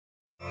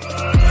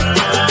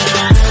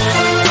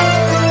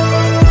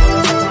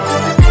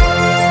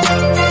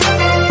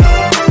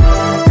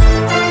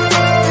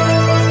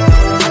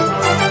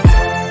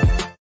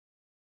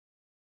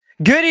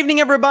evening,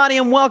 everybody,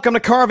 and welcome to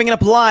Carving It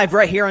Up Live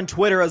right here on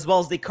Twitter, as well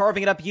as the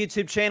Carving It Up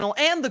YouTube channel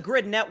and the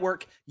Grid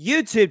Network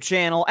YouTube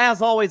channel.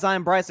 As always,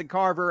 I'm Bryson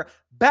Carver,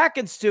 back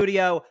in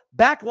studio,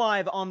 back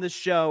live on the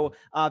show.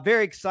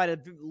 Very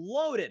excited,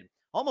 loaded.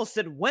 Almost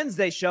said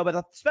Wednesday show, but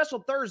a special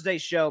Thursday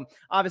show.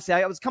 Obviously,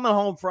 I was coming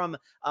home from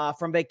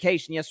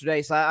vacation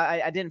yesterday, so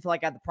I didn't feel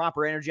like I had the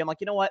proper energy. I'm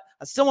like, you know what?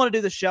 I still want to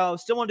do the show,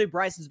 still want to do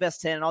Bryson's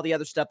Best 10 and all the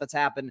other stuff that's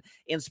happened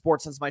in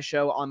sports since my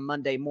show on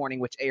Monday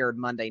morning, which aired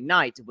Monday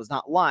night. It was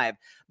not live.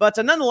 But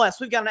nonetheless,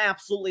 we've got an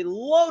absolutely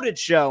loaded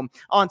show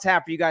on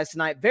tap for you guys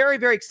tonight. Very,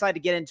 very excited to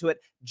get into it.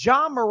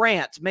 Ja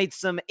Morant made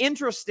some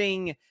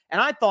interesting and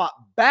I thought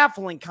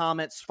baffling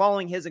comments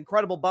following his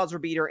incredible buzzer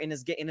beater in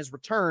his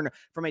return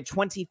from a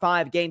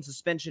 25-game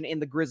suspension in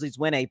the Grizzlies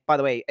win. By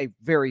the way, a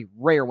very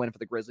rare win for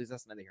the Grizzlies.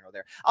 That's neither here nor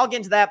there. I'll get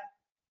into that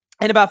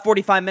in about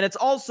 45 minutes.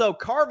 Also,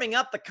 carving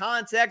up the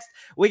context,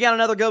 we got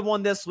another good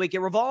one this week. It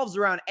revolves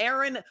around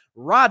Aaron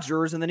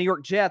Rodgers and the New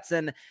York Jets,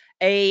 and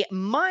a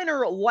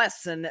minor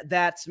lesson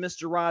that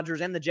Mr.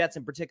 Rodgers and the Jets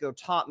in particular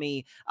taught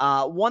me,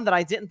 one that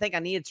I didn't think I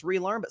needed to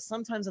relearn, but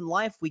sometimes in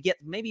life we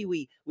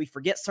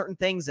forget certain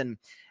things, and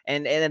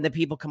the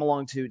people come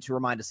along to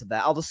remind us of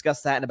that. I'll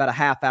discuss that in about a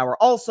half hour.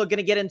 Also going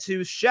to get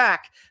into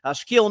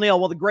Shaquille O'Neal,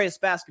 one of the greatest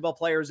basketball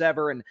players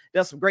ever, and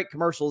does some great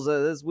commercials.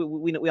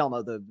 We all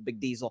know the Big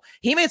Diesel.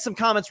 He made some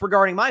comments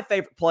regarding my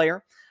favorite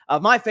player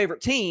of my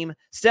favorite team,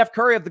 Steph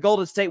Curry of the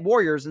Golden State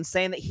Warriors, and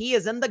saying that he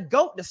is in the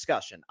GOAT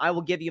discussion. I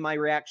will give you my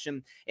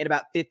reaction in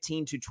about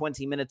 15 to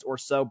 20 minutes or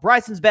so.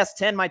 Bryson's Best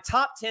 10, my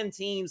top 10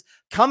 teams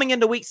coming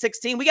into Week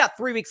 16. We got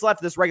 3 weeks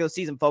left of this regular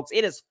season, folks.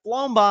 It has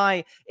flown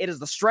by. It is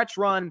the stretch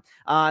run.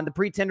 And the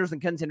pretenders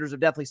and contenders have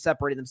definitely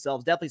separated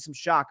themselves. Definitely some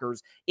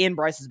shockers in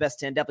Bryson's Best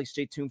 10. Definitely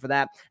stay tuned for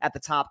that at the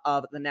top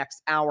of the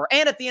next hour.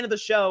 And at the end of the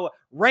show,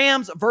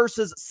 Rams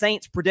versus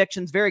Saints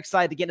predictions. Very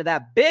excited to get into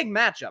that big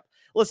matchup.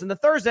 Listen, the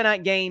Thursday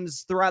night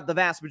games throughout the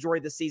vast majority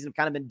of the season have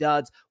kind of been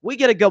duds. We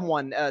get a good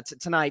one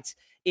tonight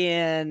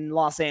in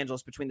Los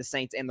Angeles between the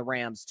Saints and the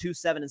Rams. 2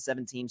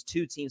 7-7 teams,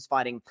 2 teams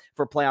fighting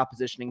for playoff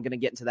positioning. Going to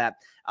get into that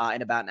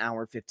in about an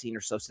hour and 15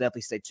 or so. So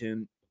definitely stay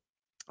tuned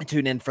and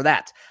tune in for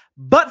that.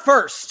 But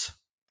first,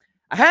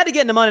 I had to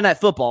get into Monday Night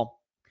Football.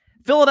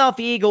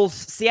 Philadelphia Eagles,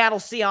 Seattle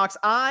Seahawks.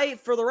 I,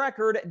 for the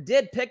record,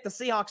 did pick the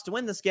Seahawks to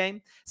win this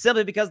game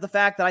simply because of the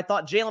fact that I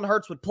thought Jalen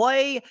Hurts would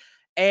play.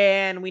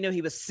 And we knew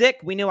he was sick.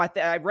 We knew,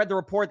 I read the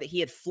report that he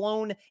had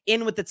flown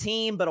in with the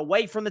team, but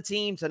away from the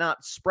team to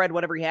not spread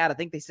whatever he had. I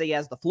think they say he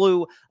has the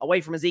flu,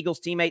 away from his Eagles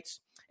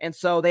teammates. And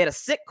so they had a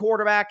sick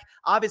quarterback,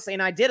 obviously.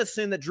 And I did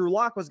assume that Drew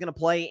Lock was going to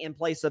play in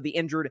place of the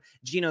injured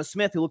Geno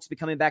Smith, who looks to be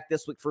coming back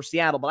this week for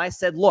Seattle. But I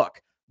said,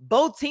 look,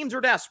 both teams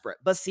are desperate,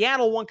 but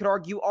Seattle, one could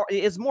argue,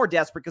 is more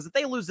desperate because if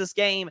they lose this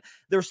game,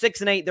 they're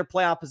 6-8. Their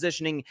playoff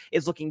positioning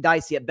is looking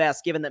dicey at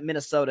best, given that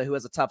Minnesota, who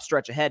has a tough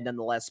stretch ahead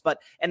nonetheless.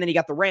 And then you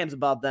got the Rams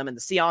above them, and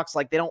the Seahawks,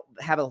 they don't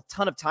have a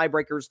ton of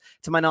tiebreakers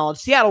to my knowledge.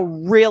 Seattle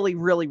really,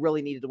 really,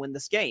 really needed to win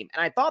this game,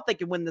 and I thought they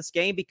could win this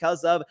game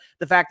because of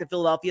the fact that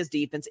Philadelphia's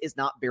defense is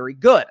not very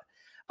good.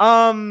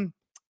 It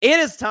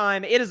is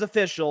time. It is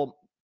official.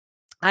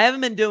 I haven't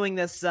been doing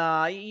this.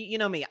 You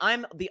know me.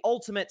 I'm the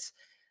ultimate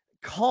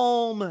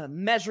calm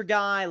measure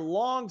guy,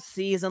 long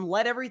season,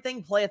 let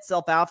everything play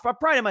itself out. I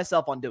prided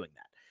myself on doing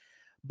that.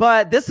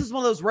 But this is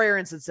one of those rare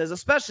instances,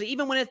 especially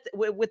even when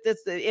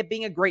it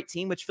being a great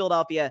team, which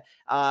Philadelphia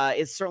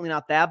is certainly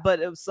not that,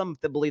 but some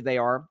that believe they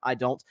are. I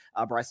don't.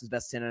 Bryson's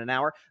Best 10 in an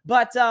hour.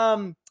 But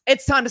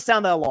it's time to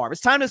sound the alarm. It's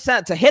time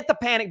to hit the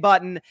panic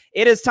button.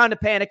 It is time to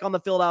panic on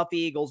the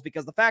Philadelphia Eagles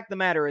because the fact of the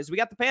matter is, we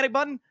got the panic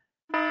button?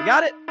 We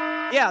got it?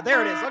 Yeah,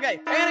 there it is. Okay,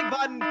 panic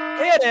button.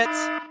 Hit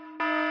it.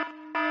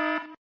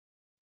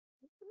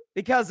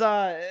 Because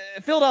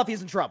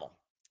Philadelphia's in trouble.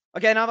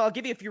 Okay, now I'll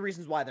give you a few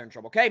reasons why they're in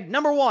trouble. Okay,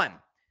 number one,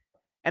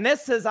 and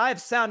this is, I've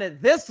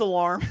sounded this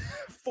alarm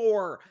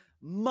for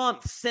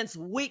months, since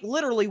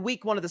literally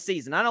week 1 of the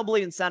season. I don't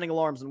believe in sounding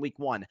alarms in week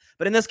 1,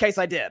 but in this case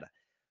I did.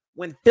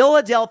 When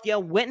Philadelphia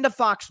went into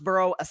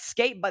Foxborough,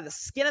 escaped by the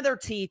skin of their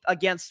teeth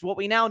against what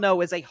we now know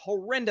is a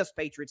horrendous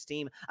Patriots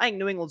team. I think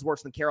New England's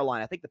worse than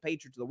Carolina. I think the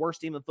Patriots are the worst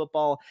team in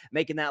football,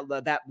 making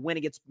that win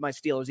against my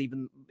Steelers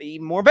even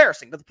more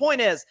embarrassing. But the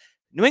point is,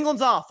 New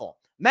England's awful.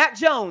 Mac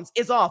Jones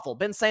is awful.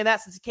 Been saying that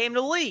since he came to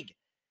the league.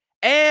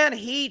 And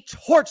he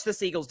torched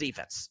this Eagles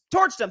defense.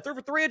 Torched them. Threw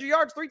for 300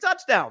 yards, 3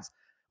 touchdowns.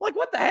 Like,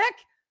 what the heck?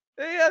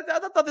 I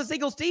thought this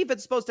Eagles defense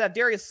is supposed to have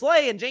Darius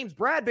Slay and James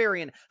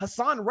Bradbury and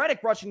Hassan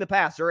Reddick rushing the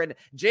passer, and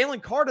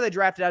Jalen Carter they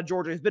drafted out of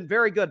Georgia, who's been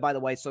very good, by the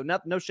way, so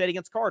no shade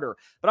against Carter.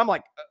 But I'm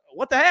like,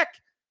 what the heck?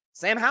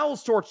 Sam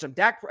Howell's torched him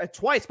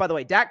twice, by the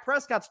way. Dak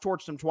Prescott's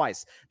torched him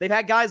twice. They've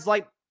had guys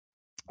like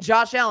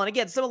Josh Allen.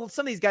 Again, some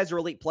of these guys are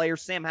elite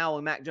players. Sam Howell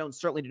and Mac Jones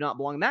certainly do not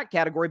belong in that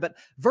category, but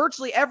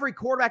virtually every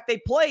quarterback they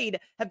played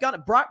have got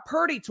it. Brock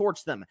Purdy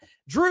torched them.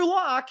 Drew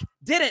Lock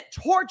didn't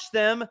torch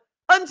them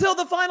until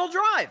the final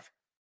drive.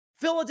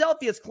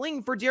 Philadelphia's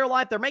clinging for dear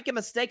life. They're making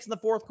mistakes in the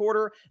fourth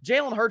quarter.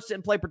 Jalen Hurts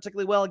didn't play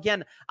particularly well.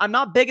 Again, I'm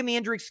not big in the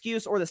injury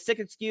excuse or the sick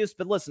excuse,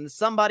 but listen,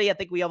 I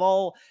think we have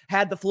all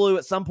had the flu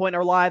at some point in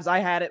our lives. I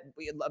had it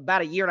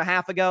about a year and a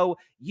half ago.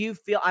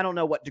 I don't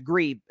know what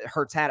degree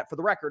Hurts had it for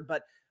the record,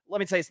 but let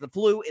me tell you, the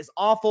flu is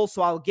awful,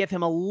 so I'll give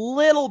him a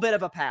little bit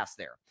of a pass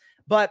there.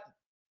 But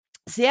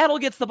Seattle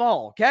gets the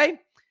ball, okay?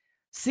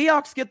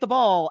 Seahawks get the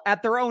ball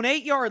at their own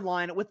 8-yard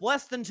line with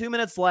less than 2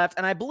 minutes left,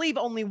 and I believe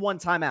only one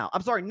timeout.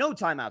 I'm sorry, no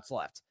timeouts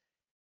left.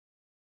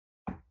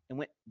 And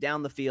went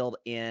down the field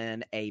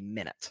in a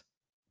minute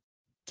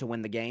to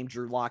win the game.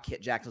 Drew Lock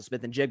hit Jackson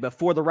Smith-Njigba.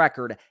 For the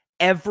record,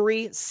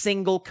 every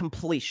single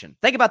completion.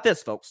 Think about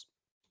this, folks.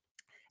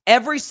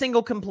 Every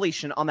single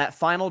completion on that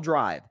final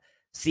drive,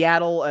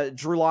 Seattle,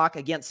 Drew Lock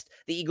against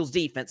the Eagles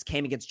defense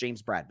came against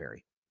James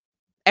Bradberry.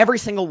 Every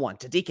single one.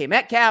 To DK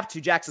Metcalf, to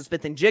Jackson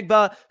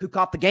Smith-Njigba, who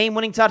caught the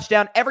game-winning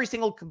touchdown. Every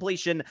single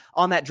completion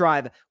on that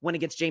drive went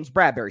against James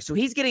Bradberry. So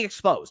he's getting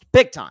exposed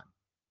big time.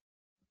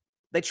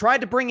 They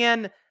tried to bring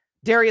in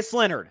Darius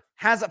Leonard.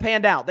 Hasn't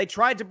panned out. They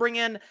tried to bring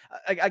in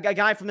a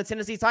guy from the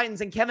Tennessee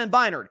Titans and Kevin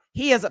Bynard.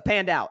 He hasn't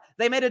panned out.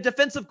 They made a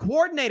defensive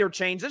coordinator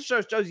change. This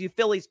shows you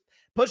Philly's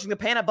pushing the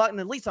panic button,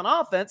 at least on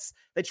offense.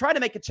 They tried to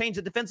make a change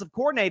at defensive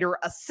coordinator,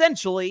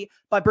 essentially,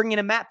 by bringing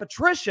in Matt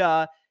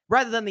Patricia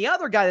rather than the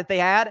other guy that they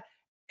had.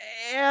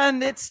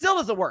 And it still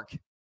doesn't work.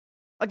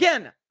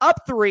 Again, up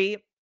 4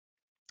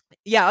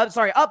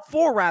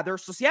 rather.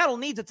 So Seattle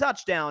needs a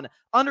touchdown.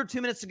 Under 2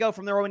 minutes to go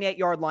from their own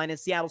 8-yard line, and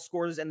Seattle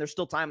scores, and there's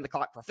still time on the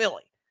clock for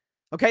Philly.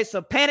 Okay,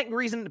 so panic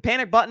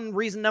button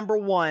reason number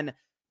one,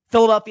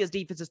 Philadelphia's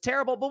defense is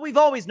terrible, but we've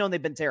always known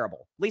they've been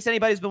terrible. At least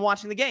anybody who's been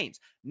watching the games.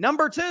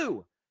 Number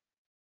two,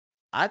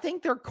 I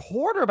think their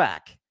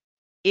quarterback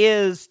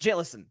is,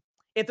 listen,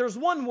 if there's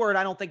one word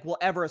I don't think we'll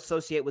ever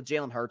associate with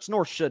Jalen Hurts,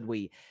 nor should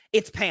we,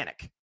 it's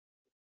panic.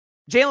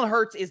 Jalen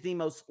Hurts is the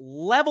most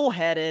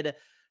level-headed,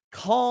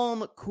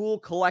 calm, cool,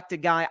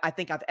 collected guy I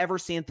think I've ever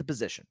seen at the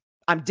position.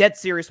 I'm dead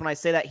serious when I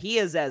say that. He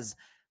is as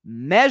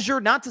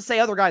measured, not to say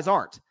other guys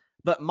aren't,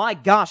 but my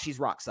gosh, he's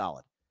rock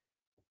solid.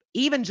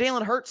 Even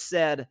Jalen Hurts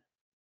said,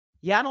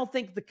 yeah, I don't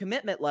think the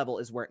commitment level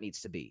is where it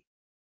needs to be.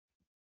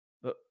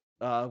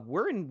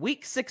 We're in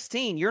week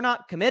 16. You're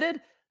not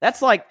committed?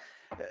 That's like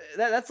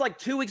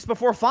 2 weeks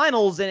before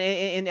finals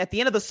and at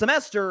the end of the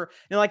semester.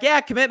 You're like, yeah,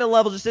 commitment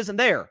level just isn't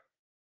there.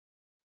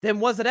 Then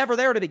was it ever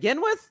there to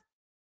begin with?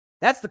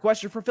 That's the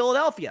question for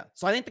Philadelphia.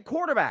 So I think the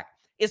quarterback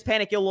is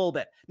panicking a little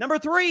bit. Number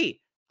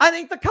three, I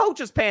think the coach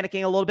is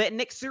panicking a little bit,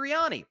 Nick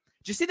Sirianni.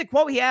 Did you see the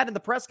quote he had in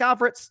the press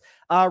conference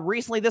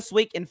recently this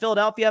week in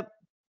Philadelphia?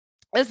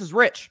 This is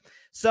rich.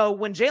 So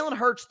when Jalen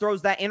Hurts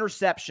throws that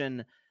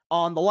interception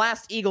on the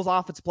last Eagles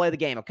offensive play of the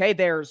game, okay,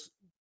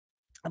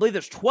 I believe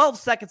there's 12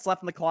 seconds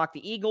left on the clock.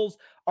 The Eagles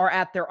are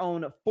at their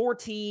own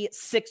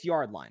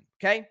 46-yard line,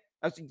 okay?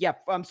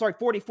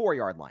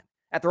 44-yard line.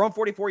 At their own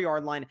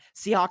 44-yard line,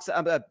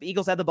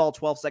 Eagles had the ball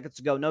 12 seconds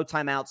to go, no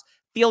timeouts.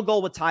 Field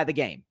goal would tie the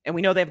game. And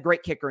we know they have a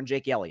great kicker in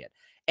Jake Elliott.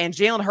 And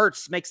Jalen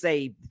Hurts makes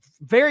a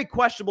very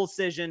questionable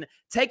decision,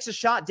 takes a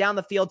shot down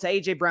the field to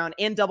A.J. Brown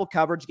in double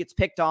coverage, gets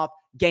picked off,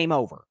 game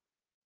over.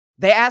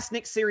 They asked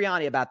Nick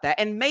Sirianni about that,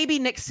 and maybe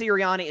Nick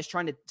Sirianni is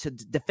trying to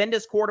defend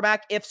his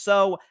quarterback. If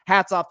so,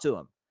 hats off to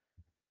him.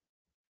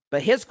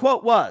 But his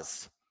quote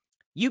was,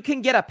 you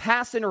can get a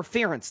pass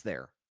interference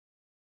there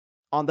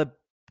on the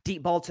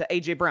deep ball to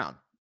A.J. Brown.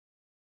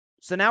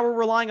 So now we're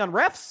relying on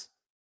refs?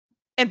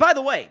 And by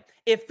the way,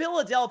 if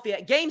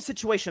Philadelphia, game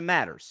situation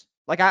matters.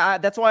 Like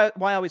that's why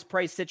I always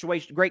praise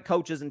great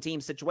coaches and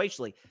teams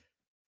situationally.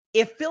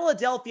 If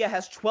Philadelphia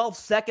has 12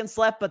 seconds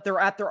left, but they're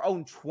at their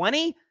own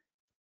 20,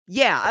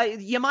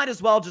 you might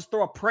as well just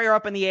throw a prayer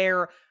up in the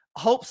air,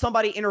 hope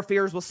somebody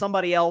interferes with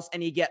somebody else,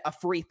 and you get a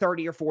free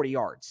 30 or 40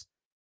 yards.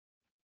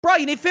 Bro,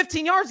 you need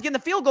 15 yards to get in the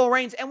field goal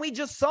range, and we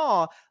just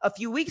saw a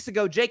few weeks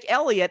ago Jake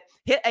Elliott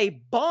hit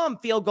a bomb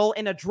field goal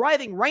in a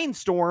driving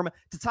rainstorm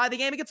to tie the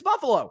game against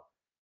Buffalo.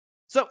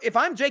 So if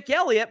I'm Jake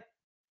Elliott,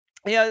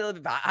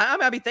 I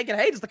might be thinking,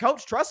 hey, does the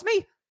coach trust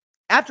me?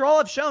 After all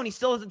I've shown, he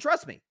still doesn't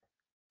trust me.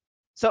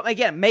 So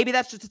again, maybe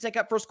that's just to take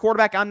up first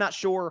quarterback. I'm not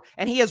sure.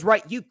 And he is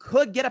right. You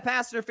could get a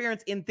pass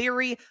interference in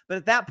theory, but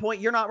at that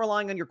point, you're not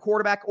relying on your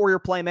quarterback or your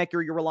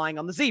playmaker. You're relying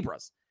on the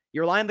Zebras.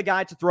 You're relying on the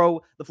guy to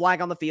throw the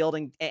flag on the field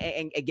and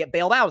get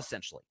bailed out,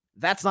 essentially.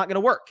 That's not going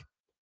to work.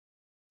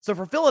 So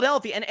for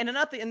Philadelphia,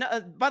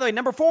 by the way,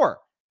 number four,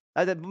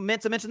 I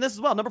meant to mention this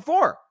as well. Number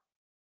four,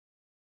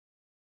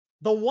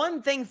 the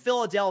one thing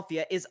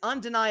Philadelphia is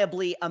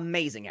undeniably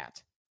amazing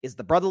at is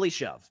the brotherly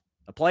shove.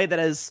 A play that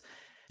is,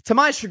 to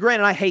my chagrin,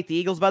 and I hate the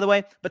Eagles, by the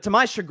way, but to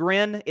my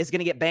chagrin is going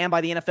to get banned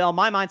by the NFL.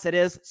 My mindset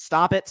is,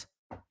 stop it.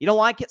 You don't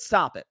like it?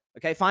 Stop it.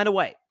 Okay, find a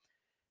way.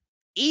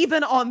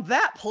 Even on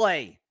that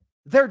play,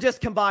 they're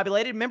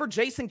discombobulated. Remember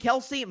Jason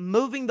Kelce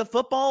moving the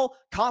football,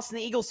 costing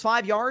the Eagles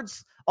 5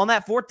 yards on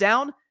that fourth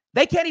down?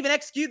 They can't even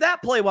execute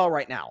that play well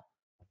right now.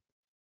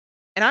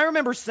 And I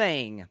remember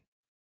saying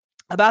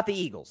about the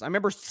Eagles, I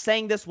remember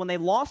saying this when they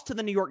lost to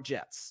the New York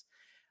Jets.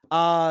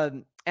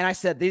 And I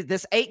said,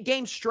 this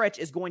 8-game stretch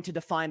is going to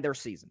define their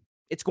season.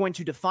 It's going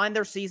to define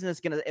their season. It's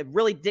going to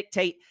really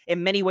dictate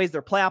in many ways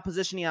their playoff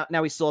positioning.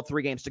 Now we still have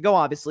 3 games to go,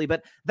 obviously,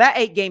 but that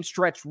 8-game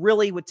stretch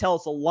really would tell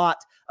us a lot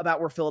about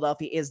where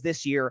Philadelphia is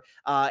this year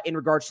in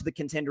regards to the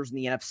contenders in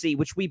the NFC,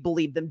 which we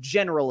believe them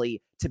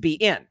generally to be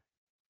in.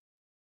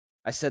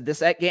 I said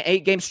this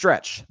 8-game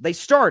stretch. They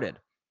started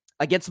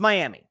against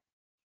Miami.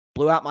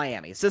 Blew out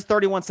Miami. It says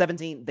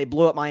 31-17. They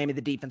blew up Miami.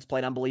 The defense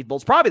played unbelievable.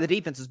 It's probably the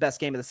defense's best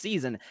game of the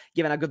season,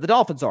 given how good the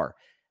Dolphins are.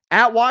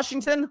 At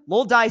Washington, a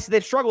little dicey.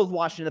 They've struggled with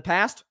Washington in the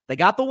past. They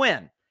got the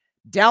win.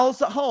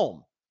 Dallas at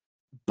home,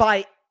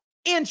 by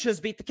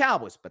inches, beat the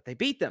Cowboys, but they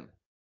beat them.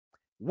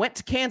 Went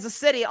to Kansas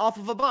City off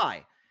of a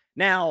bye.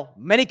 Now,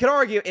 many could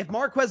argue if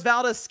Marquez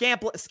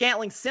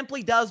Valdes-Scantling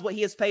simply does what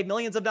he has paid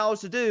millions of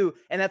dollars to do,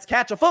 and that's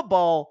catch a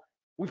football,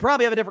 we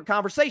probably have a different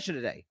conversation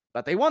today.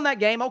 But they won that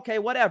game. Okay,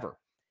 whatever.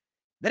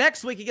 The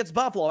next week against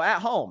Buffalo at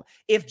home.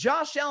 If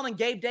Josh Allen and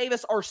Gabe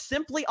Davis are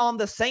simply on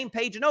the same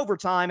page in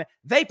overtime,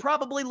 they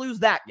probably lose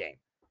that game.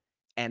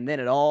 And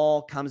then it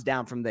all comes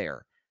down from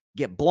there.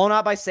 Get blown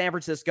out by San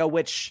Francisco,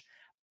 which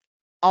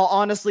I'll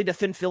honestly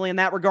defend Philly in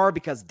that regard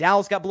because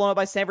Dallas got blown out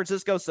by San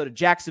Francisco. So did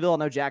Jacksonville. I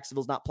know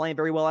Jacksonville's not playing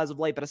very well as of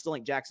late, but I still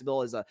think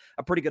Jacksonville is a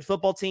pretty good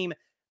football team.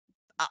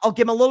 I'll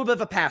give them a little bit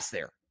of a pass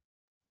there.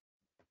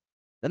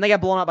 Then they got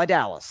blown out by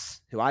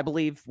Dallas, who I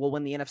believe will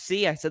win the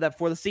NFC. I said that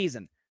before the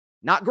season.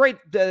 Not great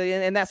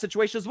in that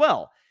situation as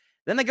well.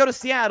 Then they go to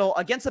Seattle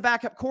against a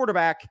backup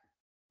quarterback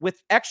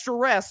with extra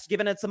rest,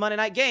 given it's a Monday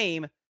night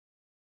game,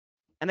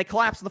 and they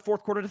collapse in the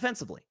fourth quarter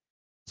defensively.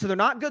 So they're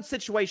not good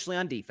situationally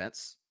on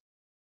defense.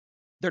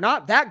 They're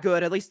not that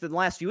good, at least in the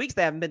last few weeks.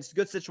 They haven't been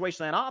good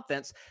situationally on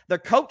offense. Their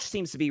coach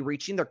seems to be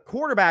reaching. Their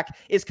quarterback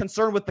is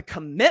concerned with the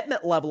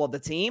commitment level of the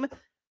team,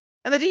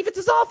 and the defense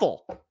is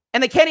awful.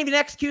 And they can't even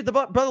execute the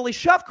brotherly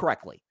shove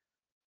correctly.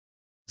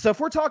 So if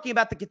we're talking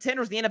about the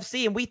contenders in the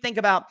NFC and we think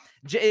about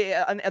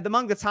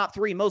among the top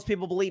 3, most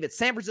people believe it's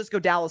San Francisco,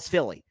 Dallas,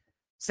 Philly.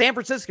 San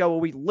Francisco, well,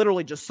 we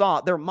literally just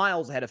saw they're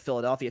miles ahead of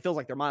Philadelphia. It feels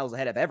like they're miles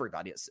ahead of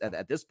everybody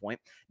at this point.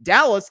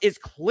 Dallas is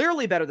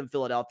clearly better than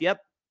Philadelphia.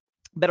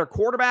 Better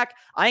quarterback.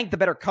 I think the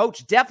better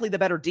coach. Definitely the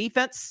better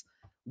defense.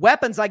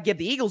 Weapons, I give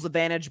the Eagles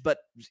advantage, but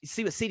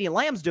see what CeeDee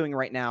Lamb's doing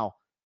right now.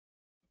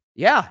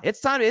 Yeah, it's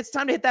time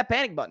to hit that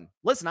panic button.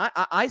 Listen,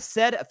 I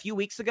said a few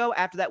weeks ago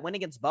after that win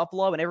against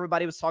Buffalo and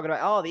everybody was talking about,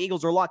 oh, the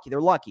Eagles are lucky.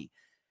 They're lucky.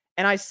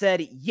 And I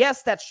said,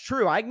 yes, that's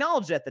true. I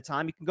acknowledged it at the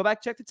time. You can go back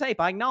and check the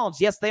tape. I acknowledge,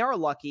 yes, they are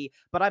lucky,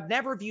 but I've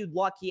never viewed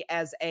lucky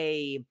as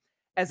a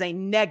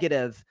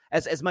negative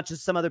as much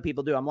as some other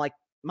people do. I'm like,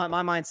 my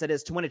mindset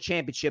is to win a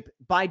championship,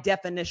 by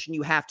definition,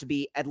 you have to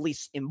be at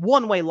least in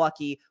one way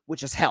lucky,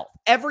 which is health.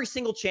 Every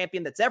single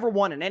champion that's ever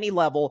won at any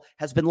level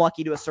has been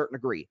lucky to a certain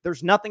degree.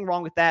 There's nothing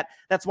wrong with that.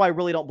 That's why I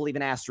really don't believe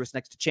in asterisks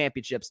next to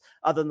championships,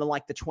 other than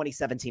like the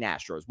 2017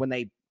 Astros, when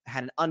they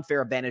had an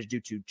unfair advantage due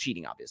to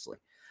cheating, obviously.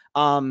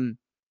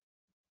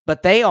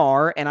 But they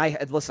are, and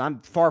I'm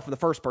far from the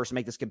first person to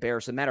make this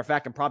comparison. Matter of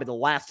fact, I'm probably the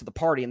last to the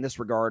party in this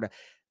regard.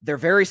 They're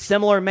very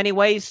similar in many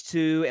ways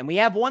to, and we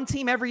have one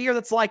team every year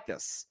that's like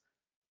this.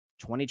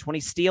 2020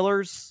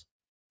 Steelers,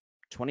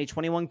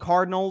 2021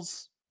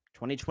 Cardinals,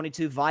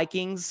 2022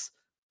 Vikings,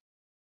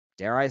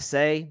 dare I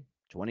say,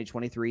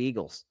 2023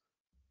 Eagles.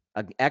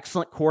 An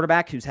excellent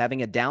quarterback who's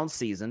having a down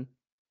season,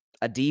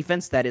 a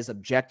defense that is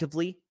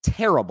objectively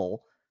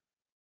terrible,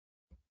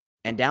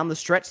 and down the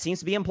stretch seems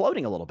to be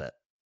imploding a little bit.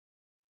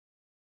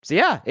 So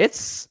yeah,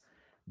 it's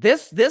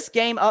this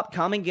game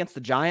upcoming against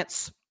the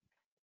Giants.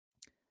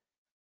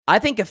 I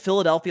think if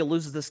Philadelphia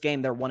loses this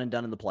game, they're one and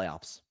done in the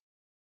playoffs.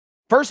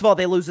 First of all,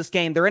 they lose this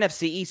game, their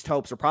NFC East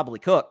hopes are probably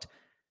cooked.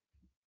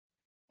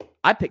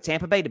 I'd pick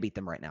Tampa Bay to beat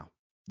them right now.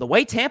 The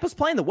way Tampa's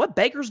playing, what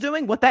Baker's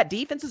doing, what that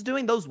defense is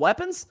doing, those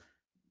weapons,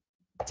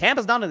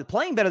 Tampa's not only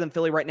playing better than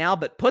Philly right now,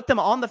 but put them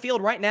on the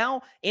field right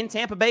now in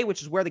Tampa Bay,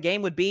 which is where the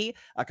game would be,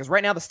 because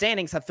right now the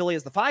standings have Philly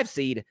as the 5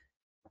 seed.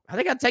 I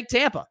think I'd take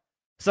Tampa.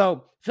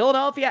 So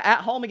Philadelphia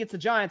at home against the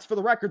Giants. For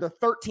the record, they're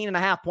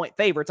 13.5-point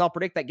favorites. I'll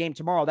predict that game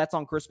tomorrow. That's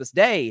on Christmas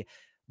Day.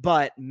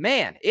 But,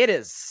 man,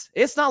 it's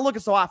not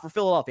looking so hot for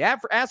Philadelphia.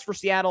 As for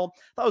Seattle,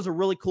 that was a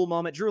really cool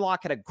moment. Drew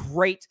Lock had a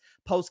great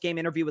post-game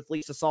interview with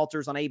Lisa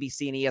Salters on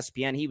ABC and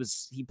ESPN.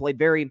 He played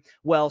very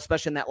well,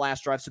 especially in that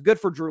last drive. So good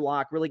for Drew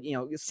Lock. Really,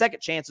 second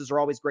chances are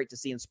always great to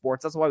see in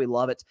sports. That's why we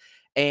love it.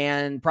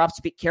 And props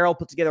to Pete Carroll,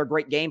 put together a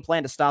great game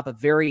plan to stop a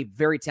very,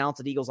 very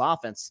talented Eagles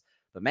offense.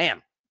 But,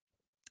 man,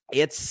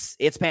 it's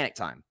panic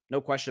time. No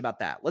question about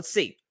that. Let's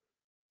see.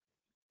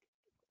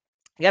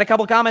 You got a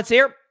couple comments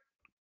here.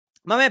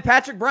 My man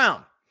Patrick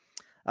Brown,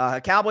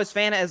 a Cowboys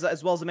fan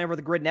as well as a member of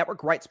the Grid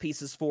Network, writes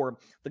pieces for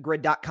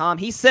thegrid.com.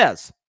 He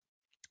says,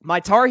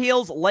 my Tar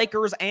Heels,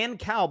 Lakers, and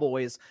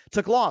Cowboys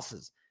took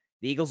losses.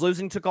 The Eagles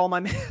losing took all my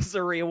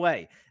misery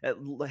away.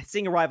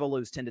 Seeing a rival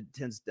lose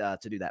tends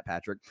to do that,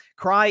 Patrick.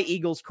 Cry,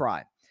 Eagles,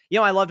 cry.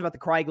 I loved about the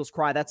Cry, Eagles,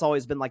 cry. That's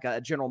always been like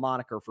a general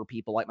moniker for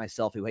people like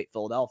myself who hate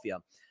Philadelphia.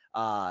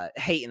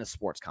 Hate in a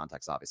sports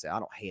context, obviously. I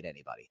don't hate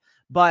anybody.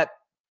 But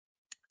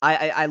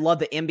I love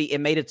the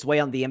it made its way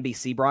on the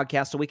NBC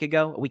broadcast a week and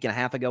a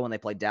half ago when they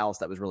played Dallas.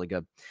 That was really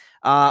good.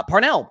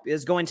 Parnell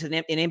is going to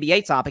an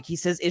NBA topic. He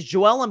says, is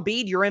Joel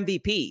Embiid your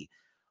MVP?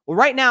 Well,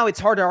 right now it's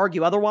hard to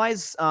argue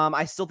otherwise.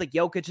 I still think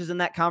Jokic is in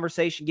that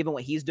conversation given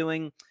what he's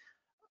doing.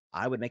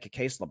 I would make a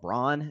case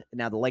LeBron.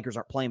 Now, the Lakers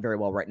aren't playing very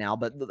well right now,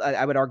 but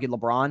I would argue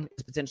LeBron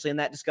is potentially in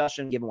that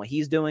discussion given what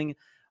he's doing.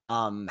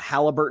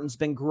 Halliburton's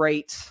been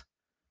great.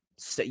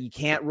 So you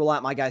can't rule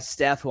out my guy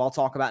Steph, who I'll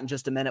talk about in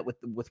just a minute with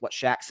what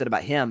Shaq said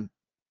about him.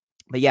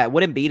 But yeah,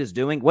 what Embiid is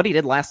doing, what he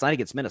did last night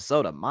against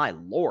Minnesota, my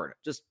Lord,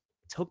 just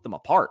took them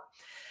apart.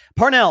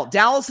 Parnell,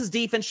 Dallas's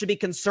defense should be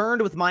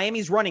concerned with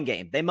Miami's running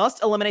game. They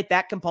must eliminate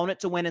that component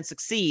to win and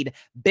succeed.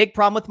 Big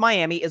problem with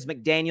Miami is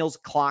McDaniel's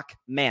clock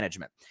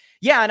management.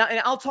 Yeah,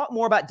 and I'll talk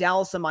more about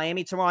Dallas and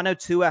Miami tomorrow. I know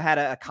Tua had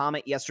a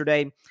comment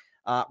yesterday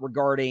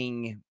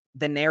regarding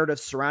the narrative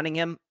surrounding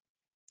him.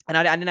 And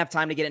I didn't have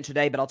time to get in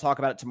today, but I'll talk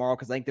about it tomorrow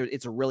because I think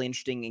it's a really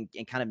interesting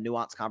and kind of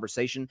nuanced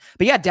conversation.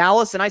 But yeah,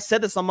 Dallas, and I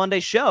said this on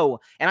Monday's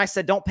show, and I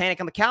said don't panic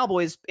on the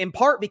Cowboys, in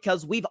part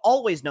because we've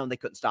always known they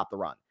couldn't stop the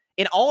run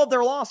in all of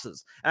their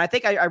losses. And I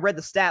think I read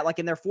the stat, like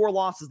in their 4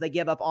 losses, they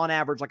give up on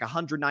average like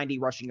 190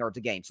 rushing yards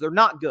a game. So they're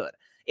not good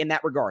in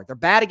that regard.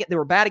 They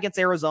were bad against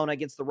Arizona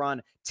against the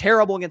run,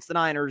 terrible against the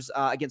Niners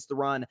against the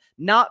run,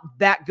 not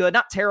that good,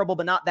 not terrible,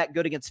 but not that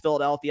good against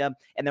Philadelphia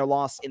and their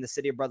loss in the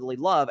city of brotherly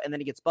love. And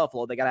then against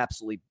Buffalo, they got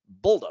absolutely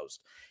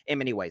bulldozed in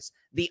many ways.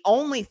 The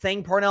only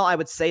thing, Parnell, I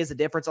would say is a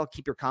difference. I'll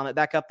keep your comment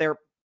back up there.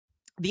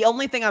 The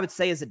only thing I would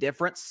say is a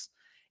difference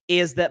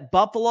is that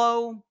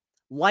Buffalo,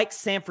 like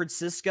San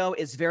Francisco,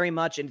 is very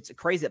much, and it's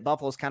crazy that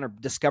Buffalo's kind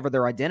of discovered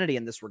their identity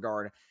in this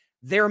regard.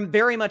 They're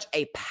very much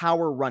a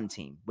power run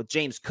team with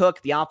James Cook.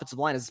 The offensive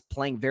line is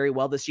playing very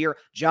well this year.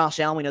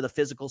 Josh Allen, we know the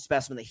physical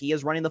specimen that he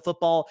is running the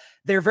football.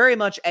 They're very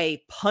much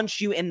a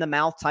punch you in the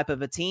mouth type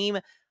of a team.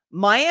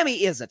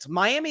 Miami isn't.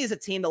 Miami is a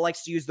team that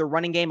likes to use their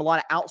running game, a lot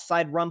of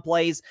outside run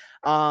plays.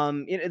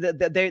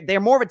 They're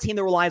more of a team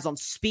that relies on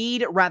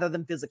speed rather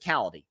than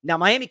physicality. Now,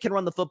 Miami can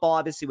run the football,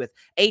 obviously, with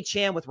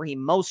HM, with Raheem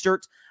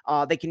Mostert.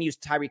 They can use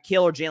Tyreek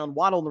Hill or Jalen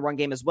Waddle in the run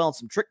game as well and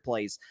some trick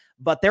plays.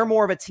 But they're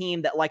more of a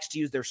team that likes to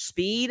use their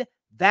speed.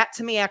 That,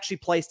 to me, actually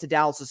plays to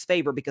Dallas's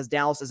favor because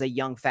Dallas is a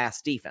young,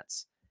 fast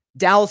defense.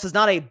 Dallas is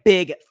not a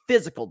big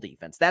physical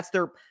defense. That's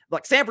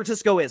like San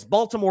Francisco is.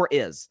 Baltimore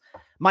is.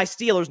 My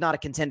Steelers, not a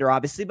contender,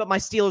 obviously, but my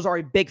Steelers are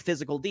a big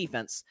physical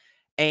defense.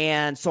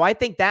 And so I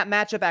think that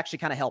matchup actually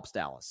kind of helps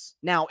Dallas.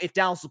 Now, if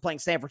Dallas is playing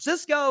San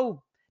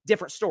Francisco,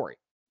 different story.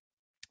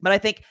 But I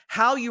think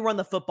how you run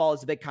the football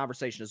is a big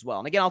conversation as well.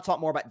 And again, I'll talk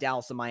more about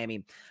Dallas and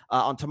Miami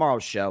on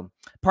tomorrow's show.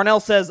 Parnell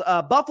says,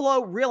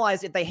 Buffalo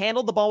realized if they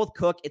handled the ball with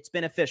Cook, it's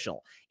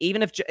beneficial.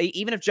 Even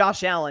if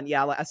Josh Allen,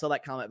 yeah, I saw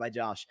that comment by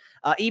Josh.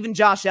 Even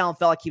Josh Allen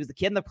felt like he was the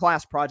kid in the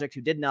class project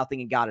who did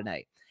nothing and got an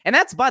A. And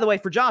that's, by the way,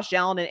 for Josh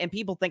Allen, and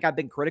people think I've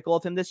been critical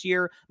of him this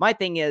year. My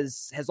thing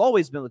has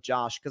always been with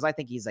Josh because I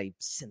think he's a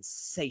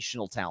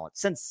sensational talent.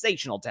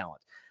 Sensational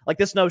talent. Like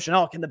this notion,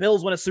 can the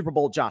Bills win a Super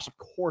Bowl, Josh? Of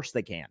course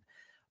they can.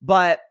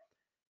 But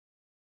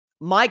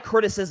my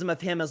criticism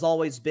of him has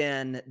always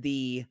been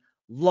the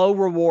low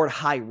reward,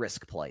 high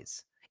risk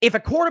plays. If a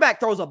quarterback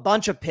throws a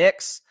bunch of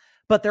picks,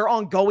 but they're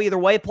on go either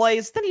way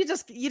plays, then you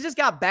just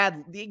got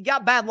bad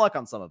luck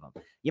on some of them.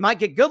 You might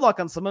get good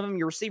luck on some of them.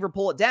 Your receiver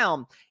pull it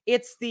down.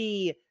 It's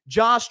the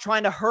Josh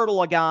trying to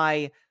hurdle a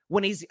guy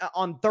when he's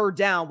on third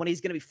down, when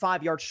he's going to be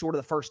 5 yards short of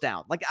the first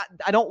down. Like,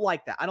 I don't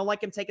like that. I don't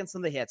like him taking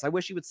some of the hits. I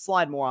wish he would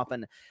slide more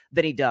often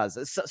than he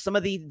does. Some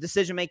of the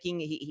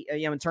decision-making, he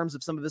in terms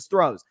of some of his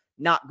throws,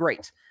 not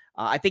great.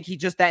 I think he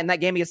just, in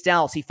that game against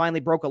Dallas, he finally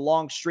broke a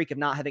long streak of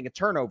not having a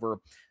turnover.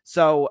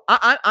 So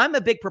I'm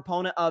a big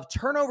proponent of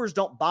turnovers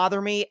don't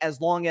bother me as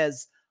long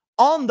as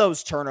on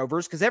those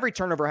turnovers, because every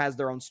turnover has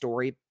their own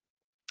story.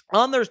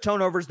 On those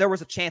turnovers, there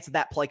was a chance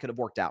that play could have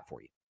worked out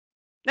for you.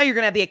 Now, you're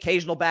going to have the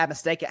occasional bad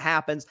mistake. It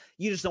happens.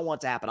 You just don't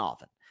want it to happen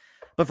often.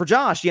 But for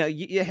Josh,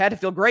 you had to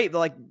feel great. But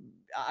like,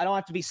 I don't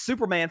have to be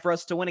Superman for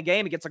us to win a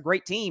game against a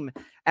great team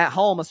at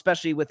home,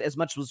 especially with as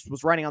much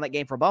was riding on that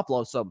game for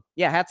Buffalo. So,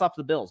 yeah, hats off to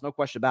the Bills. No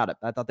question about it.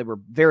 I thought they were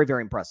very,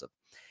 very impressive.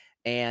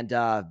 And,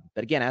 but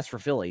again, as for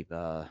Philly,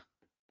 it's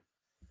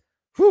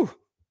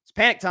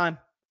panic time.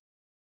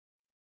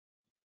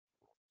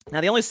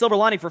 Now, the only silver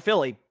lining for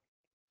Philly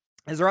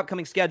is their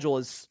upcoming schedule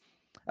is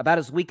about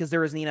as weak as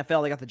there is in the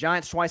NFL. They got the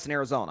Giants twice in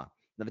Arizona.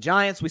 Now, the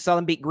Giants, we saw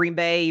them beat Green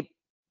Bay.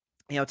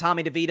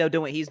 Tommy DeVito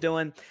doing what he's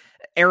doing.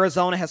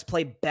 Arizona has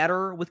played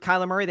better with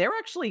Kyler Murray. They were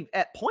actually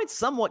at points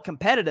somewhat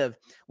competitive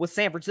with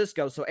San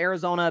Francisco. So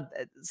Arizona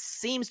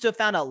seems to have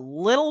found a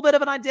little bit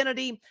of an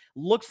identity.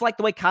 Looks like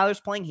the way Kyler's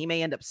playing, he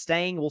may end up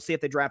staying. We'll see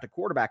if they draft a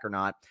quarterback or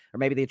not. Or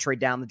maybe they trade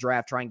down the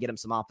draft, try and get him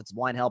some offensive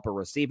line help or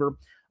receiver.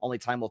 Only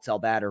time will tell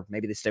that. Or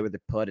maybe they stay with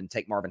the put and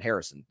take Marvin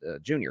Harrison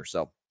Jr.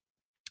 So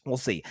we'll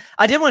see.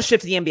 I did want to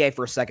shift to the NBA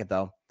for a second,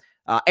 though.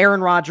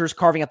 Aaron Rodgers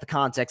carving up the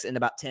context in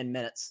about 10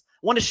 minutes.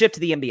 I want to shift to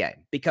the NBA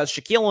because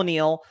Shaquille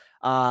O'Neal,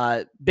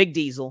 Big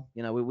Diesel,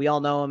 we all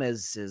know him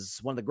as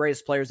one of the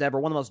greatest players ever,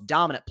 one of the most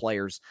dominant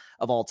players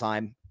of all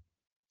time.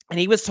 And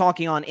he was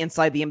talking on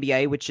Inside the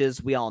NBA, which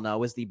is, we all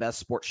know, is the best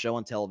sports show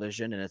on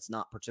television, and it's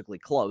not particularly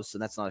close,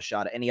 and that's not a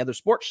shot at any other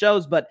sports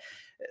shows, but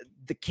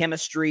the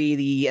chemistry,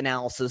 the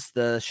analysis,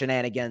 the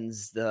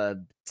shenanigans,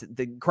 the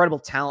incredible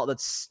talent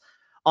that's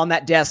on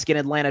that desk in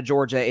Atlanta,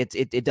 Georgia, it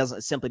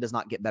simply does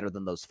not get better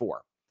than those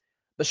four.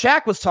 But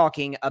Shaq was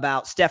talking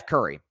about Steph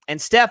Curry. And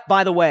Steph,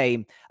 by the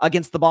way,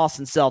 against the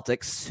Boston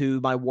Celtics, who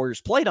my Warriors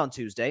played on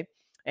Tuesday,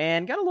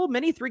 and got a little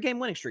mini 3-game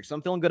winning streak, so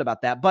I'm feeling good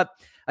about that. But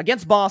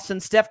against Boston,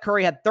 Steph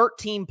Curry had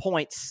 13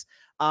 points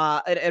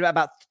at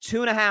about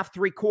 2.5,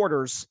 3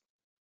 quarters,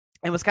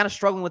 and was kind of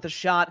struggling with the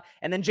shot.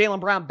 And then Jaylen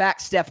Brown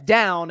backed Steph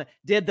down,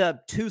 did the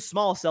too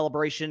small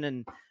celebration,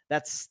 and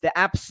that's the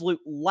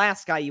absolute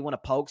last guy you want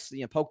to poke,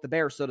 poke the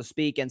bear, so to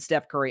speak. And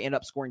Steph Curry ended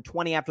up scoring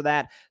 20 after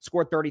that,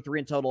 scored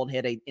 33 in total, and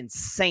hit an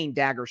insane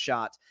dagger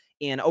shot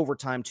in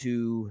overtime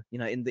to,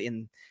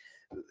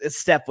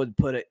 Steph would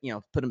put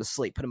him to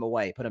sleep, put him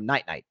away, put him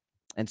night.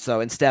 And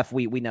Steph,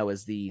 we know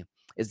is the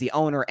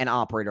owner and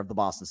operator of the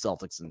Boston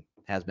Celtics and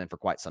has been for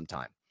quite some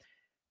time.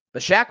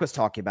 But Shaq was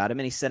talking about him,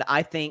 and he said,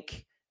 I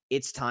think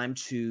it's time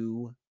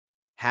to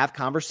have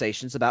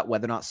conversations about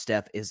whether or not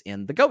Steph is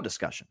in the GOAT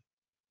discussion.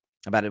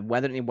 About it,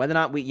 whether or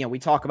not we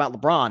talk about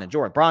LeBron and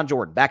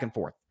Jordan, back and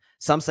forth.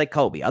 Some say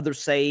Kobe,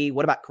 others say,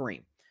 what about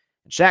Kareem?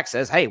 And Shaq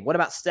says, hey, what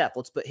about Steph?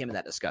 Let's put him in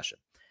that discussion.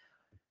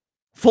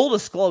 Full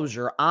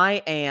disclosure,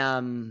 I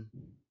am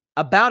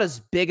about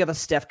as big of a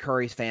Steph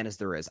Curry fan as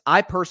there is.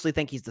 I personally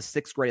think he's the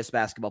 6th greatest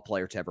basketball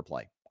player to ever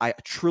play. I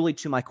truly,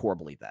 to my core,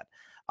 believe that.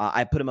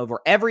 I put him over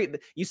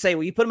you say,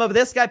 well, you put him over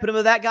this guy, put him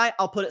over that guy.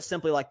 I'll put it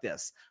simply like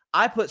this.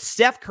 I put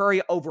Steph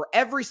Curry over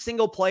every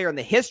single player in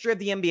the history of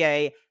the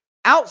NBA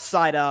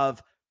outside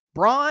of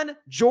Bron,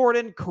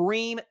 Jordan,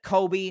 Kareem,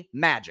 Kobe,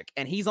 Magic.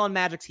 And he's on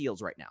Magic's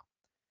heels right now.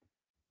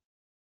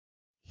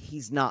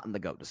 He's not in the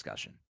GOAT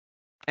discussion.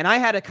 And I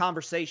had a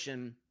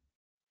conversation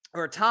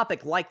or a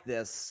topic like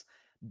this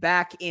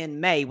back in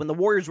May when the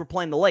Warriors were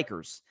playing the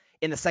Lakers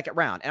in the second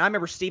round. And I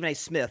remember Stephen A.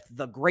 Smith,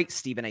 the great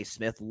Stephen A.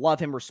 Smith, love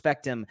him,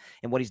 respect him,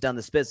 and what he's done in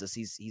this business.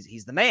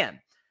 He's the man.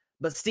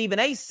 But Stephen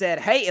A. said,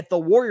 hey, if the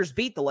Warriors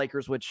beat the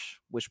Lakers, which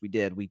we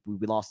did, we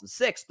lost in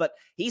 6, but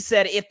he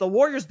said, if the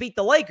Warriors beat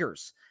the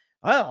Lakers,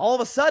 well, all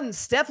of a sudden,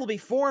 Steph will be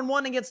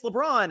 4-1 against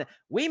LeBron.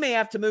 We may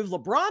have to move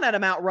LeBron out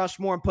of Mount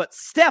Rushmore and put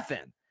Steph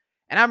in.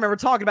 And I remember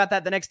talking about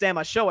that the next day on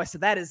my show. I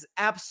said, that is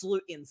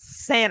absolute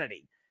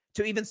insanity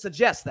to even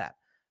suggest that.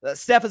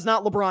 Steph is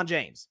not LeBron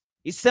James.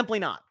 He's simply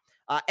not.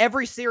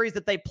 Every series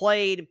that they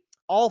played,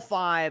 all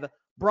 5,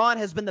 Bron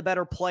has been the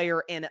better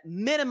player in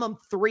minimum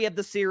 3 of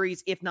the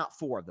series, if not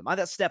 4 of them. I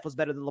thought Steph was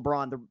better than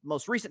LeBron. The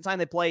most recent time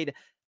they played,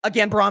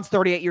 again, Bron's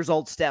 38 years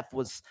old. Steph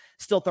was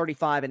still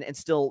 35 and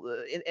still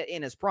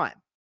in his prime.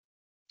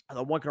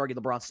 Although one could argue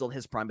LeBron's still in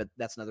his prime, but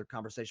that's another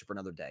conversation for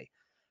another day.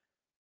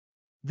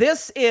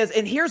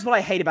 And here's what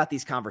I hate about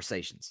these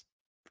conversations.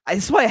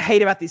 This is what I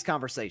hate about these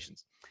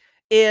conversations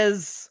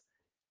is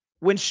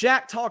when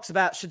Shaq talks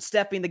about should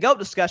Steph be in the GOAT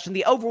discussion,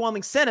 the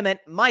overwhelming sentiment,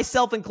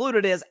 myself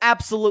included, is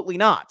absolutely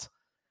not.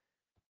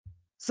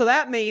 So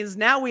that means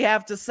now we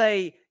have to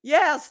say,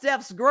 yeah,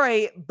 Steph's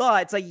great,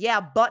 but it's a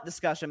yeah, but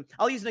discussion.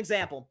 I'll use an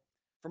example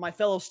for my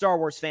fellow Star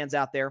Wars fans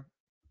out there.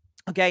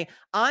 Okay,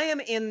 I am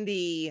in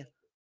the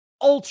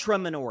ultra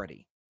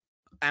minority,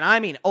 and I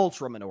mean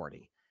ultra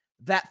minority,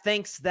 that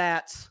thinks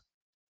that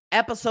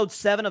Episode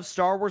 7 of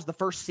Star Wars, the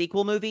first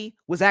sequel movie,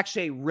 was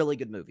actually a really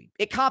good movie.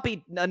 It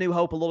copied A New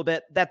Hope a little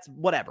bit. That's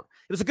whatever.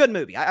 It was a good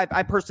movie.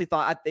 I personally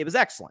thought it was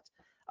excellent.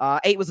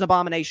 8 was an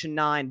abomination.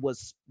 9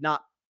 was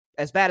not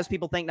as bad as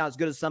people think, not as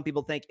good as some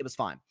people think. It was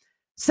fine.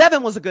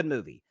 7 was a good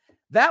movie.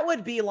 That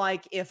would be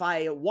like if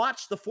I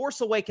watched The Force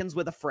Awakens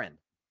with a friend,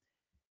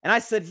 and I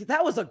said,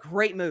 that was a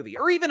great movie,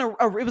 or even it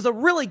was a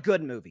really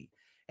good movie.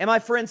 And my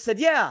friend said,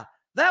 yeah,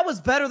 that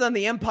was better than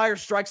The Empire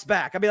Strikes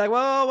Back. I'd be like,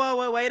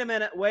 whoa, wait a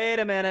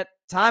minute.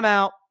 Time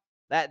out.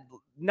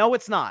 No,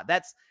 it's not.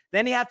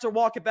 Then you have to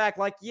walk it back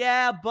like,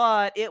 yeah,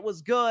 but it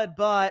was good,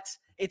 but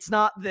it's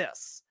not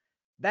this.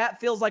 That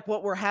feels like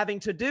what we're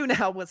having to do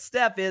now with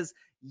Steph is,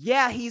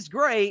 yeah, he's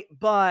great,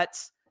 but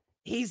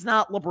he's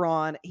not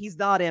LeBron. He's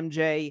not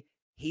MJ.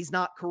 He's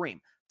not Kareem.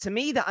 To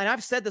me, and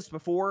I've said this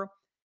before,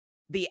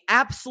 the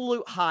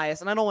absolute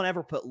highest, and I don't want to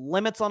ever put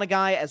limits on a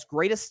guy as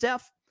great as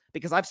Steph,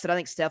 because I've said I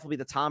think Steph will be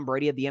the Tom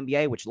Brady of the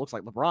NBA, which looks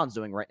like LeBron's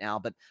doing right now.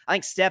 But I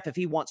think Steph, if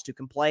he wants to,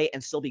 can play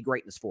and still be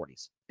great in his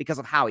 40s because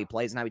of how he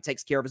plays and how he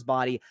takes care of his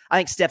body. I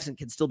think Steph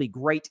can still be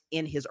great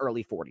in his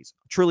early 40s.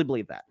 I truly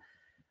believe that.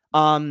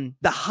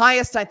 The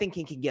highest I think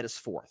he can get is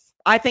 4th.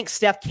 I think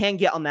Steph can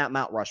get on that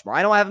Mount Rushmore.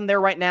 I don't have him there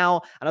right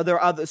now. I know there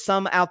are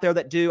some out there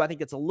that do. I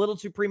think it's a little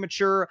too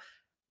premature.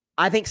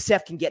 I think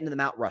Steph can get into the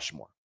Mount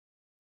Rushmore.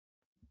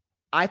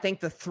 I think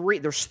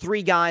there's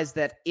 3 guys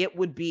that it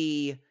would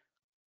be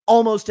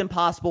almost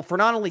impossible for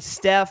not only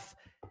Steph,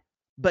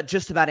 but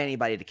just about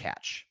anybody to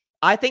catch.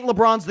 I think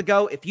LeBron's the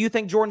GOAT. If you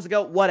think Jordan's the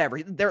GOAT,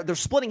 whatever. They're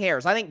splitting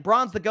hairs. I think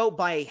Bron's the GOAT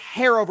by a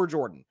hair over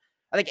Jordan.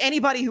 I think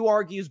anybody who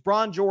argues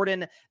Bron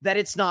Jordan, that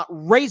it's not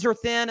razor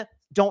thin,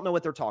 don't know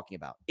what they're talking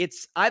about.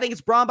 I think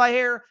it's Bron by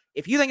hair.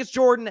 If you think it's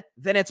Jordan,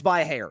 then it's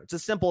by hair. It's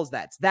as simple as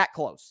that. It's that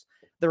close.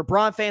 There are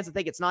Bron fans that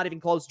think it's not even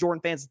close.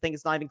 Jordan fans that think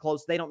it's not even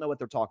close. They don't know what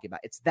they're talking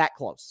about. It's that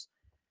close.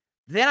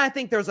 Then I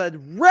think there's a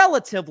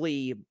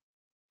relatively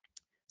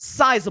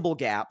sizable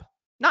gap.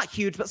 Not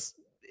huge, but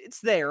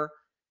it's there.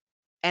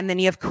 And then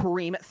you have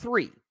Kareem at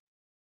 3.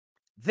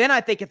 Then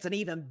I think it's an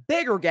even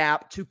bigger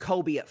gap to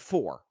Kobe at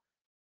 4.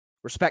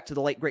 Respect to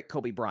the late, great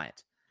Kobe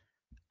Bryant.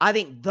 I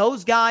think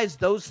those guys,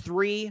 those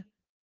 3,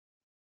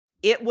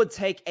 it would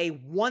take a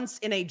once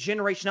in a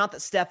generation, not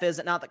that Steph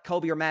isn't, not that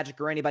Kobe or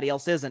Magic or anybody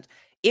else isn't.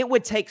 It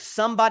would take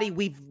somebody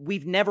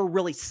we've never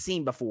really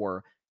seen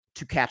before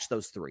to catch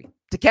those 3.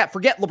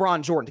 Forget LeBron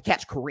and Jordan, to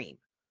catch Kareem. I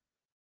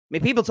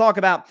mean, people talk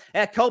about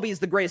Kobe is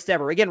the greatest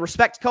ever. Again,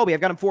 respect to Kobe.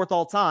 I've got him 4th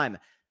all time.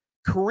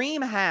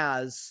 Kareem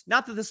has,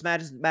 not that this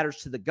matters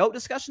to the GOAT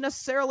discussion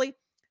necessarily,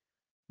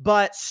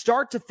 but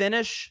start to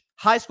finish,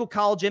 high school,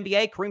 college,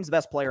 NBA, Kareem's the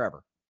best player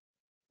ever.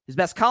 His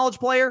best high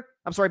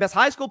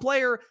school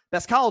player,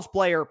 best college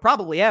player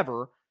probably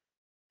ever.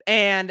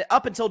 And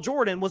up until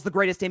Jordan was the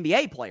greatest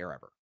NBA player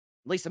ever,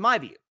 at least in my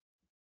view.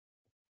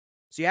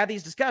 So you have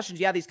these discussions,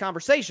 you have these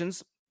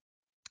conversations.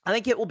 I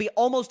think it will be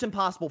almost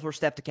impossible for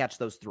Steph to catch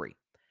those 3.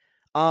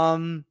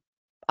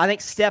 I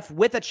think Steph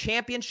with a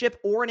championship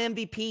or an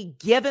MVP,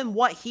 given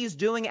what he's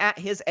doing at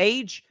his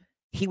age,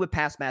 he would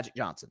pass Magic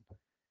Johnson.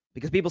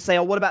 Because people say,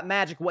 oh, what about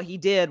Magic? What he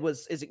did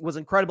was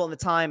incredible in the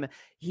time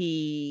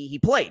he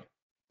played.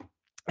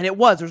 And it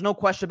was. There's no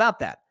question about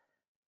that.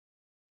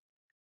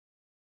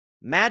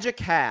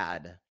 Magic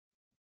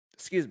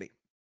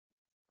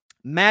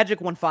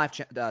won 5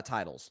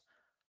 titles.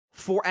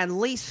 For at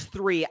least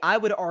 3, I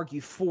would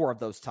argue 4 of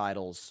those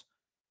titles,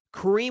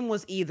 Kareem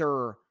was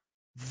either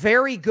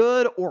very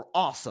good or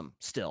awesome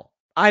still.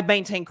 I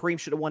maintain Kareem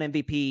should have won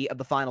MVP of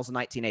the finals in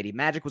 1980.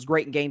 Magic was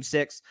great in Game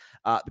 6.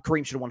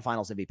 Kareem should have won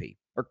finals MVP.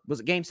 Or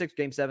was it Game 6 or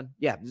Game 7?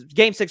 Yeah,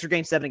 Game 6 or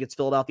Game 7 against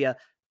Philadelphia.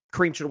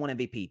 Kareem should have won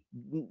MVP.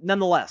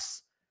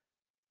 Nonetheless,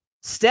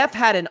 Steph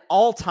had an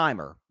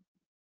all-timer,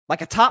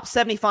 like a top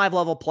 75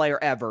 level player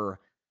ever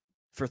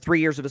for 3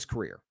 years of his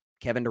career.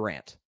 Kevin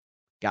Durant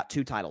got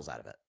 2 titles out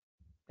of it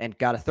and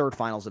got a 3rd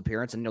finals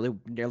appearance and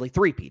nearly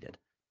 3-peated.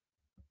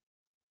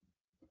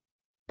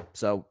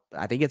 So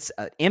I think it's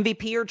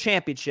MVP or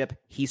championship.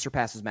 He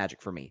surpasses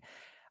Magic for me.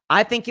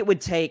 I think it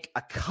would take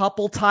a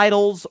couple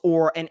titles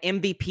or an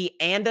MVP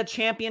and a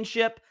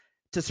championship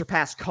to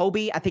surpass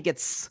Kobe. I think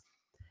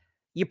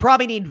you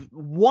probably need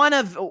one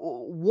of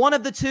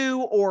the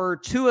 2 or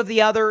 2 of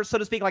the other, so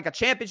to speak, like a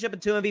championship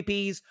and 2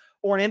 MVPs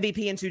or an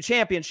MVP and 2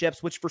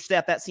 championships, which for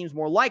Steph, that seems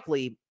more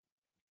likely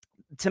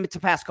to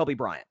pass Kobe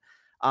Bryant.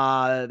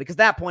 Because at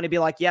that point, it'd be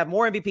like, yeah,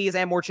 more MVPs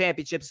and more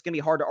championships. It's going to be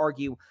hard to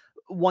argue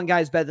one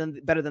guy's better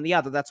than the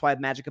other. That's why I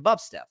have Magic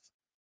above Steph.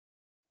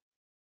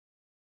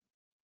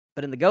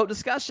 But in the GOAT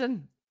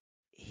discussion,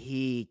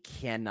 he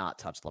cannot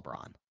touch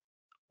LeBron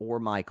or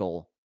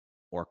Michael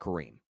or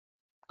Kareem.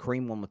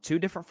 Kareem won with 2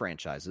 different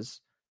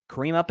franchises.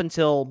 Kareem up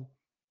until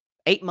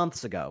 10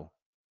 months ago,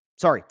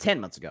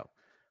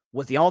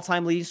 was the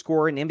all-time leading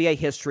scorer in NBA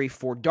history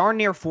for darn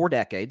near 4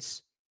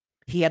 decades.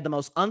 He had the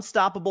most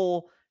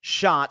unstoppable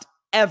shot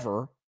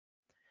ever.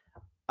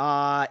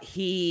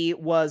 He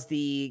was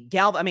the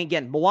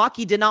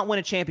Milwaukee did not win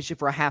a championship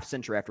for a half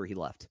century after he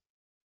left.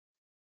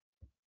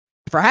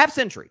 For a half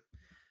century.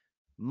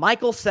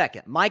 Michael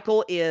second.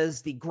 Michael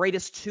is the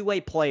greatest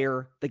 2-way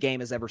player the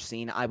game has ever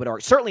seen, I would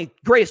argue. Certainly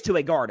greatest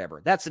 2-way guard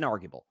ever. That's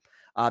inarguable.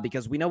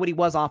 Because we know what he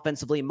was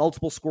offensively,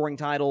 multiple scoring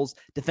titles,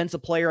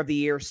 defensive player of the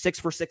year, 6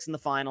 for 6 in the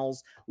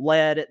finals,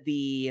 led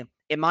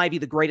it might be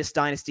the greatest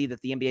dynasty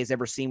that the NBA has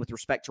ever seen with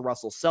respect to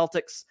Russell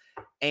Celtics,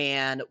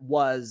 and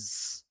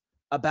was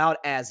about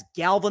as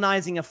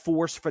galvanizing a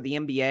force for the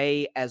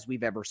NBA as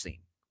we've ever seen.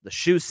 The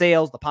shoe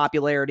sales, the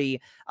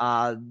popularity,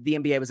 the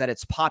NBA was at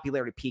its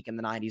popularity peak in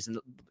the 90s, and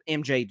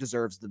MJ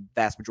deserves the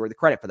vast majority of the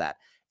credit for that.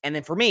 And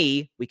then for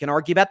me, we can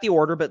argue about the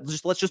order, but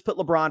let's just put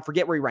LeBron,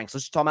 forget where he ranks.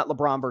 Let's just talk about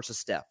LeBron versus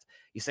Steph.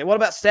 You say, what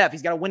about Steph?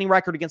 He's got a winning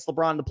record against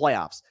LeBron in the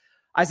playoffs.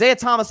 Isaiah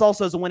Thomas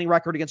also has a winning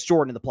record against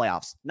Jordan in the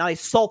playoffs. Now, he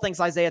still thinks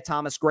Isaiah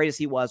Thomas, great as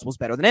he was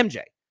better than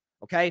MJ.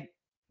 Okay?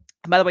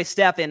 And by the way,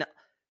 Steph, let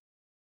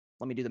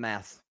me do the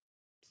math.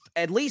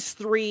 At least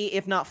 3,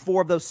 if not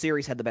 4 of those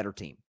series had the better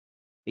team.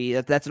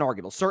 That's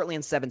inarguable. Certainly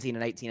in 17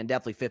 and 18, and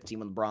definitely 15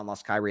 when LeBron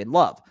lost Kyrie and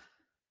Love.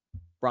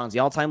 LeBron's the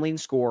all-time leading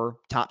scorer,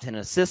 top 10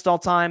 in assists all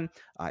time.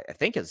 I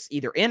think is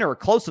either in or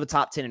close to the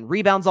top 10 in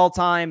rebounds all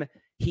time.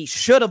 He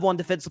should have won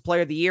Defensive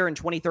Player of the Year in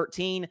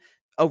 2013.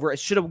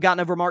 Should have gotten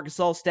over Marc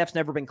Gasol. Steph's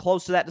never been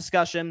close to that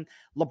discussion.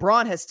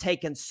 LeBron has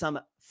taken some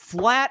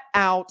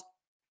flat-out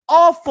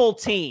awful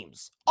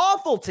teams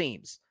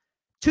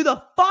to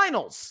the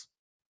finals.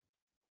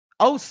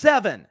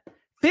 07.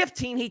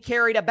 15, he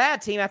carried a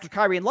bad team after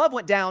Kyrie and Love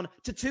went down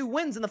to 2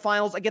 wins in the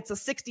finals against a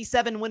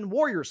 67-win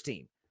Warriors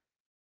team.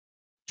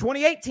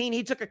 2018,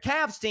 he took a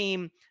Cavs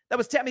team that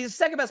was his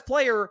second best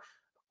player.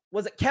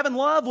 Was it Kevin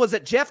Love? Was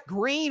it Jeff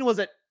Green? Was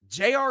it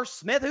J.R.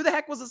 Smith? Who the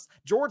heck was this?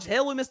 George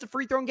Hill, who missed a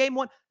free throw in game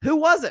 1? Who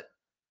was it?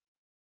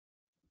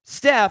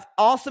 Steph,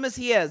 awesome as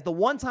he is, the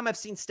one time I've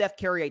seen Steph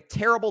carry a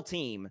terrible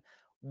team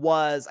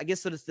was, I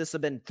guess this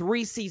have been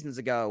 3 seasons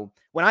ago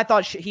when I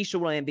thought he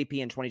should win MVP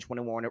in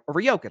 2021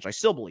 over Jokic. I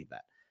still believe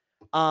that.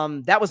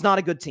 That was not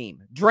a good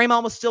team.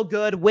 Draymond was still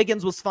good.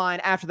 Wiggins was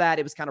fine. After that,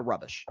 it was kind of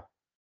rubbish.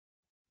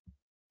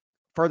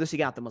 Furthest he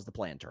got them was the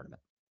play-in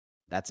tournament.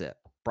 That's it.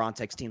 Bron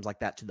takes teams like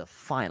that to the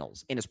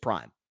finals in his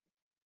prime.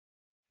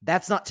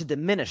 That's not to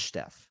diminish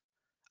Steph.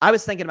 I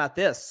was thinking about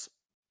this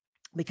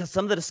because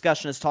some of the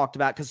discussion is talked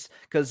about because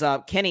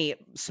Kenny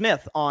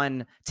Smith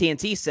on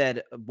TNT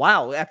said,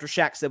 wow, after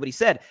Shaq said what he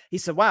said,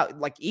 wow,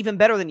 like even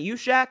better than you,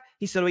 Shaq?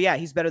 He said, oh yeah,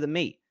 he's better than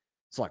me.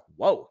 It's like,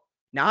 whoa.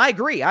 Now I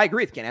agree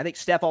with Kenny. I think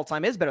Steph all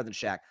time is better than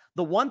Shaq.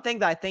 The one thing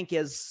that I think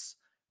is,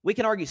 we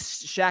can argue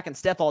Shaq and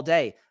Steph all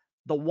day.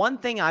 The one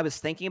thing I was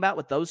thinking about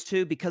with those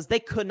two, because they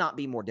could not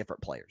be more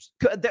different players.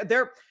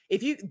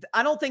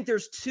 I don't think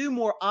there's two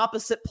more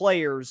opposite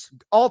players,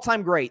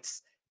 all-time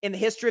greats in the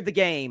history of the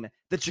game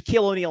than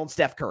Shaquille O'Neal and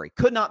Steph Curry.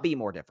 Could not be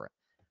more different.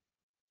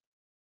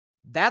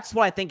 That's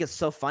what I think is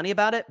so funny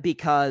about it,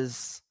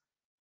 because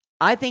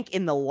I think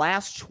in the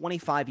last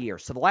 25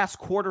 years, so the last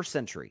quarter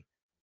century,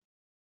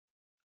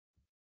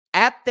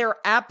 at their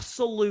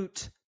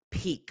absolute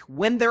peak,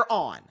 when they're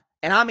on,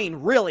 and I mean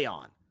really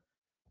on,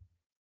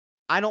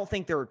 I don't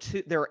think there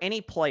are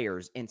any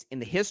players in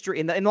the history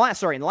in the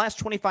last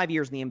 25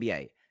 years in the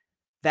NBA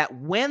that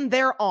when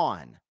they're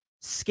on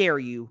scare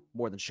you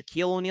more than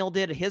Shaquille O'Neal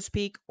did at his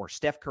peak or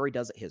Steph Curry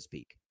does at his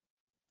peak.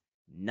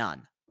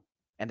 None.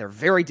 And they're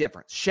very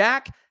different.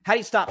 Shaq, how do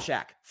you stop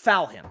Shaq?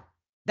 Foul him.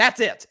 That's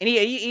it. And he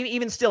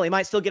even still, he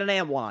might still get an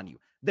and one on you.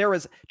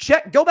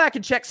 Go back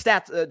and check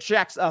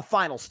Shaq's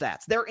final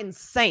stats. They're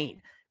insane.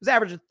 He was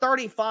averaging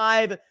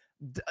 35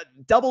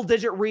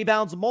 double-digit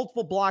rebounds,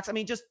 multiple blocks. I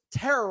mean, just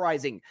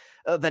terrorizing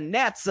the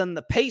Nets and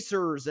the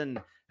Pacers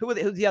and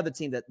who's the other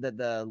team that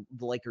the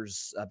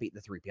Lakers beat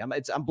the 3P.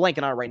 I'm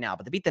blanking on it right now,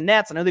 but they beat the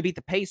Nets. I know they beat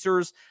the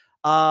Pacers.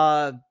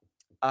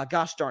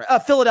 Gosh darn it.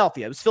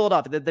 Philadelphia. It was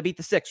Philadelphia. They beat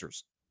the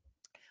Sixers.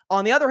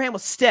 On the other hand,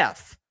 with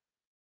Steph,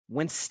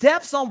 when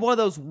Steph's on one of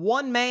those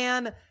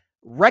one-man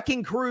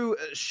wrecking crew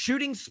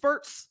shooting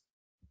spurts,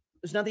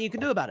 there's nothing you can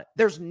do about it.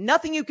 There's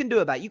nothing you can do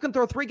about it. You can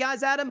throw 3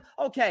 guys at him.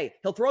 Okay,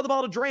 he'll throw the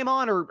ball to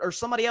Draymond or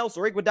somebody else,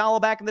 or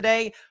Iguodala back in the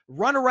day,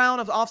 run around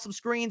off some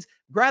screens,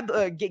 get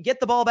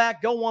the ball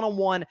back, go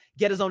one-on-one,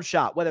 get his own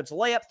shot, whether it's a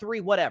layup,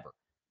 3, whatever.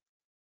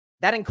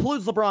 That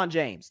includes LeBron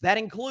James. That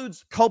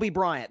includes Kobe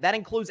Bryant. That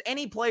includes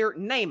any player,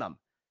 name them.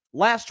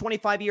 Last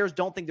 25 years,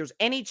 don't think there's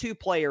any 2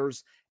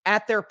 players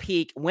at their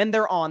peak when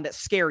they're on that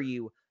scare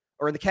you,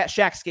 or in the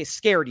Shaq's case,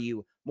 scared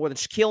you more than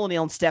Shaquille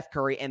O'Neal and Steph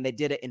Curry, and they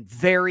did it in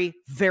very,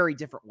 very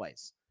different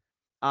ways.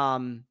 So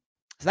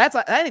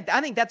I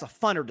think that's a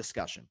funner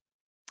discussion.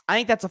 I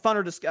think that's a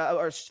funner discussion,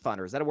 or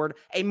funner, is that a word?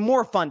 A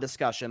more fun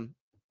discussion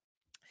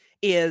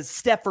is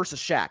Steph versus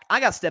Shaq.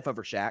 I got Steph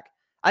over Shaq.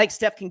 I think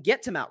Steph can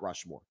get to Mount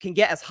Rushmore, can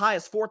get as high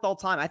as 4th all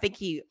time. I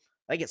think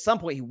at some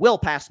point he will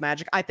pass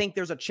Magic. I think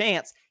there's a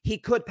chance he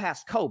could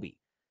pass Kobe.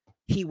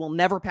 He will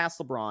never pass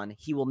LeBron.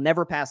 He will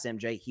never pass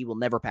MJ. He will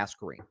never pass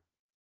Kareem.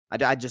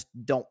 I just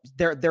don't.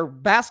 Their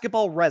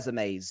basketball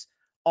resumes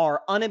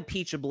are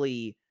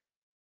unimpeachably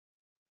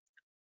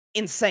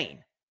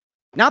insane.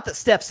 Not that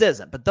Steph's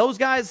isn't, but those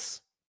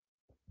guys,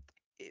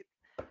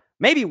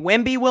 maybe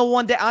Wemby will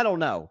one day. I don't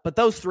know, but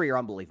those 3 are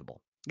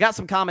unbelievable. Got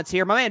some comments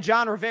here. My man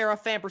John Rivera,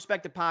 Fan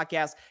Perspective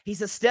Podcast. He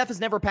says Steph is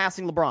never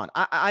passing LeBron.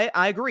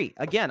 I agree.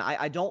 Again,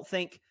 I don't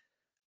think,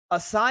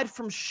 aside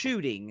from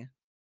shooting,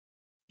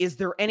 is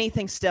there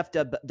anything Steph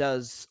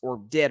does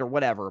or did or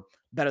whatever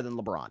better than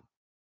LeBron?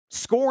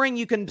 Scoring,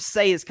 you can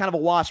say, is kind of a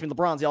wash. I mean,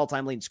 LeBron's the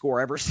all-time leading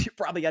scorer ever, so you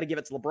probably got to give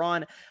it to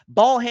LeBron.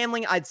 Ball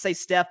handling, I'd say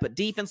Steph, but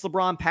defense,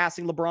 LeBron.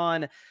 Passing,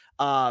 LeBron.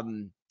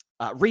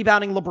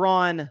 Rebounding,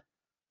 LeBron.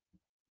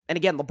 And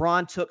again,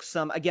 LeBron took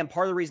some, again,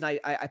 part of the reason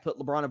I put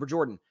LeBron over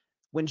Jordan.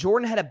 When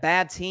Jordan had a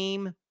bad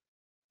team,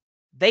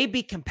 they'd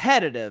be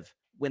competitive.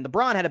 When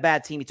LeBron had a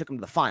bad team, he took them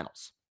to the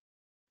finals.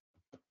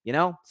 You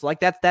know, so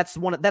like that's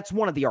one of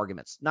the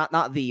arguments, not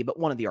but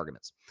one of the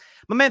arguments.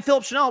 My man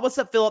Philip Chanel, what's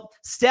up, Philip?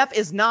 Steph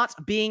is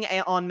not being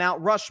on Mount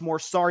Rushmore.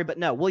 Sorry, but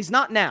no. Well, he's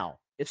not now.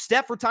 If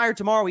Steph retired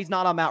tomorrow, he's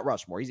not on Mount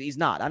Rushmore. He's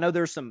not. I know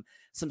there's some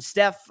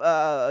Steph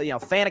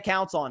fan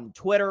accounts on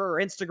Twitter or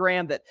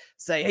Instagram that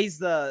say he's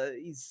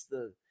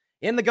the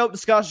in the GOAT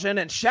discussion,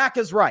 and Shaq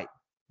is right.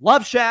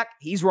 Love Shaq.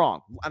 He's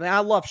wrong. I mean, I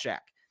love Shaq,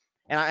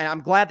 and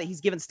I'm glad that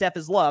he's given Steph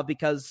his love,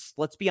 because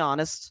let's be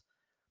honest.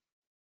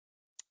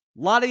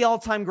 A lot of the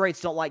all-time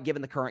greats don't like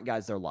giving the current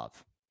guys their love.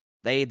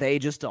 They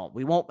just don't.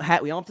 We don't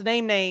have to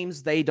name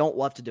names. They don't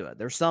love to do it.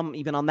 There's some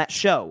even on that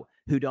show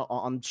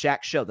on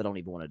Shaq's show that don't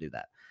even want to do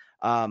that.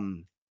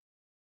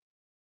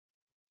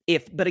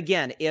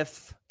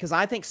 Because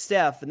I think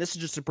Steph, and this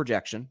is just a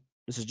projection.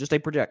 This is just a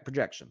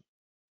projection.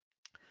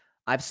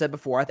 I've said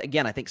before, I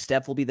think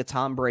Steph will be the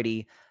Tom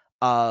Brady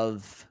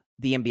of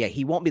the NBA.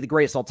 He won't be the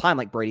greatest all time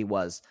like Brady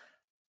was.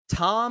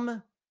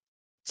 Tom,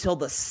 till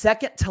the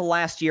second to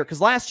last year, because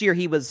last year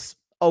he was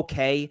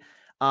okay.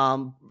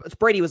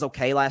 Brady was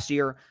okay last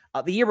year.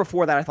 The year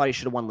before that, I thought he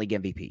should have won league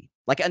MVP.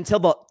 Like until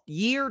the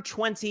year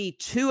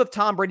 22 of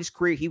Tom Brady's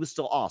career, he was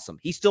still awesome.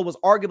 He still was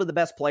arguably the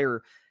best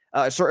player,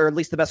 or at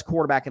least the best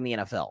quarterback in the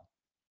NFL.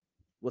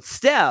 With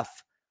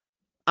Steph,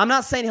 I'm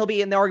not saying he'll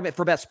be in the argument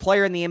for best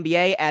player in the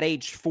NBA at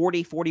age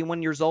 40,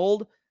 41 years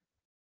old.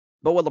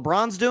 But what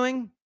LeBron's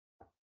doing,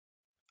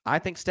 I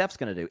think Steph's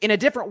going to do. In a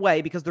different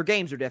way because their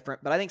games are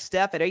different. But I think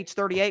Steph at age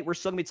 38, we're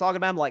still going to be talking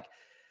about him like,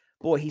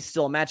 boy, he's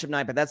still a matchup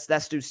night, but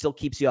that dude still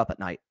keeps you up at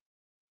night,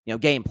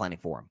 game planning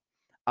for him.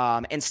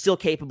 And still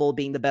capable of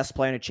being the best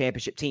player in a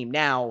championship team.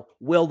 Now,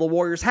 will the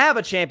Warriors have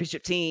a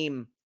championship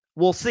team?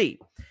 We'll see.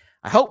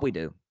 I hope we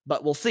do,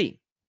 but we'll see.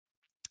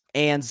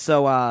 And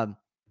so,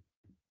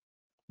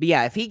 but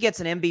yeah, if he gets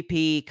an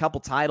MVP,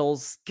 couple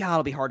titles, God,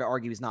 it'll be hard to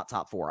argue he's not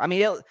top 4. I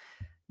mean,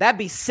 that'd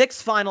be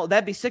 6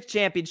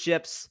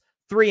 championships,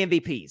 3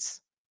 MVPs.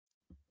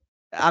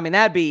 I mean,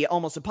 that'd be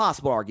almost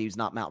impossible to argue he's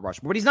not Mount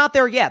Rushmore, but he's not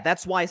there yet.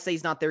 That's why I say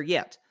he's not there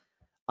yet.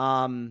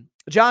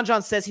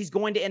 John says he's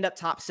going to end up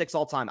top 6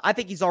 all time. I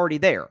think he's already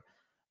there.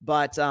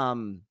 But,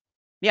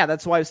 yeah,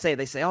 that's why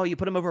they say, oh, you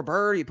put him over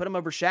Bird, you put him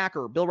over Shaq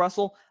or Bill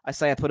Russell. I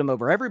say I put him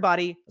over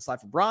everybody aside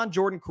from Bron,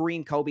 Jordan,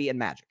 Kareem, Kobe, and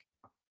Magic.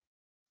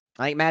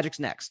 I think Magic's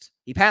next.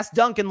 He passed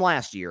Duncan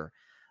last year,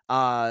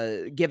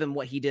 given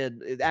what he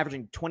did,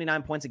 averaging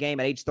 29 points a game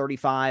at age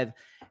 35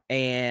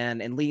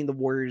 and leading the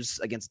Warriors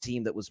against a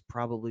team that was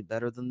probably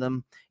better than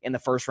them in the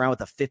first round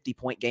with a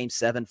 50-point Game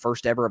 7,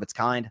 first ever of its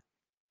kind.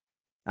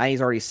 I think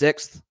he's already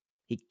 6th.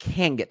 He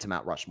can get to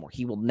Mount Rushmore.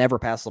 He will never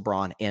pass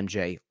LeBron,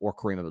 MJ, or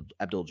Kareem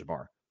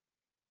Abdul-Jabbar.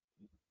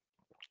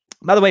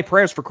 By the way,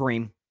 prayers for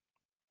Kareem.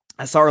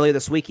 I saw earlier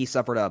this week he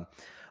suffered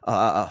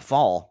a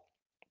fall.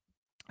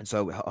 And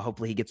so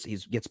hopefully he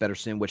gets better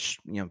soon, which,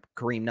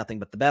 Kareem, nothing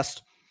but the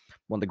best.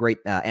 One of the great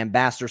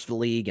ambassadors for the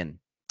league. And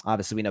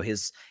obviously we know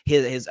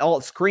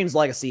Kareem's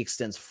legacy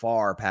extends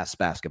far past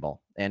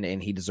basketball.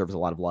 And he deserves a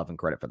lot of love and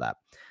credit for that.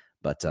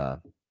 But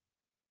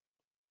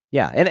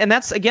yeah, and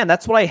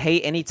that's what I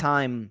hate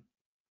anytime.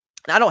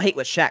 I don't hate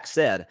what Shaq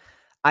said.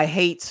 I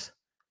hate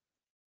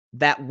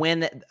that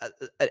when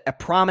a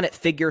prominent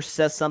figure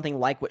says something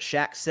like what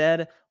Shaq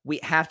said, we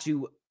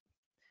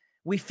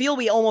feel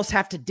we almost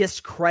have to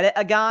discredit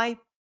a guy,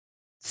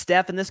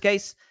 Steph in this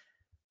case,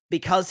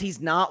 because he's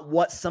not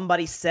what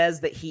somebody says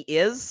that he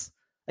is.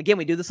 Again,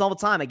 we do this all the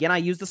time. Again, I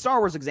use the Star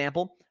Wars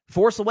example.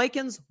 Force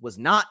Awakens was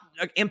not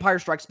Empire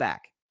Strikes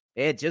Back.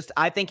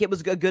 I think it was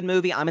a good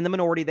movie. I'm in the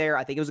minority there.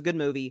 I think it was a good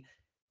movie.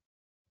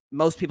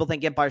 Most people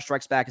think Empire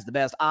Strikes Back is the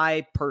best.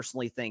 I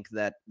personally think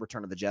that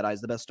Return of the Jedi is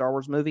the best Star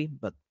Wars movie,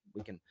 but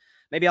we can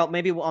maybe on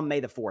May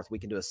the 4th, we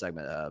can do a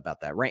segment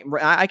about that.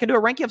 I can do a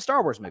ranking of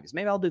Star Wars movies.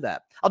 Maybe I'll do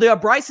that. I'll do a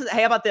Bryson.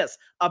 Hey, how about this?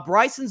 A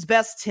Bryson's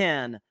best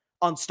 10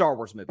 on Star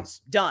Wars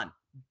movies. Done.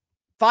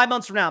 5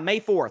 months from now, May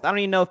 4th. I don't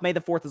even know if May the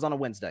 4th is on a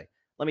Wednesday.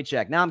 Let me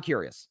check. Now I'm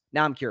curious.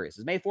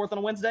 Is May 4th on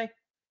a Wednesday?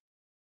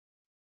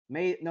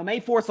 May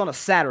 4th on a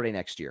Saturday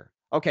next year.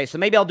 Okay, so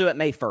maybe I'll do it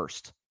May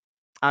 1st.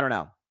 I don't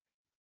know.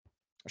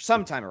 Or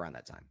sometime around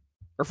that time.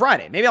 Or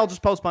Friday. Maybe I'll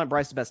just postpone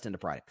Bryce's best 10 to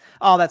Friday.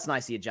 Oh, that's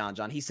nice of you,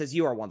 John. He says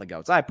you are one of the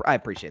GOATs. I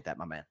appreciate that,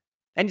 my man.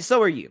 And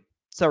so are you.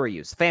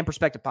 It's a Fan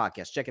Perspective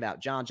Podcast. Check it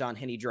out. John,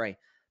 Henny, Dre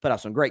put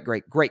out some great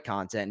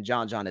content.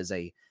 And John is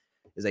a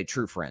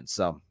true friend.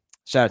 So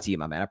shout out to you,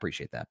 my man. I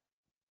appreciate that.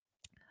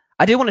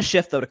 I do want to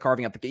shift, though, to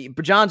carving up the...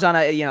 But John,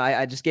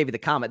 I just gave you the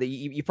comment that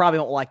you probably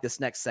won't like this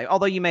next segment,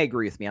 although you may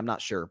agree with me. I'm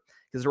not sure.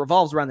 Because it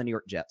revolves around the New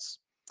York Jets.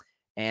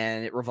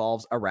 And it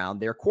revolves around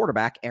their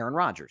quarterback, Aaron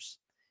Rodgers.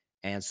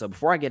 And so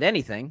before I get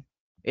anything,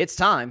 it's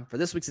time for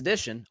this week's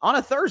edition on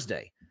a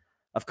Thursday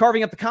of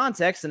Carving Up the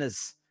Context. And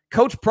as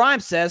Coach Prime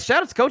says,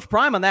 shout out to Coach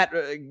Prime on that,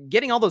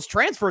 getting all those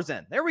transfers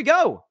in. There we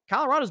go.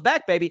 Colorado's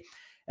back, baby.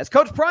 As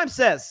Coach Prime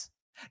says,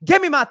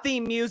 give me my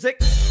theme music.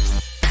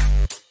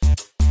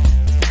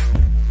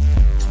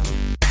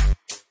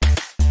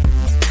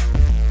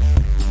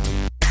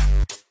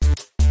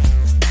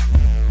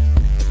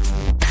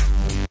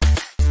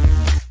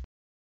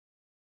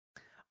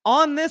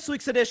 On this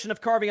week's edition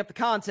of Carving Up the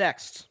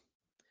Context,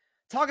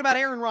 talking about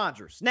Aaron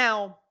Rodgers.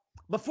 Now,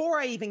 before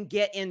I even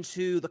get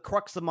into the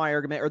crux of my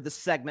argument or this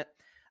segment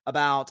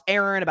about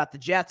Aaron, about the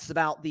Jets,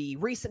 about the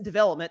recent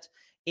development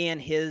in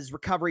his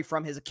recovery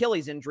from his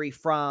Achilles injury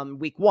from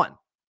week 1,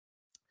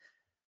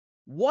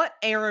 what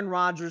Aaron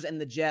Rodgers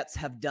and the Jets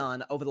have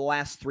done over the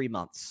last 3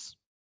 months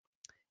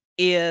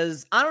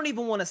is, I don't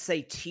even want to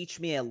say teach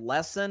me a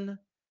lesson,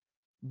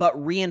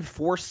 but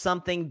reinforce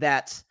something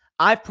that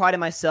I've prided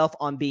myself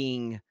on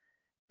being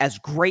as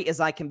great as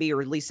I can be,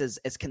 or at least as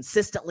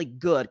consistently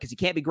good, because you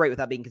can't be great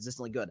without being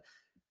consistently good,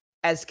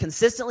 as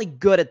consistently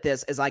good at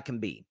this as I can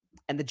be.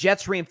 And the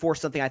Jets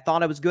reinforced something I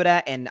thought I was good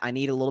at, and I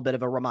need a little bit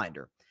of a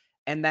reminder.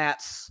 And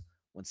that's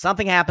when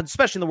something happens,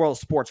 especially in the world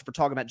of sports, if we're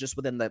talking about just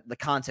within the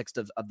context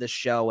of this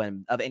show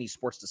and of any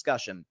sports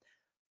discussion,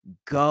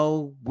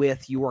 go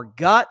with your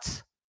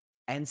gut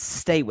and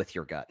stay with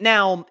your gut.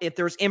 Now, if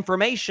there's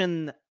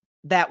information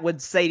that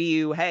would say to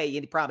you, hey,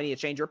 you probably need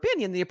to change your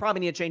opinion, then you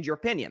probably need to change your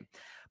opinion.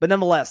 But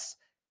nonetheless,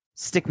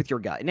 stick with your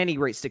gut. At any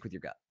rate, stick with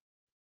your gut.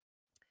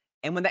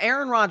 And when the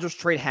Aaron Rodgers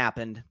trade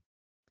happened,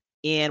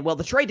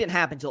 the trade didn't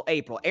happen until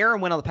April.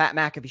 Aaron went on the Pat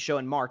McAfee show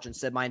in March and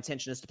said, my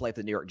intention is to play for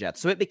the New York Jets.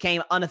 So it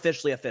became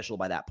unofficially official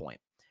by that point,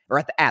 or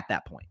at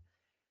that point.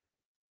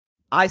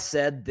 I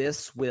said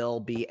this will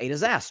be a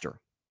disaster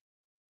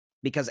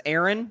because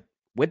Aaron,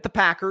 with the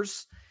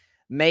Packers,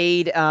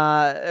 made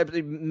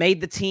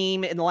the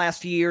team in the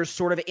last few years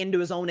sort of into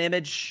his own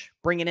image,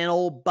 bringing in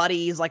old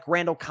buddies like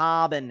Randall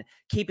Cobb and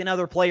keeping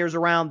other players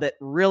around that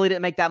really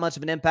didn't make that much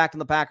of an impact on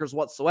the Packers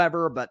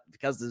whatsoever. But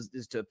because this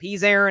is to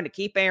appease Aaron, to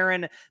keep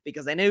Aaron,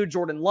 because they knew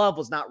Jordan Love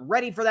was not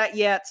ready for that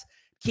yet,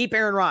 keep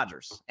Aaron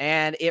Rodgers.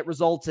 And it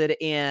resulted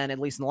in, at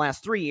least in the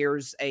last 3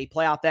 years, a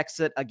playoff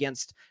exit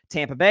against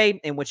Tampa Bay,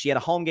 in which he had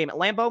a home game at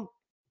Lambeau.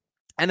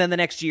 And then the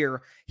next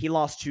year, he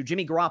lost to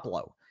Jimmy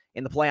Garoppolo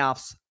in the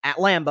playoffs at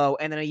Lambeau.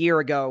 And then a year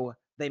ago,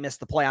 they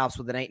missed the playoffs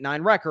with an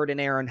 8-9 record, and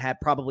Aaron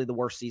had probably the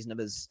worst season of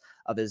his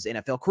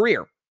NFL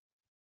career.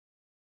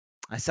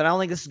 I said, I don't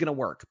think this is going to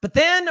work. But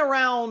then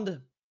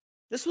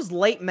this was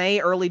late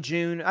May, early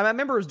June. I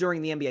remember it was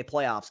during the NBA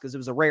playoffs because it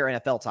was a rare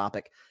NFL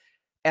topic.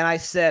 And I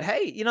said,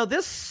 hey,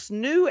 this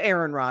new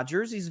Aaron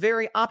Rodgers, he's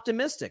very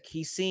optimistic.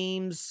 He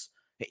seems,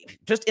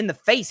 just in the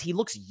face, he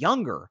looks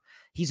younger.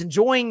 He's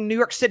enjoying New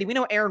York City. We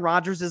know Aaron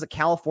Rodgers is a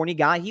California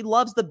guy. He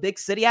loves the big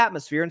city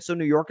atmosphere, and so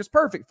New York is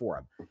perfect for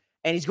him.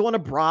 And he's going to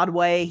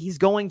Broadway. He's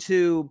going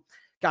to,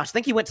 I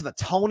think he went to the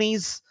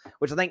Tonys,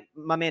 which I think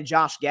my man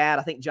Josh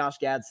Gad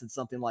said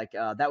something like,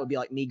 that would be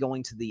like me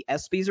going to the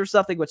ESPYs or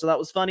something, which I thought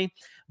was funny.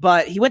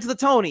 But he went to the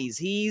Tonys.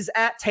 He's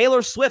at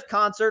Taylor Swift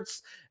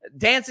concerts,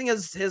 dancing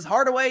his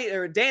heart away,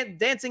 or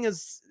dancing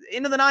his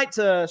into the night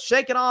to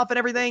Shake It Off and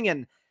everything.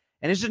 And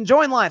he's just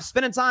enjoying life,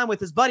 spending time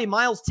with his buddy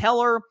Miles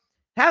Teller,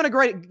 having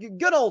a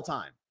good old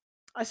time.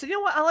 I said, you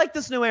know what? I like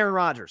this new Aaron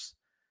Rodgers.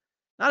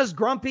 Not as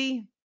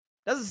grumpy.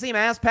 Doesn't seem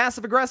as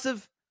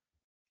passive-aggressive.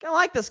 I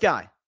like this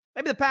guy.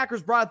 Maybe the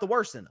Packers brought out the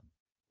worst in him.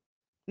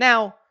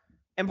 Now,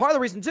 and part of the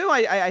reason, too,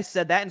 I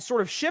said that and sort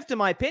of shift in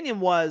my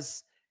opinion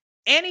was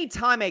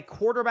anytime a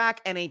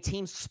quarterback and a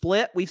team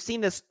split, we've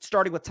seen this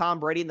starting with Tom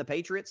Brady and the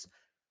Patriots,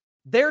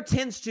 there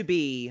tends to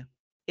be,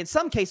 in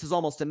some cases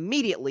almost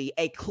immediately,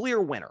 a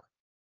clear winner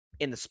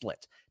in the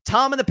split.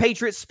 Tom and the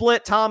Patriots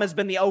split. Tom has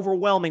been the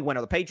overwhelming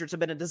winner. The Patriots have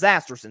been a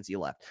disaster since he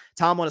left.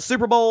 Tom won a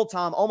Super Bowl.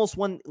 Tom almost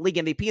won league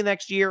MVP the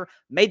next year,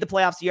 made the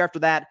playoffs the year after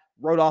that,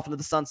 rode off into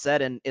the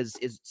sunset, and is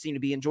seemed to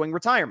be enjoying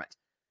retirement.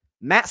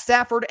 Matt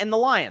Stafford and the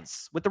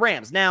Lions with the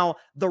Rams. Now,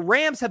 the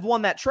Rams have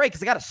won that trade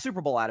because they got a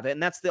Super Bowl out of it,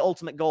 and that's the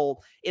ultimate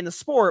goal in the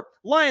sport.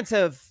 Lions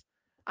have,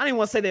 I don't even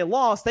want to say they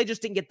lost. They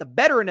just didn't get the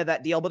better end of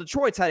that deal, but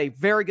Detroit's had a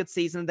very good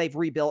season. They've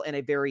rebuilt in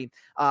a very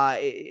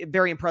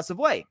impressive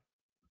way.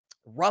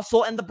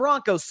 Russell and the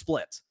Broncos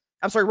split.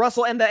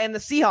 Russell and the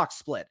Seahawks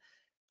split.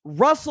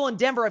 Russell and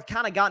Denver have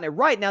kind of gotten it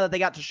right now that they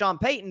got to Sean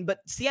Payton, but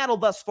Seattle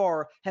thus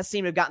far has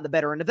seemed to have gotten the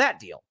better end of that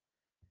deal.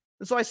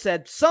 And so I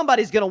said,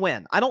 somebody's going to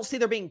win. I don't see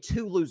there being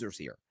two losers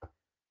here.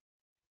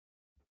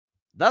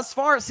 Thus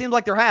far, it seems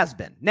like there has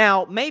been.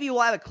 Now, maybe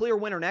we'll have a clear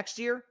winner next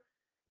year.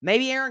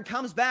 Maybe Aaron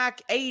comes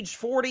back age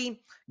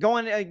 40,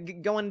 going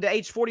to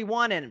age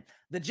 41, and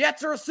the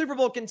Jets are a Super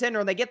Bowl contender,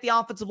 and they get the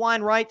offensive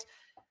line right.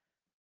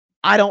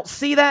 I don't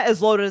see that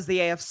as loaded as the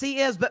AFC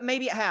is, but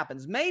maybe it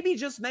happens. Maybe,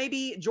 just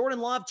maybe, Jordan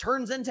Love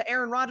turns into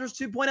Aaron Rodgers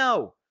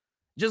 2.0.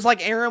 Just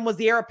like Aaron was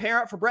the heir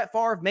apparent for Brett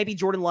Favre, maybe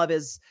Jordan Love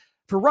is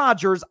for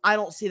Rodgers. I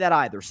don't see that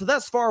either. So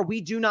thus far, we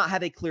do not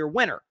have a clear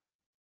winner.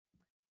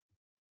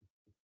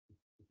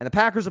 And the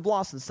Packers have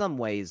lost in some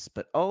ways,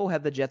 but oh,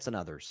 have the Jets in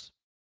others.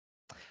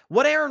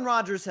 What Aaron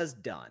Rodgers has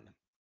done,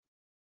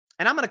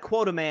 and I'm going to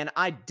quote a man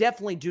I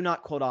definitely do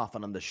not quote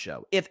often on this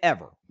show, if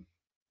ever.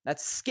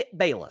 That's Skip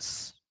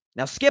Bayless.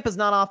 Now, Skip is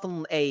not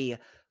often a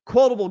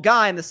quotable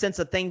guy in the sense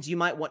of things you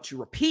might want to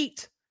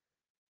repeat,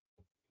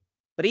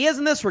 but he is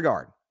in this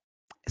regard.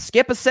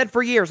 Skip has said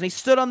for years, and he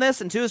stood on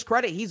this, and to his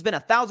credit, he's been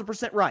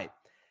 1,000% right,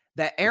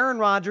 that Aaron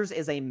Rodgers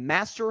is a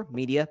master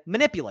media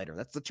manipulator.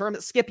 That's the term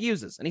that Skip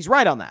uses, and he's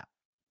right on that.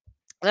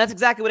 And that's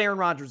exactly what Aaron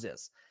Rodgers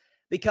is.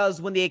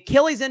 Because when the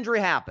Achilles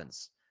injury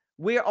happens,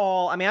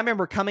 I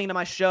remember coming to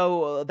my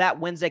show that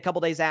Wednesday, a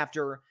couple days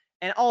after,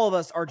 and all of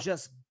us are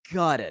just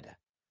gutted.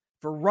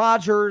 For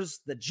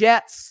Rodgers, the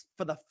Jets,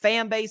 for the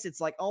fan base, it's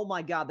like, oh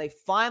my God, they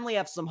finally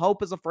have some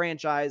hope as a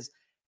franchise,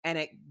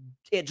 and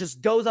it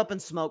just goes up in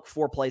smoke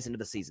 4 plays into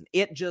the season.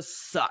 It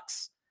just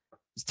sucks.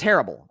 It's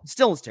terrible. It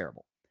still is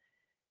terrible.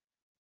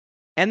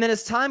 And then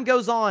as time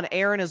goes on,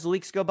 Aaron, as the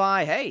weeks go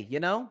by, hey, you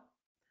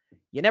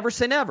never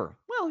say never.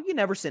 Well, you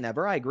never say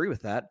never. I agree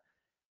with that.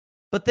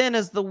 But then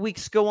as the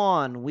weeks go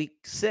on, week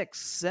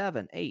 6,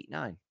 7, 8,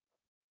 9,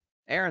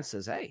 Aaron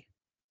says, hey,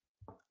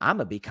 I'm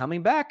going to be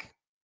coming back.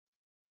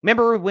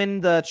 Remember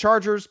when the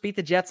Chargers beat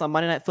the Jets on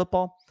Monday Night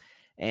Football?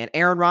 And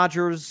Aaron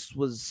Rodgers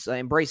was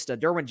embraced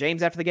Derwin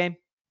James after the game.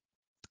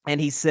 And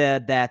he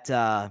said that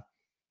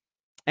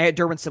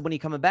Derwin said, when are you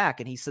coming back?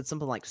 And he said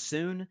something like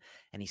soon.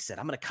 And he said,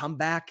 I'm going to come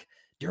back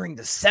during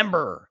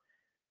December.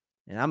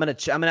 And I'm going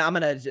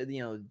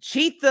to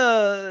cheat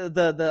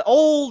the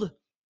old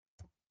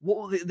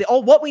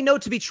what we know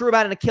to be true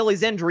about an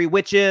Achilles injury,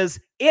 which is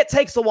it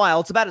takes a while.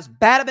 It's about as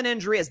bad of an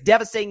injury, as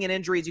devastating an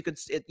injury as you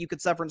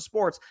could suffer in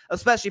sports,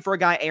 especially for a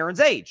guy Aaron's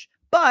age.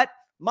 But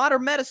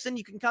modern medicine,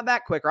 you can come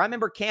back quicker. I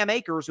remember Cam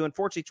Akers, who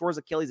unfortunately tore his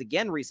Achilles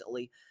again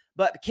recently,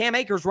 but Cam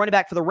Akers, running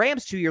back for the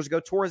Rams 2 years ago,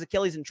 tore his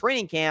Achilles in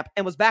training camp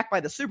and was back by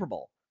the Super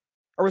Bowl.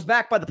 Or was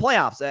back by the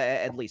playoffs,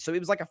 at least. So it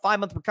was like a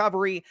 5-month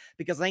recovery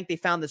because I think they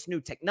found this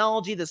new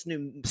technology, this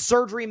new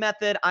surgery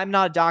method. I'm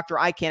not a doctor.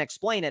 I can't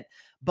explain it.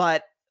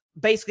 But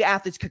basically,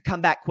 athletes could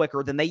come back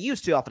quicker than they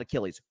used to off an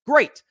Achilles.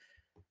 Great.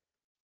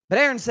 But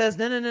Aaron says,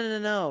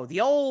 no. The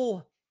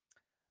old,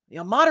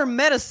 modern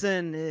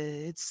medicine,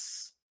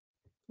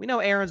 we know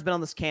Aaron's been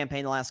on this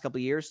campaign the last couple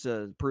of years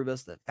to prove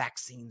us that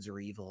vaccines are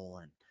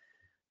evil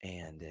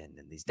and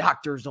these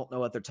doctors don't know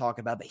what they're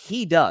talking about, but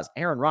he does.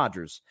 Aaron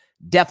Rodgers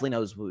definitely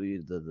knows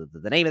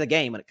the name of the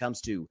game when it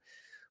comes to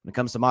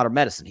modern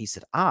medicine. He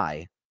said,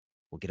 I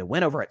will get a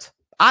win over it.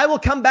 I will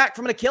come back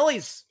from an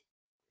Achilles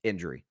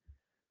injury.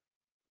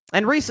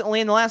 And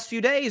recently, in the last few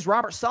days,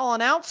 Robert Saleh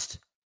announced,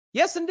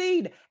 yes,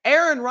 indeed,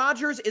 Aaron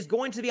Rodgers is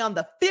going to be on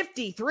the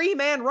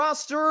 53-man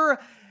roster,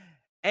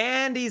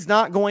 and he's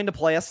not going to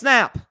play a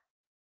snap.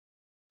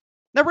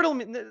 Now, Riddle,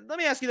 let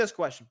me ask you this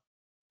question.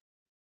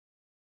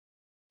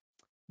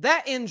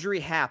 That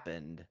injury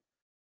happened,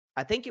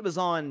 I think it was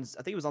on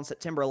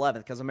September 11th,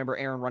 because I remember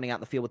Aaron running out in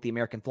the field with the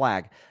American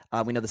flag.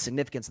 We know the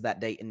significance of that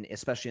date, and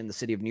especially in the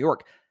city of New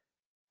York.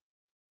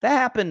 That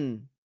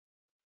happened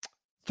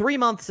 3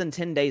 months and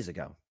 10 days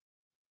ago.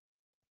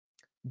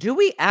 Do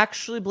we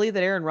actually believe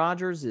that Aaron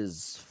Rodgers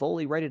is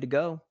fully ready to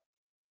go?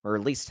 Or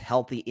at least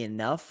healthy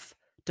enough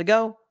to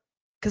go?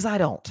 Because I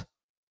don't.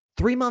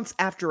 3 months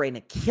after an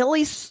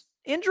Achilles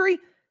injury,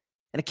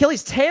 an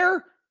Achilles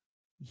tear,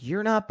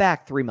 you're not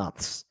back 3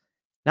 months.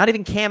 Not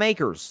even Cam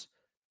Akers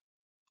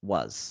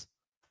was.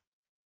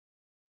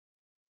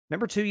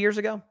 Remember 2 years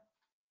ago?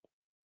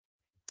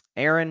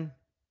 Aaron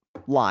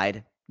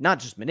lied, not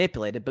just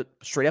manipulated, but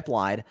straight up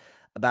lied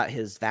about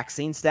his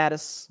vaccine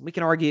status. We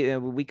can argue,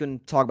 we can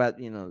talk about,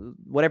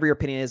 whatever your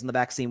opinion is on the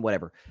vaccine,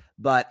 whatever.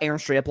 But Aaron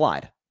straight up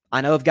lied.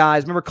 I know of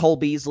guys, remember Cole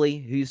Beasley,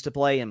 who used to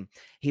play, and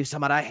he was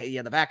talking about,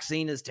 the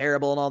vaccine is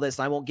terrible and all this,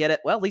 and I won't get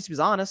it. Well, at least he was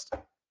honest.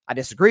 I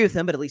disagree with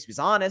him, but at least he was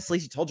honest. At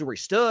least he told you where he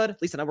stood.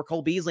 At least I know where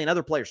Cole Beasley and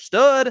other players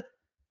stood.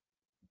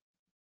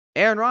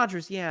 Aaron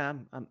Rodgers,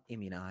 I'm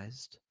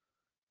immunized.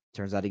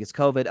 Turns out he gets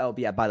COVID. Oh,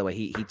 yeah, by the way,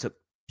 he took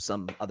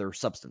some other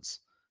substance.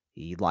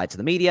 He lied to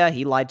the media.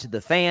 He lied to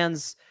the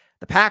fans.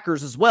 The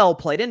Packers as well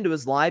played into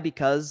his lie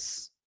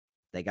because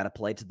they got to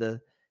play to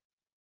the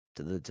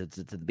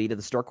beat of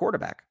the star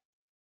quarterback.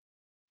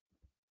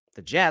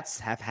 The Jets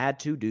have had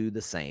to do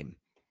the same.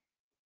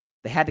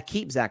 They had to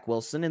keep Zach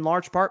Wilson in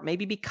large part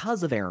maybe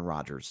because of Aaron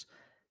Rodgers.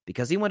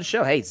 Because he wanted to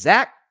show, hey,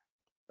 Zach,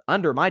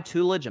 under my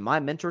tutelage and my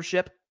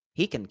mentorship,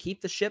 he can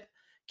keep the ship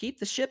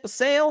a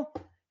sail,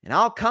 and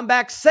I'll come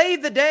back,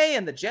 save the day,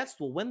 and the Jets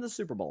will win the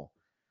Super Bowl.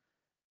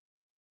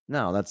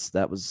 No,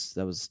 that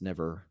was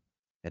never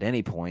at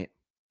any point,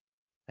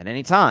 at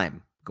any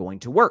time, going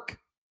to work.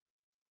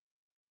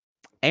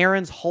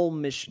 Aaron's whole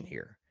mission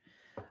here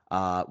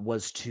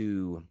was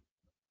to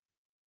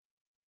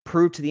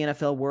prove to the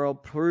NFL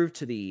world, prove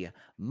to the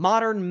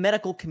modern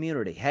medical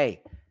community,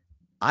 hey,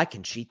 I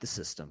can cheat the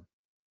system.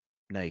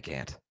 No, you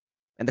can't.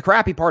 And the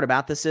crappy part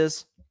about this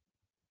is,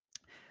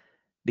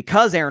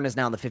 because Aaron is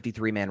now on the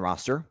 53-man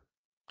roster,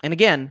 and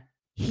again,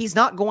 he's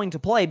not going to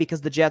play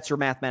because the Jets are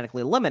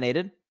mathematically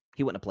eliminated.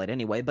 He wouldn't have played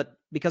anyway, but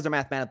because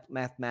they're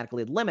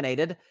mathematically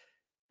eliminated,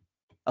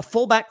 a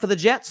fullback for the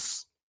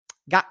Jets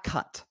got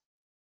cut.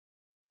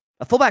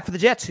 A fullback for the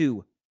Jets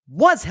who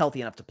was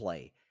healthy enough to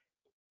play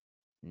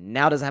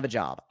now doesn't have a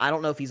job. I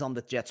don't know if he's on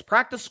the Jets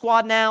practice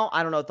squad now.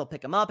 I don't know if they'll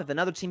pick him up. If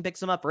another team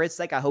picks him up for his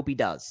sake, I hope he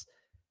does.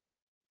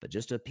 But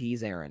just to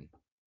appease Aaron,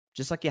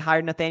 just like you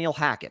hired Nathaniel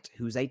Hackett,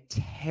 who's a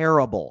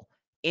terrible,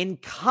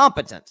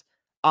 incompetent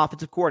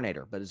offensive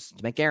coordinator, but it's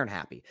to make Aaron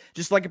happy.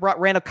 Just like you brought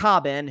Randall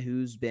Cobb in,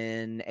 who's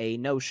been a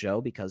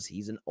no-show because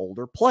he's an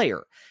older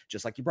player.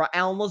 Just like you brought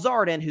Alan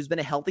Lazard in, who's been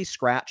a healthy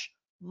scratch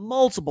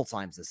multiple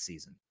times this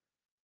season.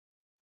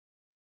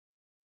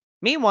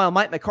 Meanwhile,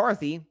 Mike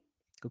McCarthy,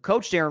 who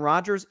coached Aaron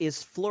Rodgers,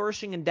 is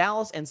flourishing in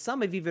Dallas, and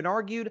some have even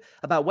argued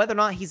about whether or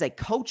not he's a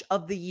Coach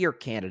of the Year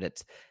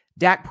candidate.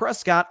 Dak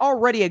Prescott,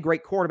 already a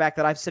great quarterback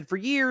that I've said for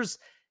years,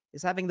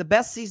 is having the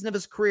best season of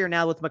his career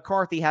now with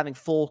McCarthy having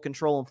full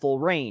control and full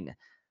reign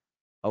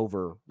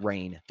over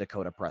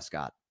Dakota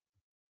Prescott.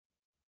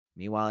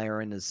 Meanwhile,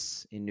 Aaron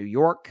is in New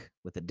York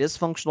with a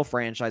dysfunctional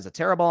franchise, a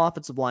terrible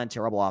offensive line,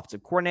 terrible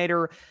offensive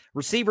coordinator,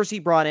 receivers he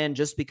brought in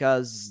just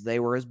because they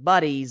were his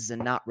buddies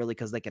and not really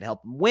because they could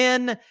help him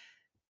win.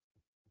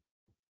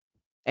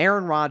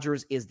 Aaron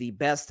Rodgers is the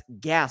best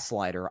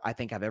gaslighter I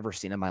think I've ever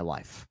seen in my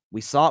life.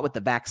 We saw it with the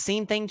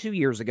vaccine thing 2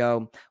 years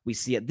ago. We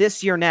see it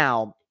this year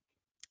now.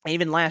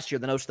 Even last year,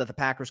 the notion that the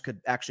Packers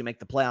could actually make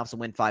the playoffs and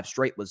win 5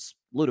 straight was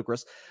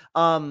ludicrous.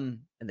 And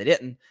they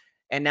didn't.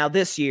 And now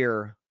this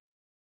year,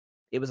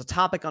 it was a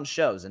topic on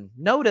shows. And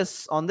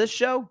notice on this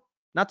show,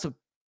 not to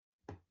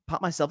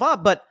pop myself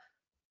up, but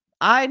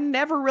I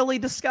never really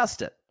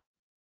discussed it.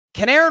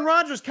 Can Aaron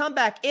Rodgers come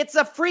back? It's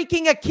a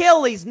freaking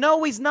Achilles.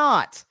 No, he's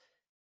not.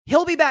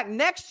 He'll be back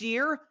next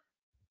year.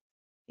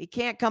 He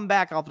can't come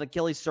back off an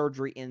Achilles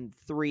surgery in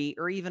 3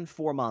 or even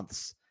 4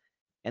 months.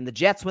 And the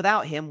Jets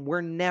without him,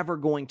 we're never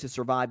going to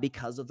survive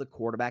because of the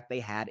quarterback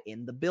they had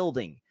in the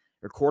building.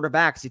 Or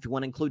quarterbacks, if you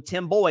want to include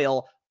Tim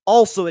Boyle,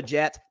 also a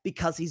Jet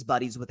because he's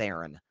buddies with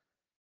Aaron.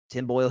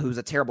 Tim Boyle, who's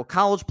a terrible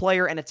college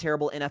player and a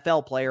terrible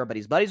NFL player, but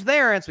he's buddies with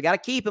Aaron, so we got to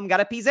keep him, got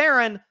to appease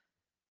Aaron.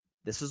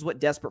 This is what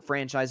desperate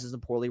franchises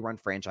and poorly run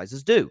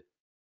franchises do.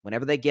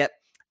 Whenever they get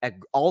an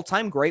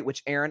all-time great,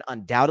 which Aaron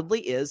undoubtedly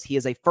is, he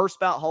is a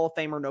first-ballot Hall of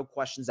Famer, no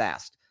questions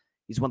asked.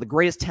 He's one of the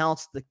greatest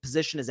talents the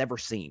position has ever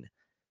seen.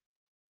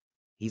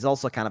 He's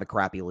also kind of a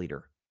crappy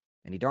leader,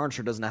 and he darn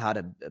sure doesn't know how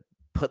to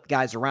put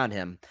guys around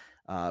him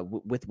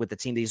with the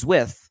team that he's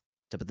with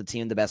to put the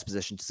team in the best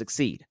position to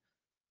succeed.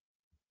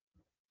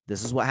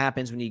 This is what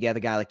happens when you get a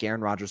guy like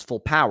Aaron Rodgers full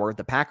power.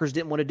 The Packers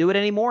didn't want to do it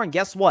anymore, and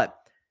guess what?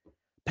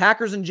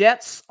 Packers and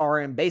Jets are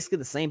in basically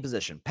the same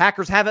position.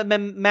 Packers haven't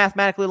been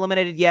mathematically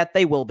eliminated yet.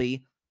 They will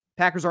be.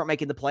 Packers aren't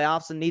making the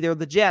playoffs, and neither are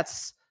the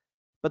Jets.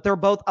 But they're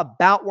both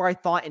about where I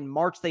thought in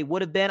March they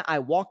would have been. I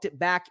walked it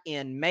back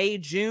in May,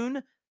 June.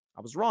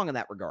 I was wrong in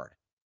that regard.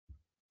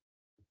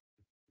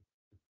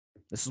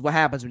 This is what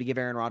happens when you give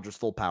Aaron Rodgers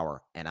full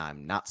power, and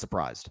I'm not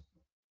surprised.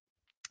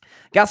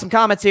 Got some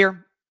comments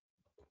here.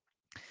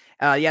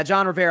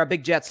 John Rivera,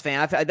 big Jets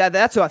fan.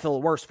 That's who I feel the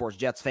worst for is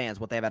Jets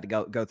fans, what they've had to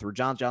go through.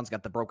 John's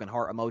got the broken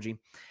heart emoji.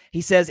 He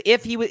says,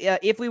 if we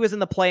was in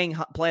the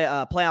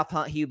playoff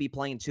hunt, he would be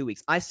playing in 2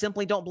 weeks. I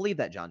simply don't believe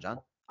that, John.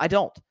 I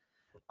don't.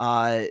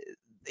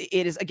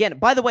 It is, again,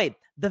 by the way,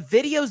 the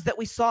videos that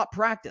we saw at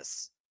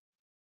practice,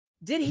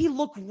 did he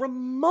look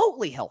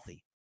remotely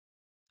healthy?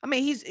 I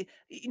mean,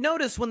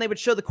 notice when they would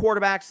show the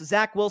quarterbacks,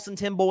 Zach Wilson,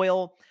 Tim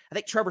Boyle, I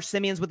think Trevor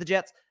Simeon's with the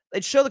Jets.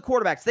 They'd show the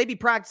quarterbacks. They'd be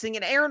practicing,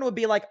 and Aaron would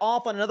be like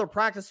off on another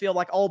practice field,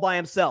 like all by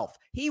himself.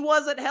 He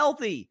wasn't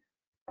healthy.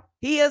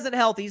 He isn't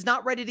healthy. He's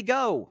not ready to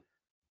go.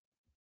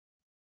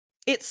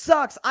 It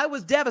sucks. I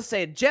was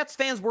devastated. Jets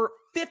fans were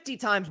 50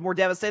 times more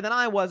devastated than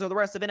I was, or the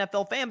rest of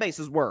NFL fan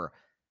bases were.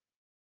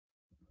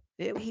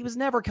 He was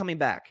never coming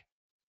back.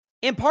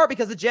 In part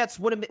because the Jets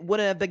wouldn't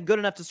have been good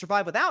enough to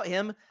survive without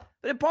him,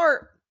 but in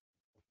part,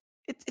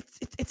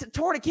 it's a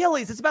torn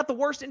Achilles. It's about the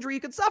worst injury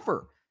you could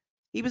suffer.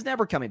 He was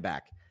never coming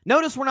back.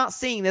 Notice we're not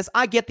seeing this.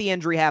 I get the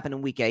injury happened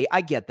in week 8.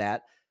 I get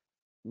that.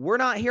 We're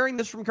not hearing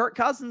this from Kirk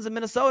Cousins in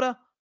Minnesota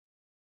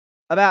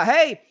about,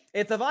 hey,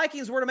 if the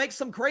Vikings were to make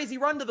some crazy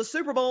run to the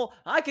Super Bowl,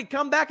 I could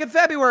come back in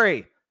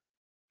February.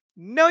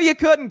 No, you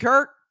couldn't,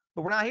 Kirk.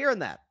 But we're not hearing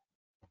that.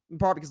 In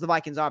part because the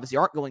Vikings obviously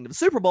aren't going to the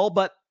Super Bowl,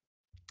 but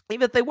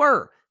even if they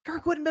were,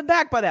 Kirk wouldn't have been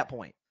back by that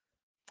point.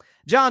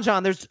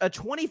 John, there's a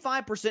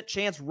 25%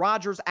 chance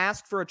Rodgers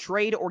asks for a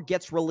trade or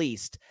gets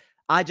released.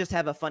 I just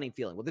have a funny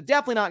feeling. Well, they're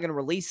definitely not going to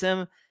release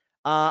him.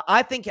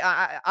 I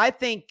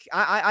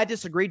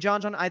disagree,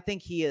 John. I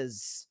think he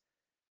is,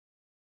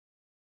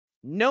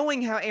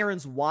 knowing how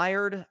Aaron's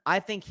wired, I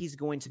think he's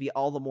going to be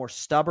all the more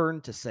stubborn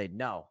to say,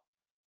 no,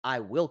 I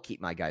will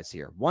keep my guys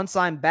here. Once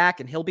I'm back,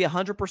 and he'll be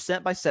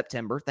 100% by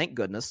September, thank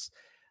goodness.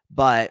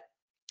 But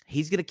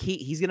he's going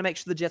to make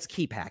sure the Jets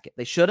keep Hackett.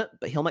 They shouldn't,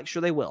 but he'll make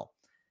sure they will.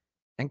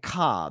 And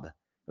Cobb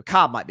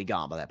might be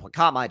gone by that point.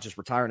 Cobb might just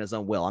retire in his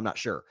own will. I'm not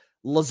sure.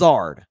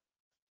 Lazard.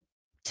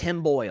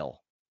 Tim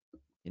Boyle,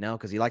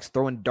 because he likes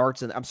throwing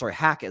darts.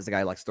 Hackett is the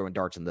guy who likes throwing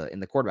darts in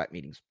the quarterback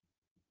meetings.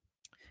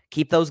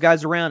 Keep those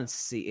guys around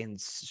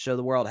and show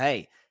the world,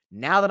 hey,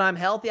 now that I'm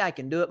healthy, I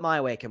can do it my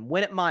way. I can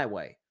win it my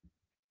way.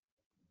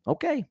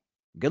 Okay,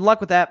 good luck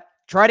with that.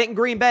 Tried it in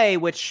Green Bay,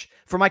 which,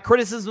 for my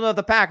criticism of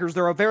the Packers,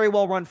 they're a very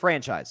well-run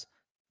franchise.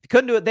 If you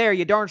couldn't do it there,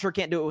 you darn sure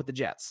can't do it with the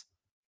Jets.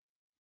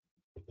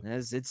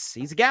 He's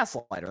a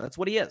gaslighter. That's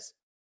what he is.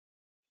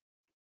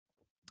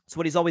 That's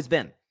what he's always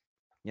been,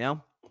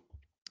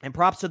 And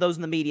props to those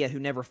in the media who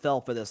never fell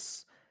for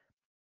this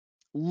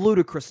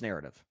ludicrous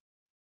narrative.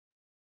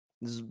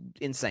 This is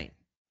insane.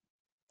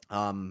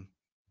 And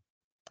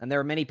there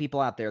are many people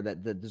out there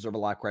that deserve a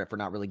lot of credit for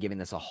not really giving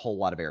this a whole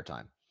lot of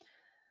airtime.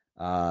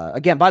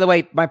 Again, by the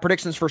way, my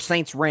predictions for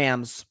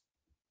Saints-Rams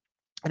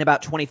in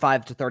about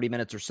 25 to 30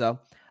 minutes or so.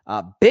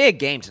 Big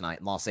game tonight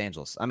in Los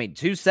Angeles. I mean,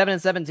 2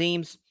 7-7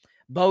 teams.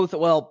 Both,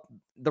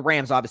 the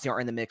Rams obviously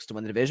aren't in the mix to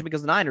win the division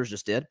because the Niners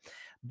just did.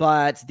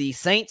 But the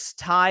Saints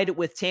tied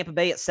with Tampa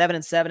Bay at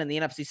 7-7 in the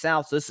NFC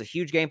South. So this is a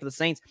huge game for the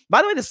Saints.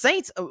 By the way, the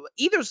Saints,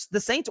 either the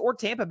Saints or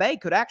Tampa Bay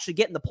could actually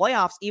get in the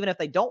playoffs even if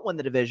they don't win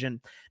the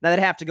division. Now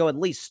they'd have to go at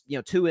least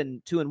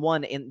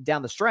 2-1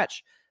 down the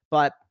stretch.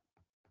 But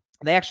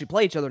they actually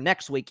play each other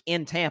next week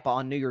in Tampa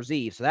on New Year's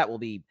Eve. So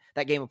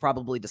that game will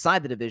probably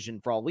decide the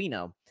division for all we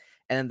know.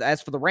 And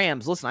as for the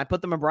Rams, listen, I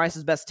put them in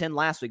Bryce's best 10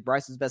 last week.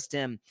 Bryce's best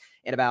 10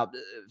 in about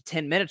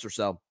 10 minutes or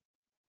so.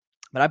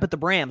 But I put the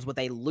Rams with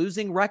a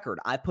losing record.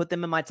 I put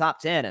them in my top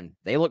 10, and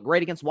they look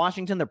great against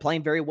Washington. They're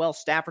playing very well.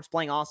 Stafford's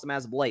playing awesome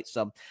as of late.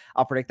 So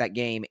I'll predict that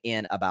game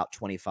in about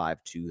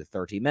 25 to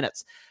 30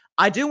 minutes.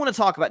 I do want to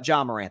talk about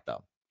John Morant,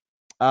 though,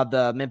 of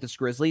the Memphis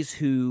Grizzlies,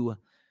 who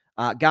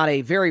got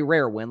a very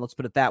rare win, let's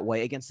put it that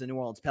way, against the New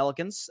Orleans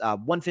Pelicans.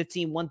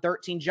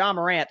 115-113. Ja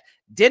Morant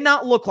did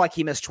not look like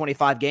he missed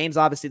 25 games.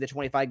 Obviously, the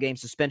 25-game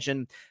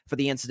suspension for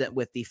the incident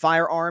with the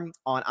firearm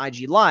on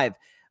IG Live.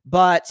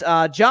 But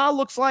Ja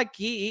looks like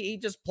he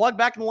just plugged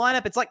back in the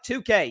lineup. It's like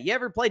 2K. You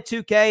ever played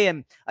 2K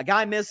and a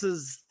guy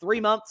misses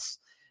 3 months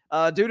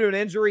due to an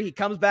injury? He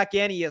comes back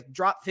in, he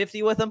dropped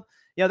 50 with him.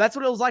 That's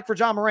what it was like for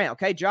Ja Morant,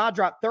 okay? Ja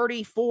dropped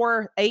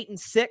 34, 8, and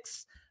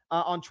 6.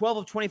 On 12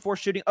 of 24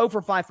 shooting, 0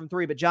 for 5 from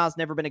 3, but Ja's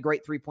never been a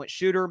great three-point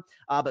shooter,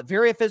 but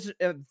very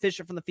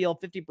efficient from the field,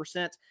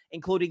 50%,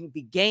 including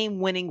the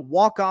game-winning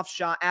walk-off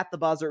shot at the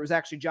buzzer. It was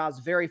actually Ja's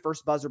very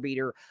first buzzer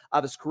beater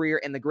of his career,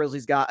 and the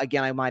Grizzlies got,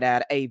 again, I might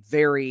add, a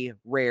very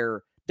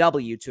rare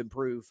W to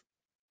improve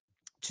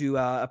to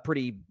a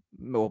pretty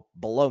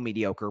below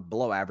mediocre,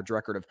 below average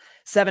record of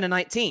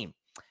 7-19.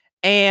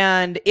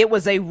 And it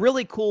was a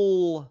really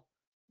cool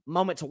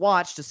moment to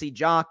watch, to see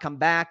Ja come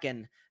back,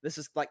 and this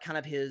is like kind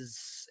of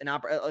it's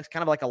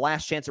kind of like a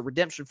last chance at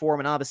redemption for him.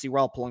 And obviously we're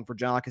all pulling for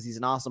Ja because he's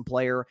an awesome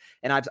player.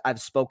 And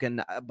I've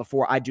spoken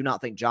before. I do not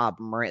think Ja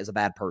Morant is a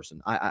bad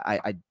person.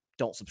 I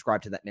don't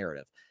subscribe to that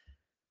narrative.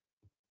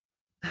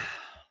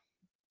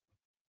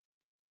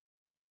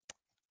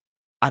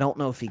 I don't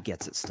know if he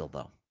gets it still,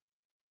 though.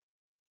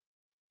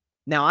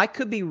 Now, I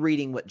could be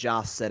reading what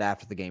Ja said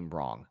after the game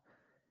wrong,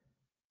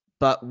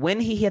 but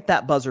when he hit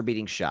that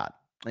buzzer-beating shot,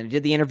 and he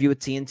did the interview with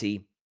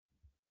TNT,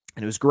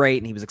 and it was great,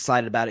 and he was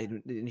excited about it,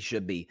 and he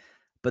should be.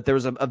 But there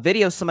was a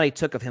video somebody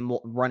took of him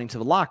running to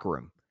the locker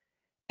room,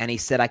 and he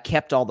said, I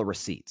kept all the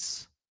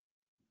receipts.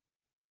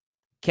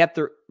 Kept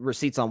the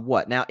receipts on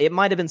what? Now, it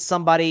might have been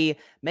somebody,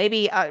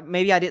 maybe I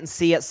didn't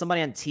see it.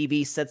 Somebody on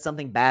TV said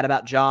something bad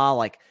about Ja,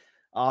 like,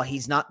 oh,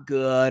 he's not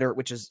good, or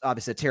which is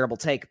obviously a terrible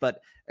take, but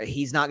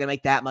he's not going to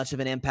make that much of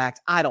an impact.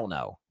 I don't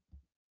know.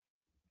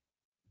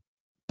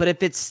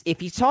 But if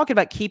he's talking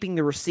about keeping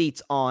the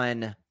receipts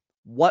on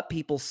what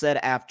people said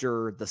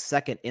after the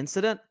second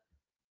incident,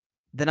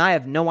 then I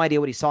have no idea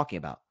what he's talking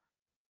about.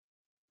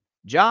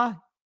 Ja,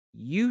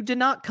 you did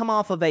not come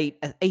off of an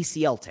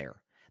ACL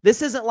tear.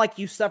 This isn't like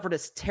you suffered a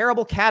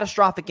terrible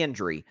catastrophic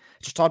injury.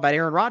 Just talked about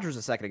Aaron Rodgers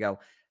a second ago.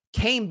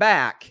 Came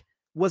back,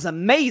 was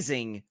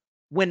amazing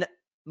when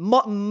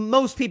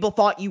most people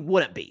thought you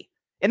wouldn't be.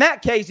 In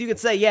that case, you could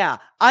say, yeah,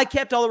 I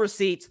kept all the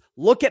receipts.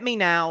 Look at me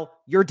now.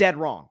 You're dead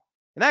wrong.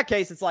 In that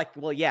case, it's like,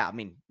 well, yeah, I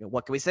mean,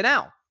 what can we say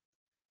now?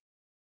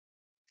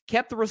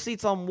 Kept the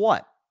receipts on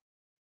what?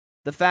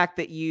 The fact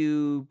that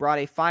you brought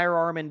a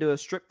firearm into a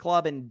strip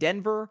club in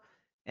Denver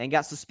and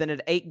got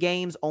suspended 8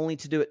 games, only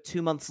to do it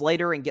 2 months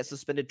later and get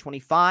suspended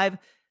 25.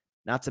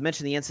 Not to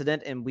mention the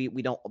incident, and we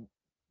don't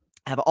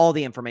have all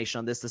the information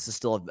on this. This is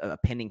still a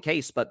pending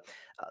case, but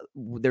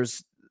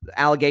there's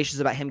allegations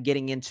about him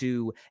getting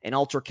into an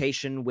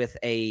altercation with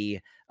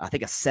I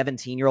think a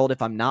 17-year-old,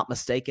 if I'm not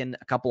mistaken,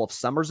 a couple of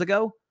summers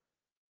ago.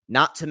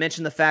 Not to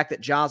mention the fact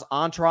that Ja's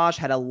entourage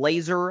had a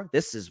laser,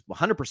 this is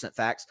 100%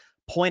 facts,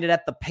 pointed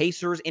at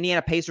the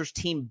Indiana Pacers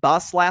team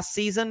bus last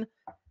season.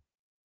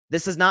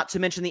 This is not to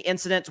mention the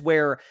incident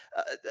where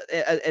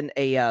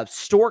a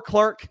store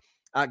clerk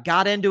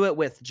got into it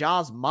with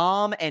Ja's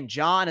mom, and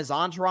Ja and his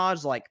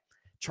entourage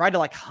tried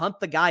to hunt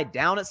the guy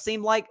down, it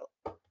seemed like.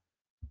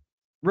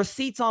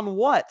 Receipts on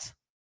what?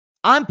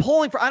 I'm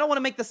pulling for, I don't want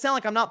to make this sound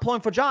like I'm not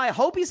pulling for Ja. I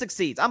hope he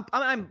succeeds.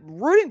 I'm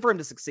rooting for him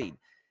to succeed.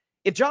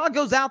 If Ja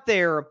goes out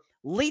there,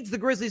 leads the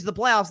Grizzlies to the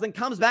playoffs, then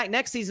comes back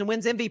next season,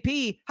 wins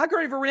MVP, how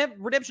great of a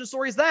redemption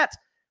story is that?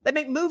 They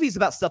make movies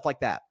about stuff like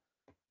that.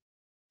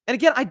 And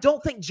again, I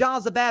don't think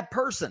Ja's a bad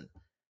person.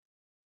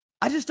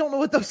 I just don't know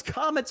what those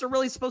comments are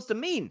really supposed to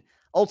mean,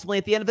 ultimately,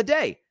 at the end of the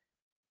day.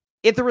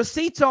 If the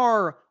receipts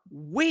are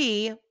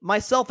we,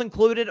 myself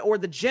included, or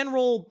the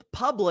general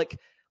public,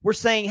 we're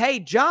saying, hey,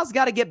 Ja's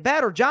got to get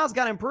better, Ja's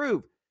got to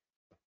improve.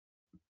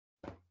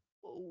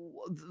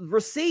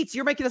 Receipts,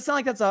 you're making it sound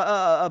like that's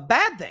a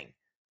bad thing.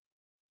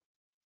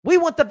 We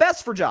want the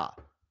best for Ja.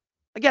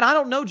 Again, I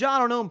don't know Ja, I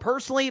don't know him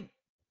personally,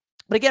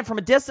 but again, from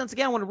a distance,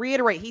 again, I want to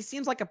reiterate, he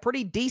seems like a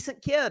pretty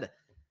decent kid.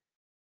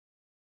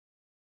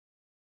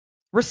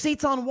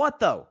 Receipts on what,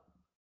 though?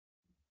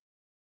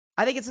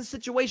 I think it's a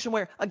situation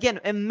where, again,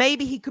 and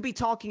maybe he could be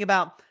talking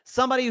about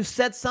somebody who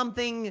said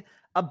something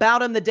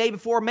about him the day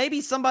before. Maybe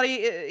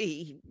somebody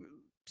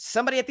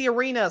at the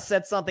arena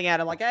said something at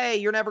him like, hey,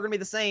 you're never going to be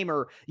the same,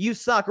 or you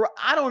suck, or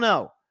I don't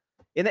know.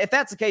 And if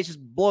that's the case, just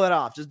blow it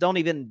off. Just don't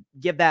even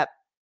give that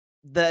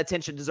the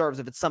attention it deserves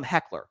if it's some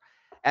heckler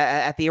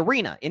at the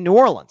arena in New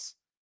Orleans.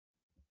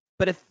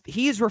 But if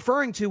he's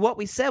referring to what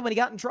we said when he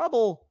got in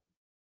trouble,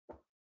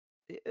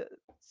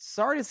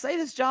 sorry to say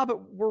this, Ja,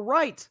 but we're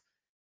right.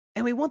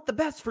 And we want the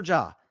best for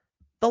Ja.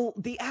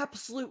 The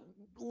absolute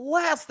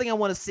last thing I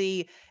want to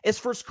see is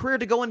for his career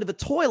to go into the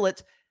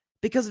toilet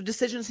because of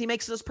decisions he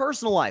makes in his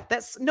personal life.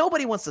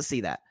 Nobody wants to see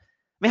that.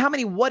 I mean, how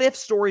many what-if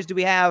stories do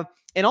we have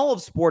in all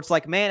of sports?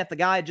 Like, man, if the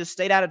guy just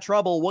stayed out of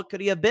trouble, what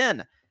could he have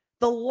been?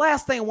 The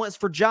last thing I want is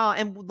for Ja,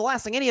 and the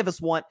last thing any of us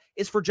want,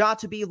 is for Ja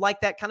to be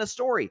like that kind of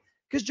story.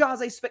 Because Ja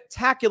is a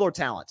spectacular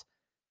talent.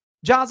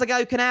 Ja's a guy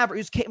who can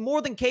average, who's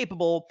more than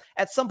capable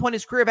at some point in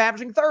his career of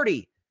averaging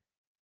 30.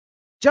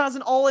 Ja's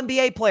an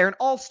all-NBA player, an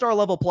all-star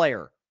level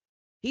player.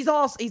 He's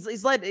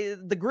led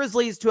the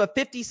Grizzlies to a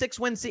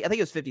 56-win season. I think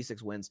it was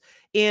 56 wins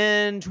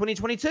in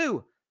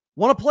 2022.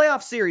 Won a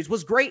playoff series,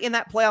 was great in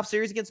that playoff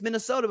series against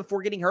Minnesota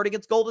before getting hurt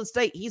against Golden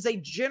State. He's a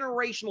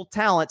generational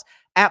talent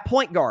at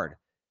point guard.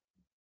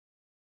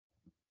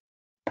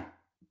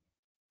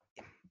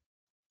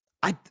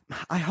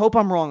 I hope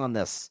I'm wrong on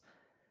this.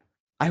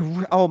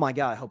 Oh my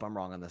God, I hope I'm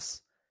wrong on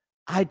this.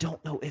 I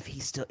don't know if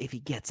he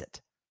gets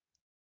it.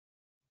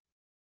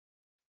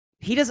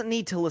 He doesn't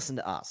need to listen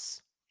to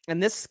us.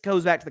 And this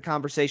goes back to the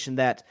conversation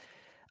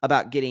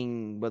about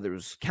getting, whether it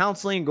was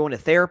counseling, going to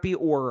therapy,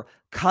 or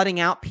cutting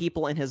out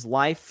people in his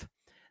life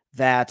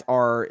that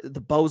are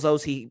the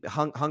bozos he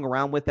hung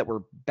around with that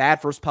were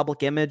bad for his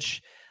public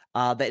image,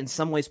 that in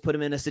some ways put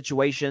him in a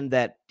situation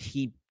that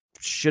he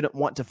shouldn't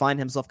want to find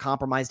himself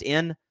compromised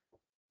in.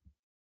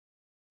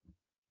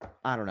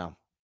 I don't know.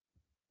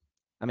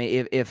 I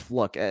mean,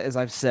 look, as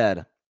I've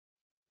said,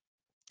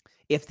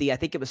 I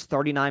think it was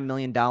 $39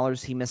 million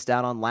he missed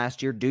out on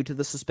last year due to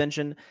the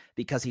suspension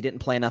because he didn't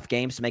play enough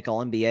games to make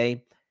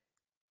All-NBA.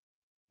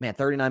 Man,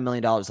 $39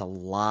 million is a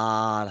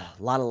lot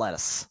of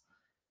lettuce.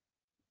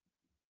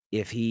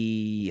 If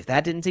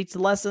that didn't teach the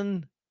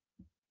lesson,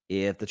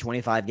 if the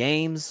 25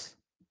 games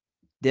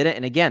didn't,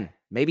 and again,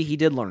 maybe he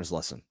did learn his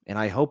lesson, and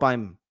I hope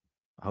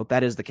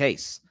that is the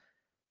case.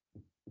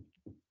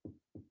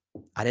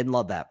 I didn't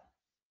love that.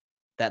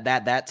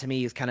 That to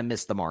me is kind of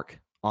missed the mark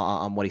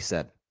on what he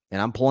said.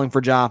 And I'm pulling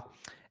for Ja,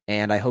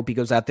 and I hope he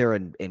goes out there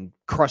and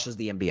crushes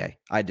the NBA.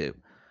 I do.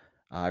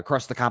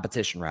 Crush the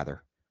competition,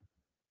 rather.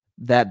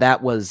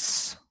 That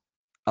was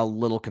a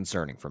little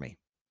concerning for me.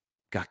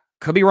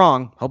 Could be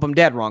wrong. Hope I'm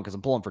dead wrong because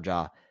I'm pulling for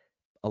Ja.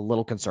 A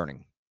little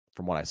concerning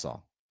from what I saw.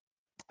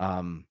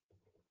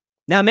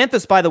 Now,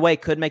 Memphis, by the way,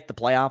 could make the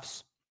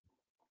playoffs.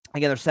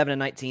 Again, they're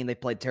 7-19. They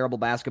played terrible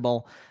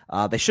basketball.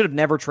 They should have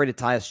never traded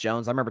Tyus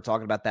Jones. I remember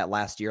talking about that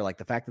last year. Like,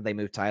 the fact that they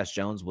moved Tyus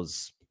Jones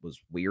was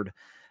weird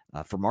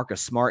for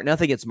Marcus Smart.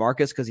 Nothing against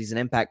Marcus because he's an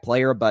impact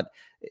player, but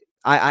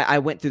I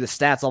went through the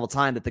stats all the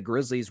time that the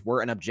Grizzlies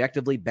were an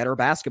objectively better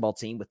basketball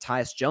team with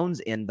Tyus Jones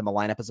in the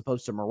lineup as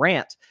opposed to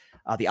Morant.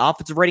 The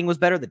offensive rating was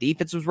better. The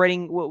defensive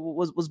rating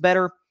was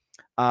better.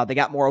 They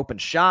got more open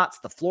shots.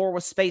 The floor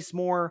was spaced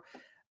more.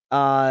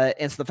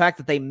 And so the fact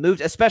that they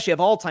moved, especially of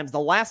all times, the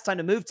last time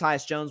to move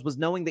Tyus Jones was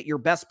knowing that your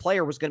best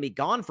player was going to be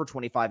gone for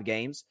 25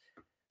 games.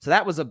 So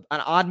that was an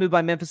odd move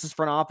by Memphis's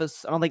front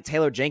office. I don't think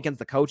Taylor Jenkins,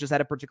 the coach, has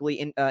had a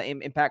particularly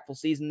impactful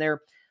season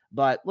there.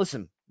 But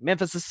listen,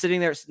 Memphis is sitting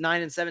there at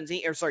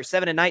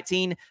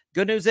 7-19.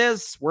 Good news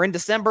is we're in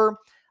December.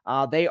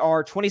 They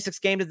are 26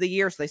 games of the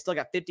year, so they still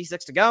got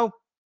 56 to go.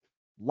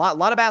 A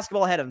lot of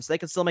basketball ahead of them, so they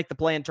can still make the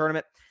play-in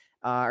tournament,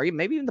 or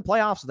maybe even the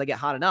playoffs if they get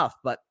hot enough.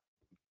 But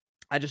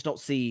I just don't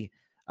see.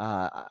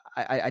 I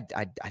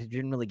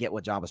didn't really get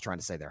what Ja was trying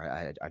to say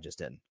there. I just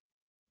didn't.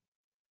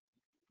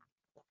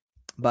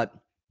 But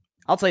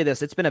I'll tell you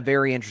this: it's been a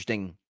very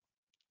interesting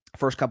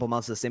first couple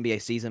months of this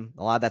NBA season.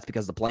 A lot of that's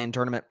because of the play-in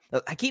tournament.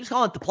 I keep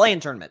calling it the play-in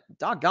tournament.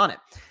 Doggone it.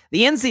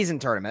 The in-season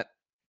tournament.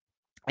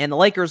 And the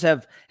Lakers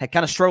had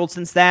kind of struggled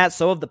since that.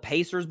 So have the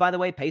Pacers, by the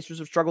way. Pacers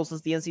have struggled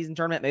since the in-season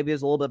tournament. Maybe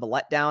there's a little bit of a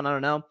letdown. I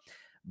don't know.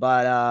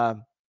 But,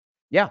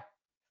 yeah.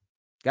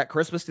 Got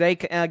Christmas Day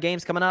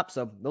games coming up,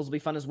 so those will be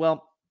fun as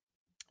well.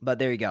 But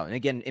there you go. And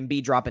again,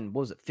 Embiid dropping,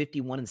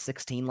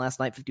 51-16 last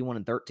night,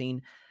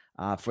 51-13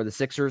 for the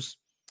Sixers.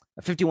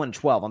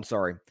 51-12, I'm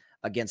sorry,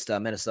 against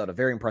Minnesota.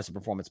 Very impressive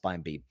performance by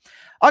Embiid.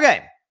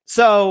 Okay,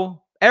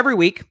 so every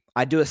week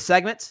I do a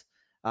segment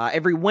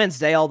every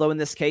Wednesday, although in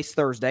this case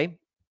Thursday,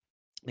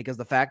 because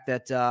the fact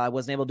that I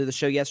wasn't able to do the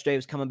show yesterday, I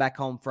was coming back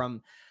home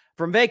from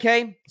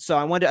vacay. So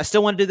I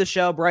still want to do the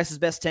show. Bryce's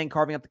Best 10,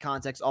 carving up the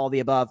context, all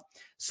the above.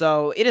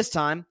 So it is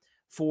time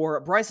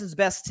for Bryce's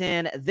Best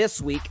 10 this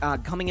week,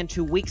 coming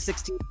into week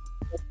 16.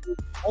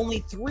 Only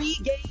 3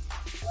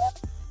 games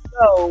left to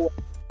go.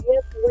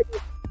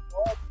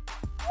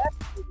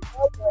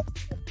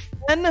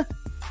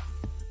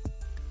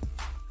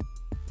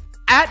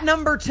 At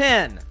number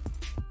 10,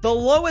 the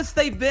lowest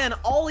they've been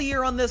all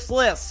year on this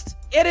list,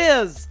 it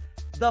is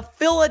the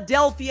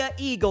Philadelphia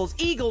Eagles.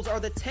 Eagles are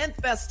the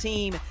 10th best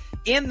team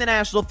in the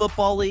National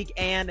Football League,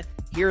 and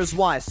here's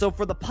why. So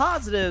for the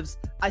positives,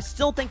 I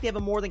still think they have a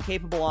more than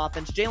capable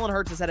offense. Jalen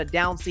Hurts has had a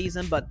down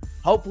season, but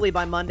hopefully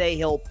by Monday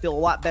he'll feel a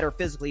lot better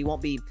physically. He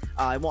won't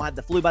have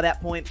the flu by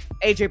that point.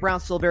 A.J.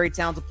 Brown's still a very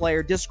talented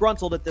player,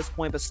 disgruntled at this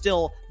point, but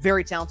still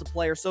very talented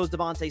player. So is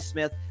Devontae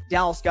Smith,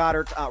 Dallas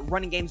Goedert.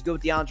 Running game's good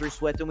with DeAndre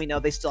Swift, and we know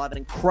they still have an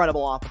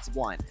incredible offensive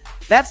line.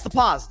 That's the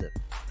positive.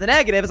 The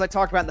negative, as I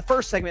talked about in the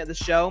first segment of the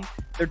show,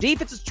 their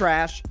defense is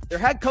trash, their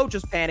head coach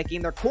is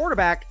panicking, their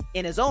quarterback,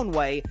 in his own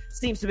way,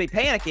 seems to be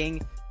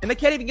panicking, and they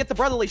can't even get the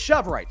brotherly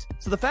shove right.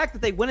 So the fact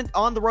that they went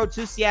on the road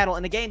to Seattle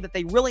in a game that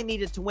they really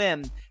needed to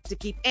win to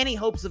keep any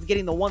hopes of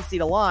getting the 1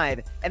 seed alive,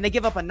 and they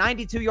give up a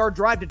 92-yard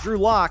drive to Drew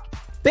Lock,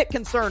 bit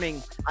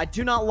concerning I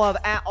do not love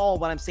at all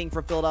what I'm seeing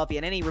from Philadelphia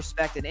in any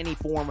respect, in any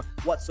form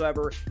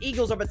whatsoever.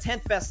 Eagles are the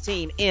 10th best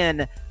team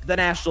in the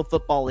National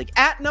Football League.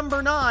 At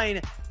number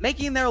 9,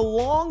 making their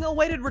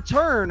long-awaited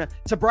return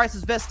to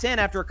Bryce's best 10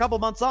 after a couple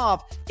months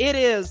off, it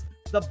is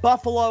the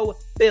Buffalo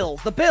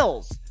Bills. The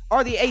Bills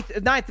are the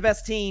 9th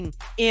best team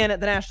in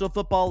the National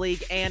Football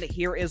League, and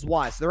here is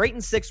why. So they're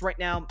 8-6 right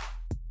now.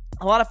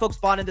 A lot of folks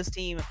bought in this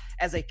team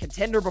as a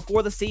contender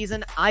before the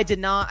season. I did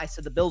not. I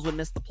said the Bills would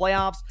miss the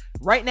playoffs.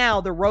 Right now,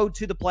 the road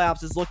to the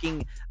playoffs is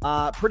looking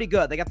pretty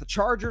good. They got the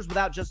Chargers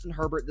without Justin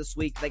Herbert this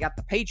week. They got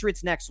the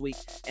Patriots next week,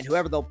 and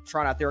whoever they'll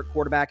trot out there at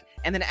quarterback.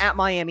 And then at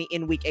Miami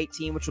in Week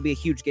 18, which will be a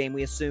huge game,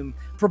 we assume,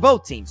 for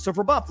both teams. So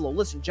for Buffalo,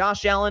 listen,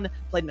 Josh Allen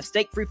played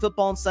mistake-free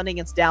football on Sunday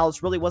against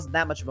Dallas. Really wasn't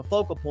that much of a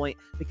focal point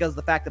because of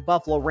the fact that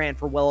Buffalo ran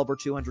for well over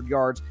 200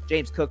 yards.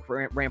 James Cook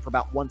ran for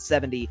about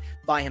 170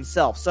 by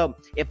himself. So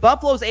if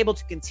Buffalo's able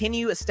to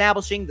continue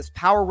establishing this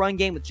power run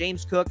game with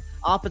James Cook,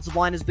 offensive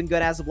line has been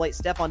good as of late.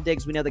 Stephon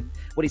Diggs, we know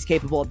what he's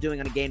capable of doing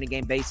on a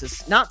game-to-game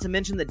basis. Not to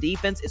mention the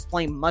defense is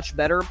playing much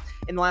better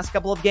in the last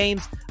couple of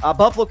games.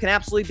 Buffalo can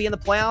absolutely be in the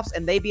playoffs,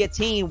 and they be a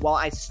team, while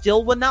I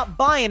still would not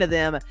buy into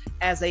them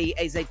as a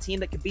team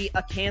that could beat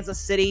a Kansas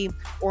City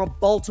or a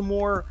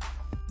Baltimore,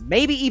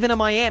 maybe even a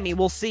Miami.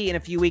 We'll see in a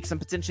few weeks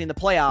and potentially in the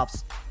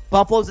playoffs.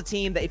 Buffalo's a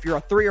team that if you're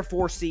a 3 or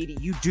 4 seed,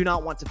 you do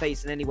not want to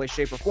face in any way,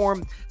 shape, or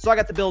form. So I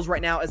got the Bills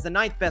right now as the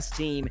 9th best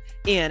team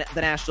in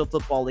the National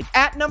Football League.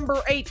 At number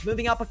 8,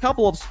 moving up a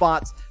couple of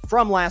spots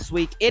from last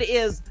week, it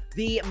is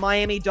the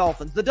Miami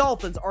Dolphins. The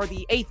Dolphins are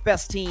the 8th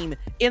best team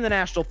in the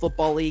National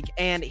Football League,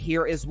 and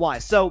here is why.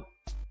 So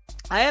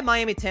I had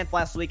Miami 10th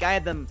last week. I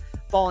had them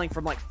falling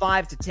from like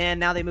 5 to 10.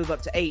 Now they move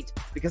up to 8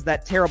 because of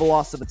that terrible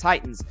loss to the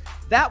Titans.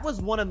 That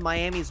was one of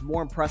Miami's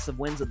more impressive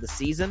wins of the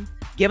season,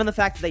 given the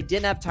fact that they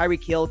didn't have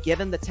Tyreek Hill,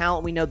 given the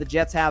talent we know the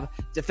Jets have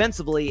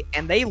defensively,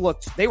 and they were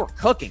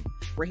cooking.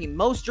 Raheem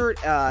Mostert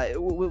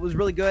was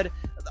really good.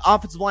 The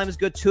offensive line was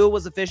good. Tua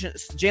was efficient.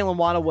 Jalen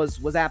Waddle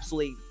was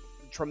absolutely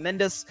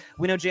tremendous.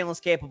 We know Jalen's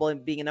capable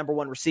of being a number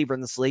 1 receiver in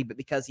this league, but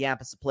because he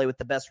happens to play with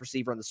the best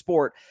receiver in the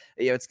sport,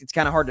 it's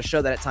kind of hard to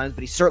show that at times,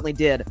 but he certainly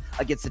did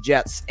against the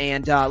Jets.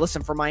 And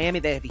listen, for Miami,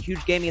 they have a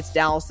huge game against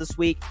Dallas this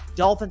week.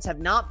 Dolphins have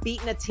not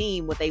beaten a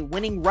team with a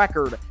winning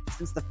record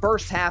since the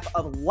first half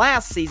of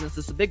last season, so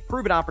it's a big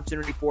proven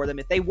opportunity for them.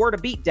 If they were to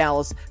beat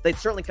Dallas, they'd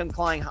certainly come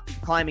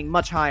climbing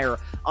much higher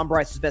on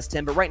Bryce's best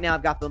 10, but right now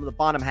I've got them in the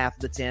bottom half of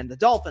the 10. The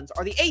Dolphins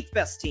are the 8th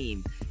best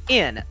team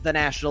in the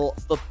National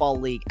Football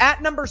League.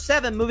 At number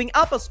 7, moving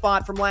up a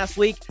spot from last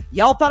week,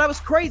 y'all thought I was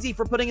crazy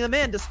for putting them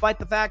in despite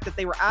the fact that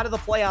they were out of the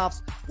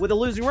playoffs with a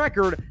losing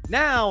record.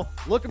 Now,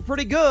 looking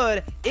pretty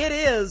good, it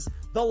is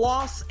the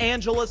Los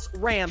Angeles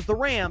Rams. The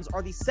Rams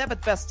are the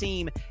 7th best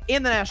team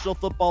in the National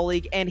Football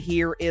League, and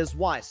here is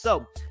why.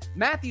 So,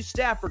 Matthew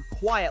Stafford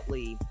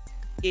quietly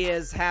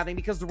is having,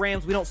 because the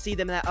Rams, we don't see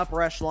them in that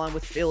upper echelon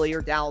with Philly or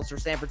Dallas or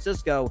San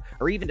Francisco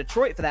or even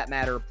Detroit for that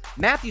matter.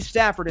 Matthew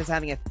Stafford is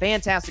having a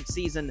fantastic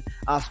season,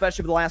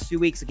 especially for the last few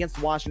weeks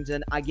against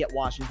Washington. I get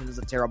Washington is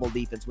a terrible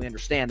defense. We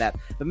understand that.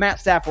 But Matt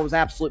Stafford was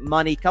absolute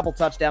money. Couple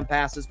touchdown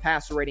passes,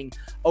 passer rating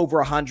over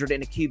 100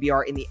 and a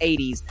QBR in the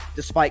 80s,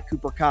 despite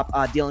Cooper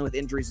Kupp dealing with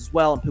injuries as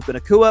well, and Puka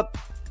Nacua.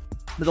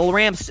 The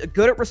Rams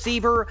good at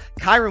receiver.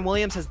 Kyron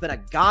Williams has been a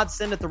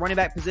godsend at the running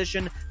back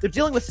position. They're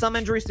dealing with some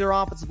injuries to their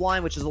offensive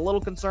line, which is a little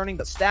concerning,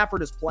 but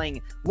Stafford is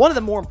playing one of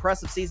the more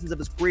impressive seasons of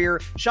his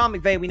career. Sean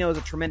McVay, we know, is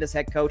a tremendous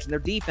head coach, and their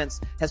defense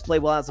has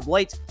played well as of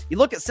late. You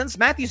look at, since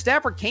Matthew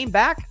Stafford came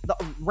back, the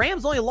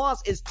Rams' only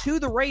loss is to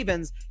the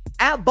Ravens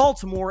at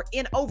Baltimore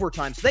in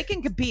overtime. So they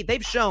can compete.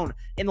 They've shown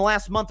in the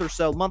last month or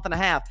so, month and a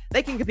half,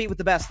 they can compete with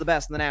the best of the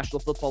best in the National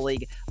Football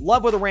League.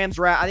 Love where the Rams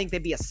are at. I think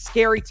they'd be a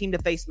scary team to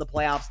face in the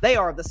playoffs. They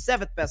are the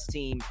 7th best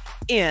team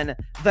in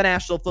the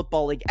National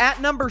Football League.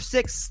 At number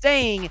 6,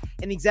 staying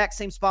in the exact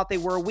same spot they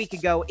were a week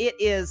ago, it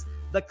is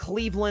the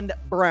Cleveland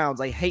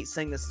Browns. I hate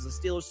saying this as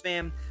a Steelers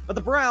fan, but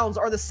the Browns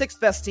are the 6th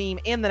best team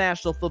in the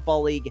National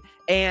Football League,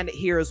 and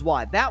here's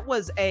why. That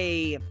was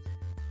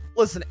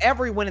listen,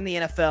 every win in the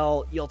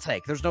NFL you'll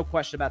take. There's no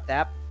question about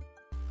that.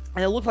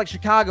 And it looked like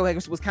Chicago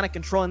was kind of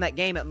controlling that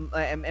game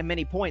at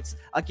many points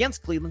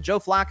against Cleveland. Joe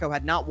Flacco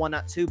had not 1,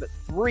 not 2, but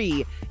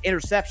 3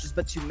 interceptions.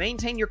 But to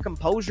maintain your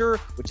composure,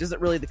 which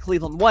isn't really the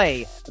Cleveland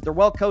way, but they're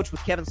well coached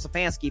with Kevin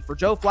Stefanski. For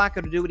Joe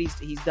Flacco to do what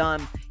he's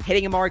done,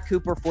 hitting Amari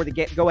Cooper for the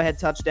go-ahead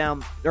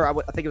touchdown, I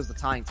think it was the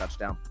tying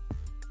touchdown.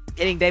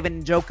 Hitting David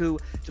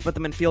Njoku to put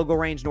them in field goal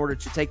range in order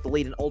to take the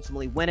lead and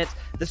ultimately win it.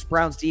 This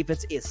Browns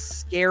defense is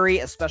scary,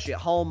 especially at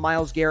home.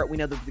 Myles Garrett, we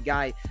know that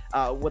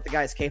what the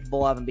guy is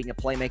capable of and being a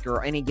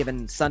playmaker any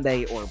given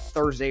Sunday or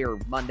Thursday or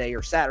Monday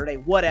or Saturday,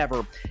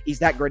 whatever. He's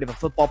that great of a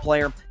football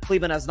player.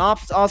 Cleveland has an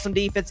awesome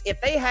defense.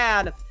 If they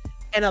had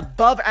an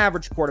above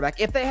average quarterback,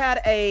 if they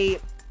had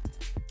a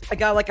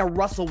guy like a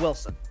Russell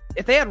Wilson,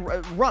 if they had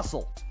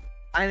Russell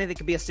I think it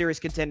could be a serious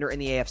contender in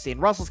the AFC.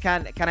 And Russell's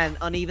kind of an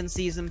uneven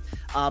season,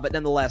 but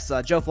nonetheless,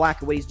 Joe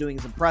Flacco, what he's doing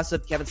is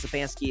impressive. Kevin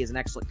Stefanski is an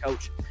excellent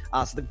coach.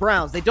 So the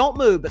Browns, they don't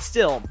move, but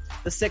still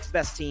the 6th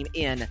best team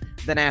in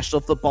the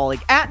National Football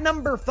League. At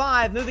number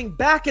 5, moving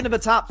back into the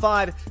top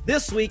 5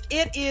 this week,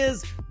 it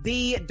is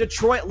the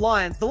Detroit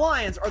Lions. The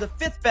Lions are the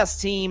 5th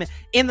best team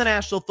in the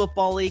National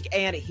Football League,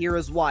 and here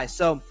is why.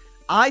 So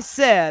I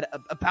said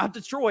about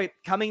Detroit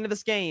coming into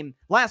this game,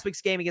 last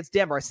week's game against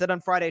Denver, I said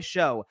on Friday's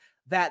show,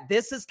 that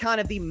this is kind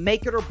of the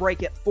make it or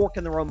break it fork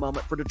in the road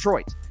moment for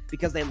Detroit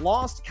because they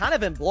lost kind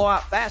of in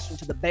blowout fashion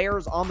to the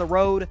Bears on the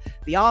road.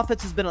 The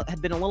offense had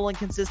been a little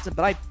inconsistent,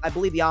 but I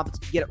believe the offense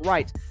could get it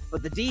right.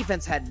 But the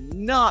defense had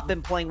not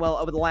been playing well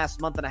over the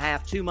last month and a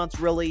half, 2 months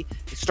really,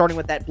 starting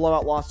with that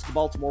blowout loss to the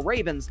Baltimore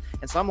Ravens.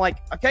 And so I'm like,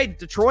 okay,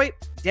 Detroit,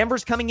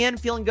 Denver's coming in,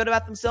 feeling good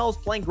about themselves,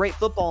 playing great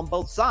football on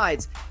both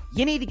sides.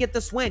 You need to get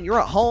this win.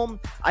 You're at home.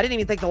 I didn't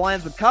even think the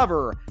Lions would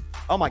cover.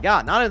 Oh my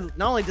God, not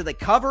only did they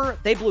cover,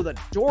 they blew the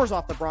doors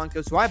off the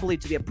Broncos, who I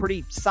believe to be a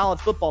pretty solid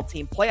football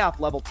team,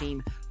 playoff level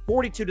team,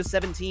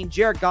 42-17.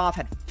 Jared Goff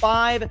had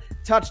 5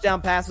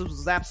 touchdown passes, which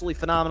was absolutely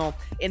phenomenal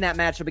in that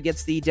matchup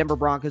against the Denver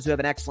Broncos, who have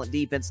an excellent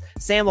defense.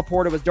 Sam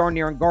Laporta was darn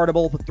near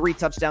unguardable with 3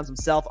 touchdowns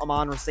himself.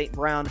 Amon St.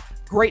 Brown,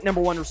 great number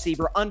 1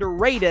 receiver,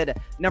 underrated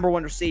number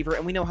 1 receiver,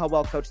 and we know how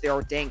well coached they are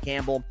with Dan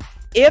Campbell.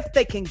 If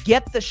they can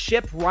get the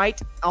ship right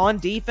on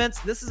defense,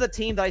 this is a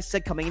team that I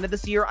said coming into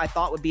this year I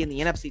thought would be in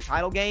the NFC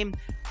title game.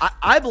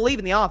 I believe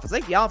in the offense. I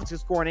think the offense can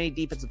score in any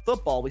defensive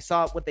football. We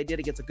saw what they did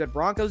against a good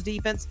Broncos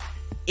defense.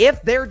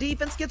 If their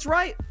defense gets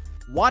right,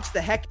 watch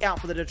the heck out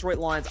for the Detroit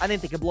Lions. I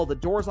think they can blow the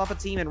doors off a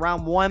team in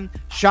round 1,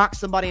 shock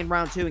somebody in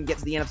round 2, and get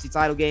to the NFC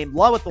title game.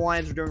 Love what the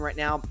Lions are doing right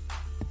now.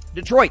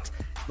 Detroit,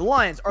 the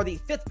Lions are the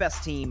 5th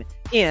best team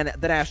in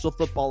the National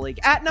Football League.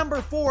 At number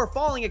 4,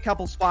 falling a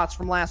couple spots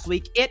from last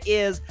week, it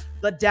is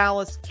the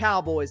Dallas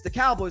Cowboys. The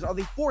Cowboys are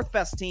the 4th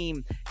best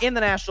team in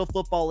the National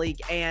Football League,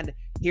 and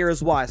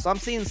here's why. So I'm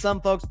seeing some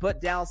folks put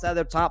Dallas out of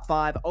their top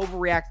 5,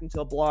 overreacting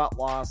to a blowout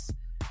loss.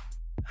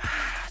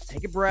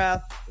 Take a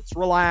breath. Let's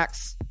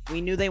relax. We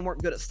knew they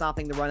weren't good at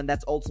stopping the run, and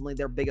that's ultimately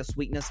their biggest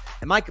weakness.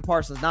 And Micah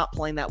Parsons not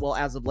playing that well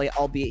as of late,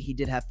 albeit he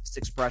did have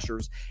 6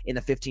 pressures in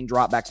the 15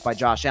 dropbacks by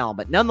Josh Allen.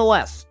 But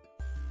nonetheless,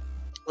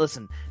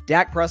 listen,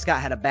 Dak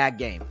Prescott had a bad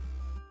game.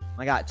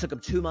 My God, it took him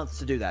 2 months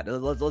to do that.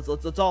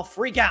 Let's all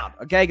freak out,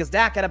 okay? Because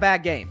Dak had a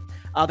bad game.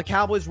 The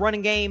Cowboys'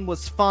 running game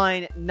was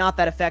fine, not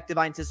that effective.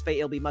 I anticipate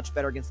it'll be much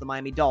better against the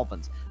Miami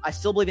Dolphins. I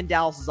still believe in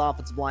Dallas's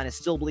offensive line. I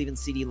still believe in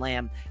CeeDee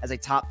Lamb as a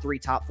top 3,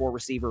 top 4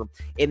 receiver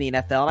in the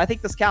NFL. And I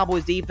think this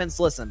Cowboys defense,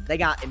 listen, they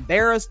got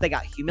embarrassed. They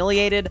got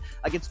humiliated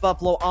against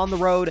Buffalo on the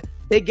road.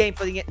 Big game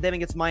for them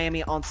against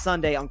Miami on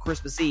Sunday on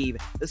Christmas Eve.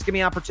 This could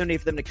be an opportunity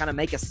for them to kind of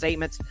make a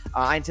statement.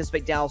 I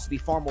anticipate Dallas to be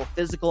far more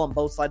physical on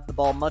both sides of the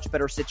ball, much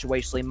better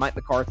situationally. Mike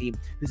McCarthy,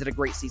 who's had a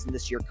great season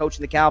this year,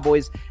 coaching the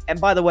Cowboys.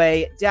 And by the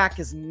way, Dak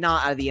is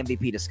not out of the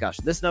MVP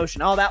discussion. This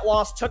notion, oh, that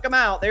loss took him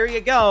out. There you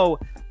go.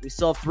 We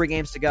still have 3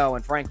 games to go.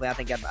 And frankly, I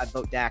think I'd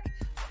vote Dak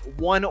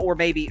 1 or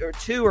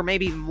 2 or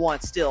maybe even 1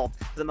 still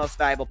for the most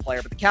valuable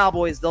player. But the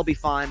Cowboys, they'll be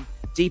fine.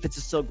 Defense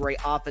is still great.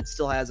 Offense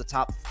still has a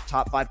top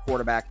 5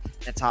 quarterback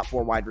and a top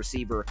 4 wide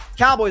receiver.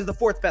 Cowboys, the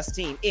 4th best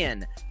team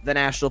in the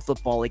National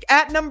Football League.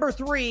 At number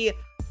 3,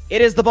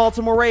 it is the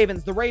Baltimore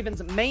Ravens. The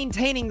Ravens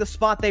maintaining the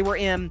spot they were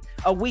in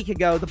a week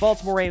ago. The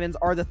Baltimore Ravens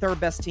are the 3rd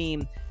best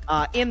team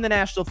in the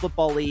National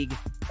Football League.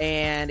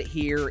 And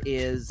here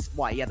is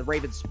why. Yeah, the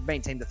Ravens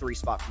maintained the 3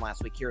 spot from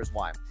last week. Here is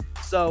why.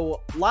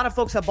 So a lot of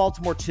folks have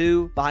Baltimore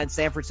 2 behind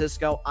San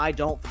Francisco. I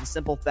don't, for the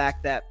simple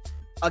fact that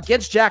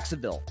against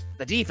Jacksonville,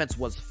 the defense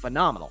was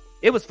phenomenal.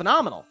 It was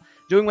phenomenal.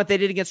 Doing what they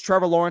did against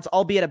Trevor Lawrence,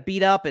 albeit a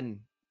beat up and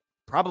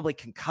probably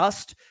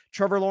concussed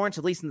Trevor Lawrence,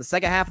 at least in the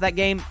second half of that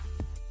game.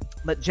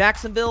 But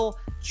Jacksonville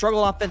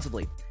struggled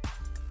offensively.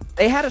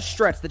 They had a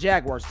stretch, the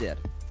Jaguars did,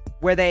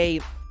 where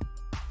they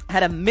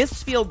had a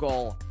missed field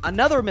goal,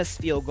 another missed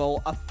field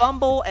goal, a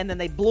fumble, and then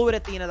they blew it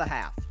at the end of the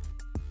half.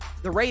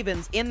 The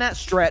Ravens, in that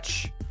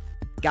stretch,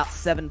 got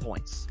 7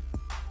 points.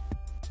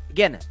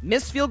 Again,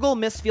 missed field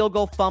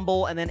goal,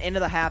 fumble, and then end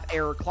of the half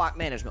error clock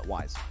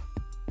management-wise.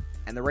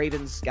 And the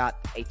Ravens got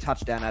a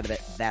touchdown out of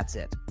it. That's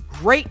it.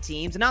 Great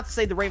teams. And not to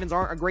say the Ravens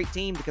aren't a great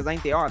team, because I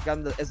think they are. I've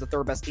got them as the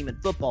 3rd best team in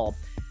football.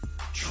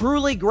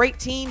 Truly great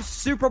teams,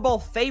 Super Bowl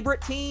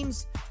favorite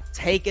teams,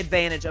 take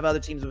advantage of other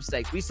teams'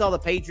 mistakes. We saw the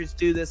Patriots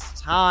do this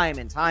time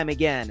and time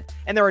again.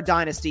 And they're a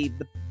dynasty.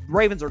 The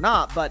Ravens are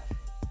not, but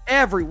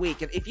every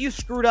week, if you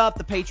screwed up,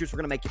 the Patriots were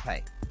going to make you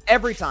pay.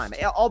 Every time.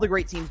 All the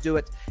great teams do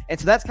it. And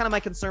so that's kind of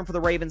my concern for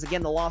the Ravens.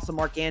 Again, the loss of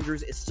Mark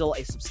Andrews is still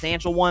a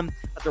substantial one,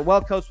 but they're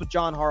well coached with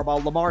John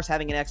Harbaugh. Lamar's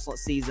having an excellent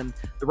season.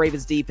 The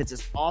Ravens defense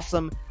is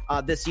awesome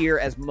this year,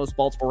 as most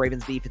Baltimore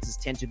Ravens defenses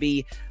tend to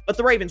be. But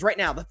the Ravens right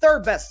now, the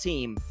 3rd best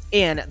team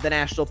in the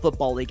National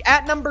Football League.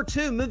 At number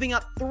 2, moving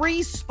up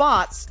 3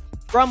 spots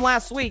from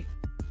last week,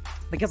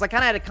 because I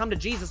kind of had a come to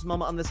Jesus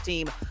moment on this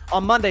team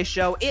on Monday's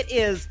show. It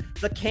is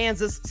the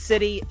Kansas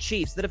City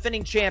Chiefs, the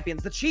defending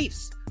champions. The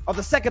Chiefs are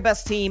the 2nd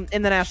best team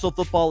in the National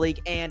Football League,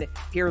 and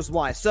here's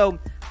why. So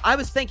I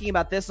was thinking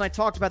about this, and I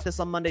talked about this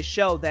on Monday's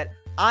show, that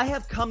I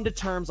have come to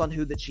terms on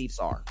who the Chiefs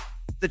are.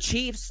 The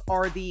Chiefs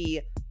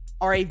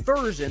are a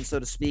version, so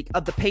to speak,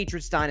 of the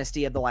Patriots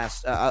dynasty of the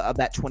last of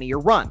that 20-year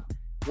run,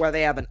 where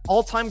they have an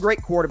all-time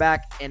great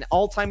quarterback, an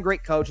all-time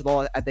great coach.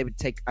 Although I would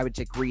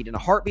take Reed in a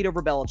heartbeat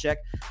over Belichick.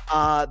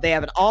 They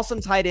have an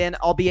awesome tight end,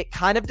 albeit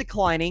kind of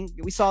declining.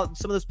 We saw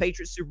some of those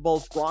Patriots Super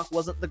Bowls. Gronk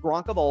wasn't the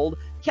Gronk of old.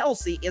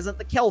 Kelsey isn't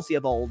the Kelsey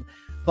of old.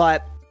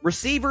 But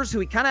receivers who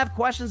we kind of have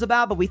questions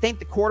about, but we think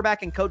the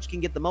quarterback and coach can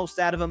get the most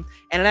out of them,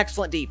 and an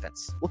excellent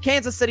defense. Well,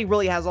 Kansas City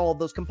really has all of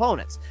those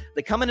components.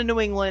 They come into New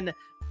England.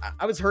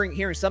 I was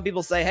hearing some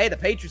people say, hey, the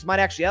Patriots might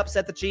actually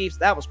upset the Chiefs.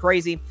 That was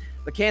crazy.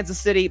 But Kansas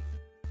City,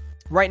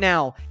 right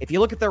now, if you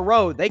look at their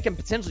road, they can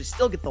potentially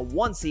still get the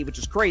 1 seed, which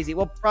is crazy.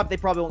 Well, they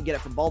probably won't get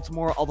it from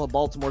Baltimore, although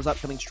Baltimore's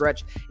upcoming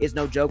stretch is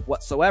no joke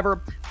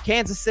whatsoever.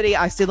 Kansas City,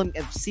 I see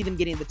them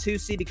getting the 2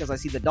 seed because I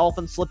see the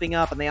Dolphins slipping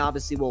up, and they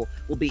obviously will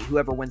beat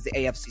whoever wins the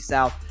AFC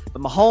South.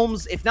 But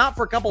Mahomes, if not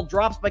for a couple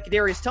drops by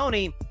Kadarius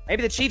Toney,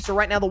 maybe the Chiefs are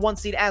right now the 1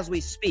 seed as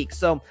we speak.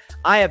 So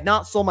I have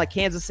not sold my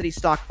Kansas City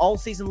stock all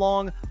season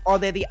long. Are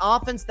they the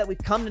offense that we've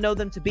come to know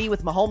them to be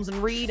with Mahomes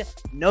and Reed?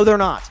 No, they're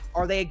not.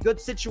 Are they a good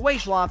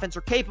situational offense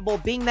or capable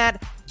of being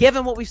that,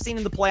 given what we've seen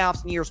in the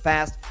playoffs in years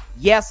past?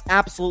 Yes,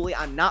 absolutely.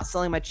 I'm not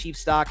selling my Chiefs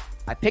stock.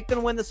 I picked them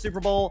to win the Super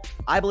Bowl.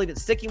 I believe in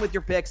sticking with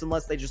your picks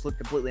unless they just look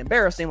completely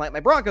embarrassing like my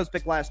Broncos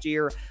pick last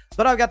year.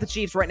 But I've got the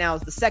Chiefs right now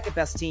as the second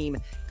best team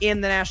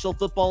in the National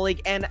Football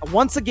League. And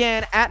once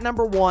again, at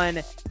number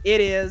 1,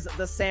 it is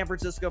the San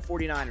Francisco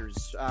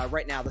 49ers.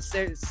 Right now, the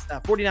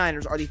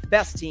 49ers are the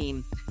best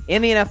team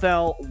in the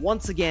NFL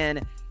once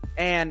again.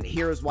 And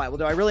here's why. Well,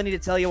 do I really need to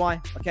tell you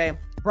why? Okay.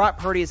 Brock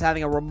Purdy is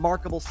having a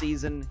remarkable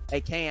season.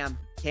 Hey, Cam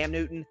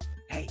Newton.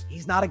 Hey,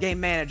 he's not a game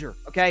manager,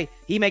 okay?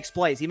 He makes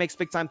plays. He makes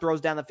big-time throws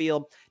down the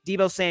field.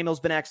 Deebo Samuel's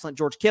been excellent.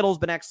 George Kittle's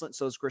been excellent.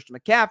 So is Christian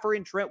McCaffrey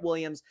and Trent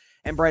Williams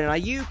and Brandon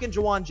Ayuk and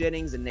Jawan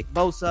Jennings and Nick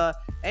Bosa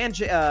and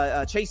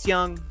Chase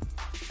Young,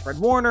 Fred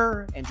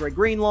Warner and Dre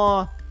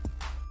Greenlaw.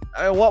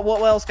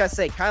 What else can I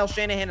say? Kyle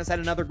Shanahan has had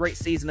another great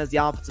season as the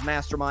offensive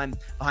mastermind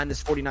behind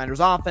this 49ers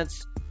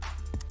offense.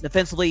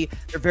 Defensively,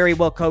 they're very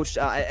well coached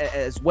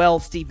as well.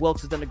 Steve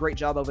Wilkes has done a great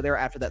job over there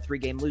after that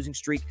 3-game losing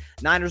streak.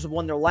 Niners have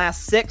won their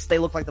last 6. They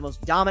look like the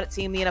most dominant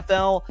team in the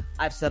NFL.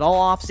 I've said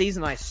all offseason,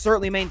 and I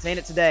certainly maintain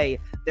it today.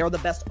 They're the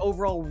best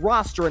overall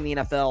roster in the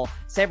NFL.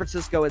 San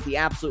Francisco is the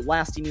absolute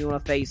last team you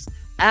want to face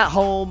at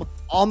home,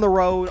 on the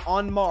road,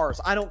 on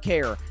Mars. I don't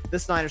care.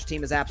 This Niners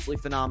team is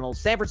absolutely phenomenal.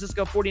 San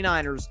Francisco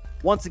 49ers,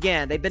 once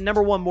again, they've been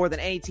number 1 more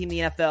than any team in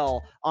the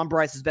NFL on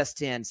Bryce's Best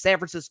 10. San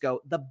Francisco,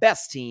 the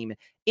best team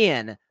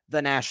in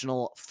the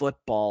National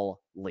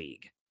Football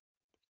League.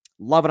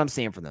 Love what I'm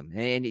seeing from them.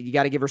 And you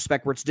got to give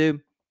respect where it's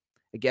due.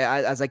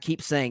 Again, as I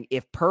keep saying,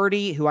 if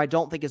Purdy, who I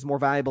don't think is more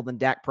valuable than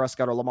Dak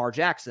Prescott or Lamar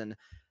Jackson,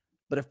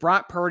 but if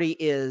Brock Purdy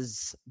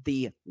is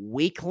the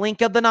weak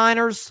link of the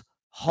Niners,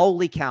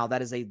 holy cow,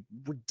 that is a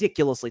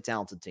ridiculously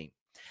talented team.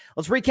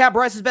 Let's recap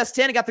Bryce's Best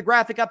 10. I got the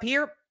graphic up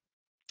here,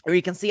 or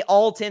you can see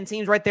all 10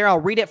 teams right there. I'll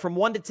read it from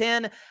 1 to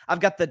 10. I've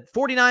got the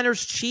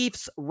 49ers,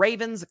 Chiefs,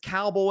 Ravens,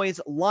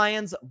 Cowboys,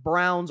 Lions,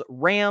 Browns,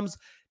 Rams,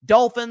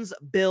 Dolphins,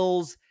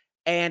 Bills,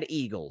 and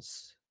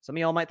Eagles. Some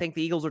of y'all might think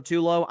the Eagles are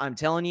too low. I'm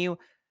telling you,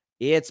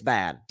 it's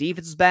bad.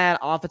 Defense is bad.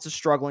 Offense is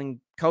struggling.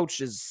 Coach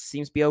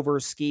seems to be over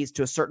his skis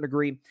to a certain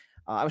degree.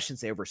 I shouldn't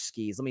say over his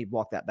skis. Let me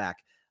walk that back.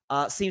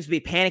 Seems to be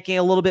panicking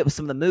a little bit with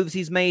some of the moves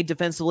he's made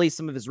defensively,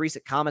 some of his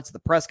recent comments at the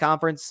press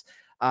conference.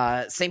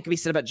 Same can be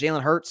said about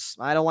Jalen Hurts.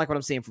 I don't like what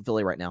I'm seeing from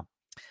Philly right now.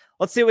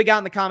 Let's see what we got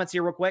in the comments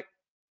here real quick.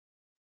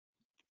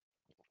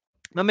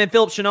 My man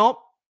Philip Chenault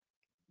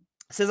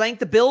says, I think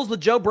the Bills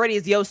with Joe Brady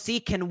as the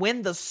OC can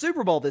win the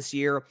Super Bowl this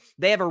year.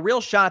 They have a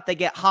real shot if they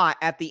get hot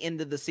at the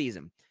end of the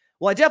season.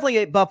 Well, I definitely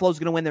think Buffalo's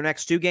going to win their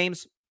next 2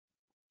 games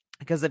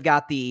because they've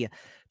got the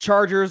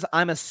Chargers,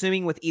 I'm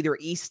assuming, with either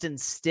Easton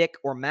Stick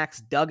or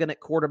Max Duggan at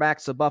quarterback.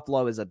 So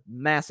Buffalo is a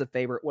massive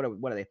favorite. What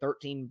are they,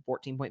 13,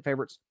 14-point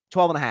favorites?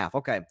 12.5.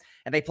 Okay.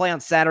 And they play on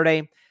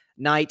Saturday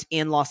night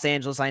in Los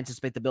Angeles. I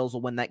anticipate the Bills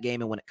will win that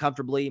game and win it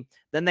comfortably.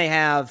 Then they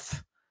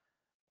have,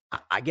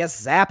 I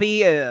guess,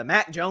 Zappy,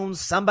 Mac Jones,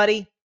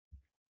 somebody.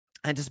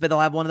 I anticipate they'll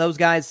have one of those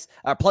guys,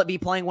 be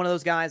playing one of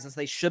those guys, as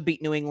they should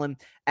beat New England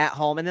at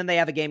home. And then they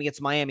have a game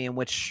against Miami in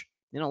which,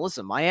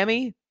 listen,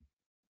 Miami,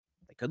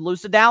 they could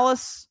lose to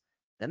Dallas.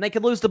 Then they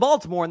could lose to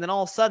Baltimore, and then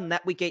all of a sudden,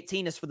 that Week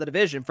 18 is for the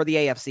division for the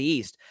AFC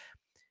East.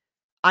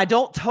 I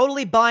don't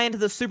totally buy into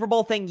the Super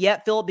Bowl thing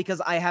yet, Philip,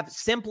 because I have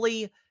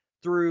simply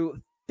through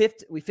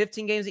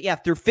 14 games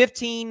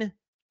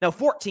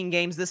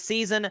this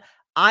season,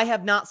 I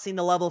have not seen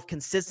the level of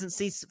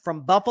consistency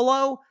from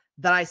Buffalo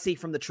that I see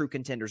from the true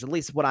contenders, at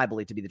least what I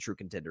believe to be the true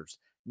contenders.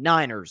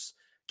 Niners,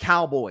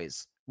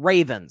 Cowboys,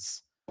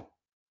 Ravens,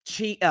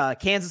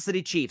 Kansas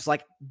City Chiefs.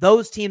 Like,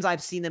 those teams,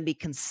 I've seen them be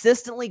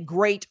consistently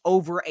great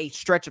over a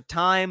stretch of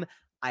time.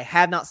 I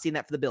have not seen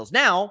that for the Bills.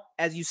 Now,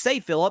 as you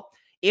say, Philip,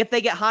 if they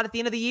get hot at the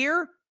end of the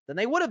year, then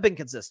they would have been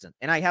consistent.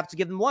 And I have to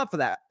give them love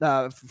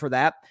for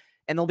that.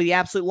 And they'll be the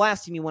absolute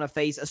last team you want to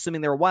face,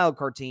 assuming they're a wild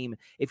card team,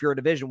 if you're a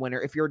division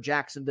winner, if you're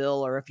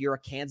Jacksonville, or if you're a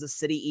Kansas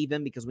City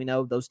even, because we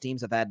know those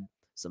teams have had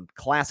some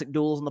classic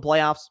duels in the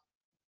playoffs.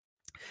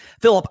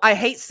 Philip, I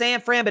hate San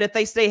Fran, but if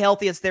they stay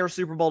healthy, it's their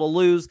Super Bowl to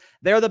lose.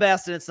 They're the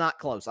best, and it's not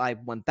close. I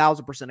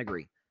 1,000%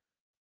 agree.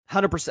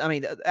 100%. I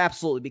mean,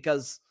 absolutely,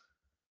 because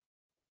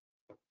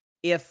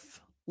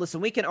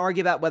listen, we can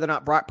argue about whether or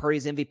not Brock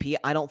Purdy's MVP.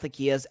 I don't think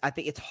he is. I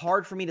think it's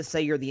hard for me to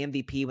say you're the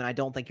MVP when I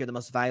don't think you're the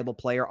most valuable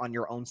player on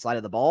your own side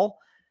of the ball.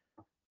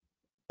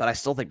 But I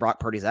still think Brock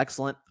Purdy's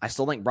excellent. I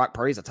still think Brock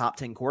Purdy's a top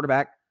 10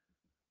 quarterback.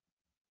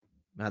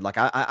 I'm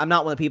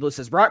not one of the people who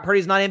says Brock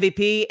Purdy's not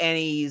MVP and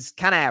he's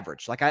kind of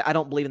average. I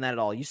don't believe in that at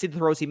all. You see the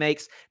throws he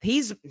makes.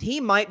 He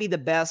might be the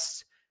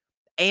best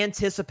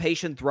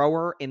anticipation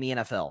thrower in the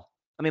NFL.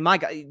 I mean, my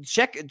God,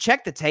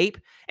 check the tape.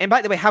 And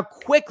by the way, how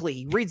quickly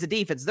he reads the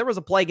defense. There was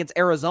a play against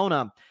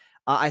Arizona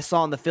I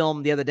saw in the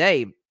film the other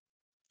day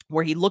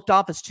where he looked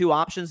off his two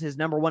options, his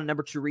number one and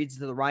number two reads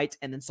to the right,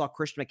 and then saw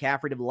Christian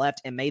McCaffrey to the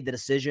left and made the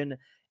decision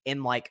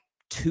in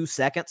 2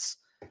 seconds.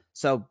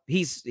 So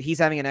he's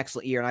having an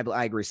excellent year, and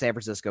I agree. San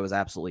Francisco is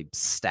absolutely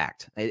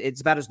stacked.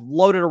 It's about as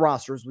loaded a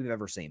roster as we've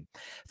ever seen.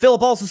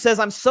 Philip also says,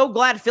 I'm so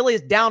glad Philly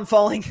is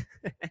downfalling.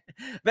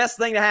 Best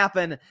thing to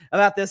happen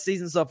about this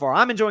season so far.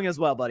 I'm enjoying it as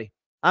well, buddy.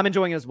 I'm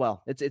enjoying it as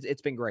well.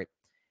 It's been great.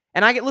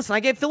 And I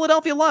gave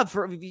Philadelphia love.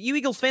 For you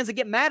Eagles fans that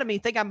get mad at me,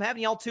 think I'm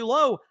having y'all too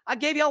low. I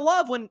gave y'all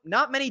love when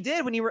not many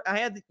did. I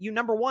had you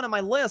number one on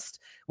my list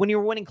when you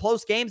were winning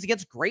close games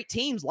against great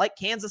teams like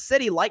Kansas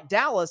City, like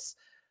Dallas.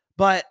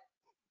 But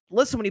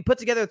listen, when you put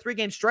together a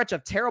 3-game stretch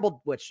of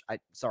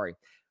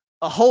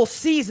a whole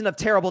season of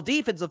terrible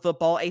defensive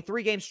football, a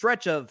 3-game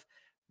stretch of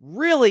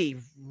really,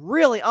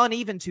 really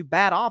uneven to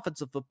bad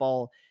offensive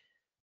football,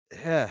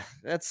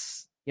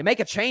 you make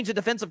a change of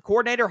defensive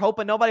coordinator,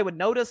 hoping nobody would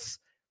notice.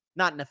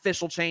 Not an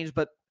official change,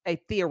 but a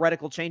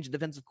theoretical change of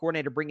defensive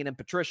coordinator, bringing in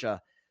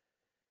Patricia.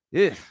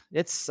 They're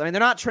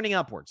not trending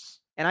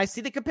upwards. And I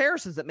see the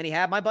comparisons that many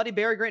have. My buddy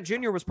Barry Grant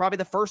Jr. was probably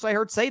the first I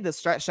heard say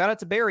this. Shout out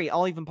to Barry,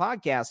 All Even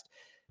Podcast.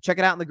 Check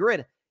it out in the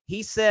grid.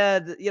 He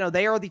said,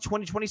 they are the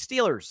 2020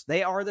 Steelers.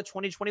 They are the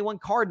 2021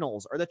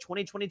 Cardinals or the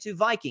 2022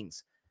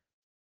 Vikings.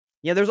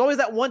 There's always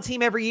that one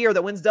team every year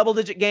that wins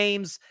double-digit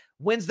games,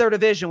 wins their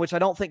division, which I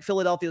don't think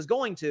Philadelphia is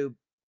going to.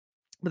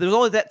 But there's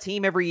always that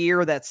team every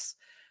year that's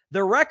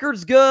their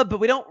record's good,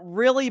 but we don't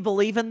really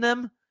believe in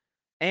them.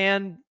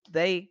 And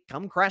they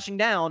come crashing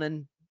down.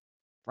 And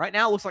right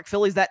now it looks like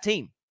Philly's that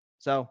team.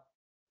 So,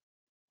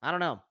 I don't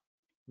know.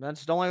 I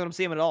just don't like what I'm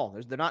seeing at all.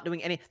 They're not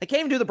doing any. They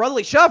can't even do the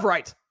brotherly shove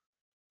right.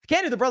 If you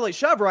can't do the brotherly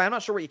shove right, I'm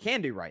not sure what you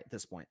can do right at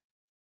this point.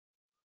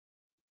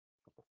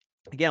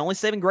 Again, only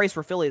saving grace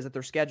for Philly is that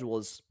their schedule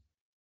is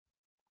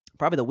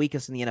probably the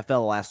weakest in the NFL the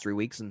last 3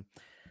 weeks. And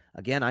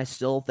again, I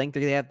still think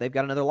they've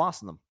got another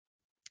loss in them.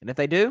 And if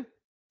they do,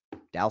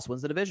 Dallas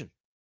wins the division.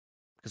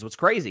 Because what's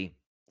crazy,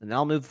 and then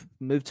I'll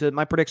move to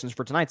my predictions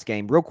for tonight's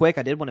game. Real quick,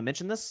 I did want to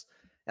mention this,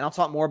 and I'll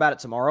talk more about it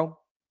tomorrow.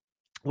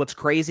 What's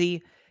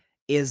crazy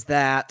is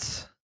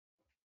that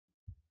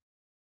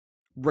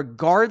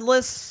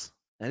regardless,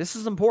 and this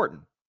is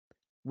important,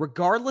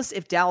 regardless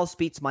if Dallas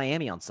beats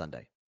Miami on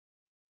Sunday,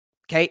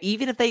 okay,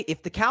 even if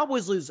the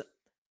Cowboys lose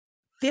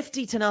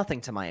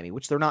 50-0 to Miami,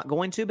 which they're not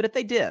going to, but if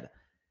they did,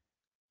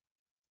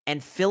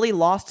 and Philly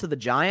lost to the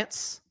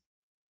Giants,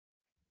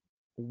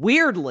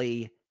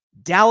 weirdly,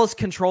 Dallas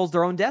controls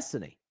their own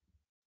destiny.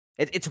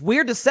 It's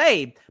weird to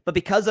say, but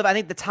because of, I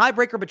think the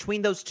tiebreaker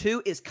between those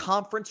two is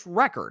conference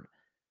record.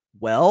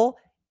 Well,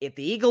 if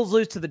the Eagles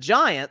lose to the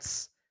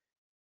Giants,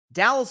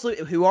 Dallas,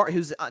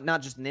 who's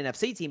not just an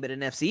NFC team, but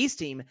an NFC East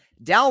team,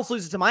 Dallas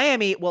loses to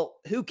Miami. Well,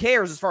 who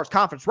cares as far as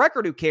conference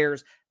record? Who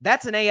cares?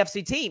 That's an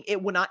AFC team.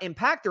 It would not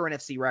impact their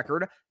NFC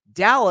record.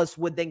 Dallas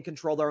would then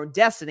control their own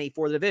destiny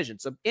for the division.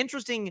 So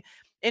interesting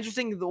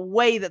the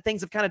way that things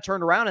have kind of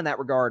turned around in that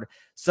regard.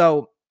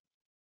 So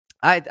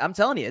I'm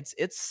telling you,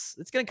 it's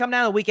going to come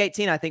down to week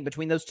 18, I think,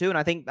 between those two. And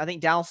I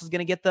think Dallas is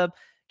going to get the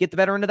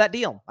better end of that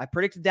deal. I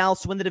predicted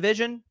Dallas to win the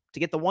division, to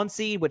get the 1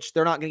 seed, which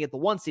they're not going to get the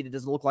 1 seed. It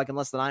doesn't look like,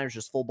 unless the Niners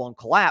just full-blown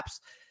collapse.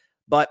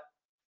 But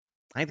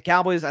I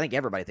think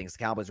everybody thinks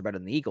the Cowboys are better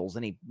than the Eagles,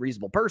 any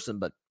reasonable person,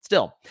 but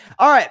still.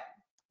 All right,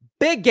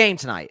 big game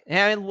tonight.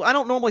 And I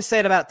don't normally say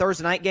it about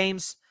Thursday night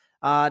games.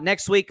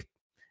 Next week,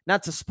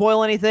 not to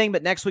spoil anything,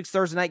 but next week's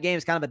Thursday night game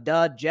is kind of a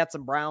dud. Jets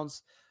and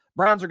Browns.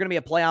 Browns are going to be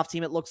a playoff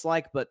team, it looks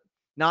like, but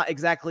they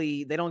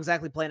don't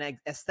exactly play an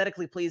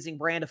aesthetically pleasing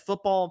brand of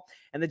football.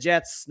 And the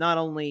Jets not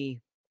only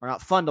are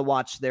not fun to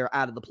watch, they're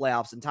out of the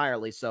playoffs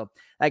entirely. So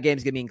that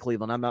game's going to be in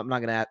Cleveland. I'm not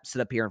going to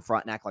sit up here in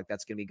front and act like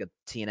that's going to be a good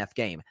TNF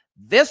game.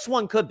 This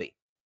one could be.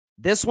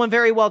 This one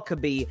very well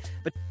could be.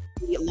 But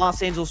the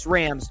Los Angeles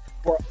Rams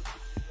were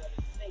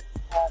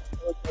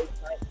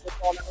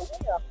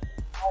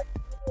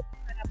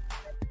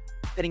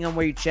depending on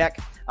where you check.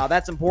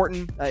 That's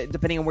important,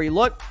 depending on where you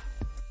look.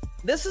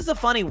 This is a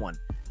funny one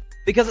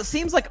because it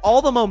seems like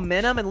all the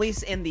momentum, at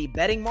least in the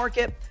betting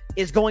market,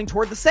 is going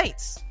toward the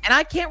Saints. And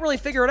I can't really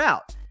figure it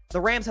out.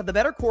 The Rams have the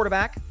better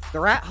quarterback.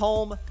 They're at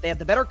home. They have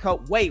the better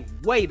coach, way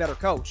better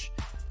coach.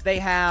 They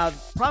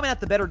have probably not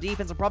the better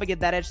defense. I'll probably give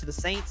that edge to the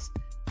Saints.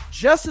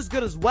 just as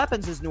good as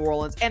weapons as New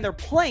Orleans, and they're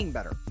playing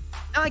better.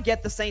 Now, I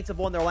get the Saints have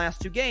won their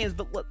last 2 games,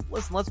 but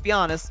listen, let's be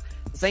honest.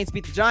 The Saints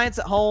beat the Giants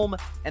at home,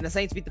 and the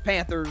Saints beat the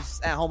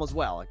Panthers at home as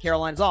well.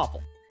 Carolina's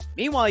awful.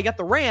 Meanwhile, you got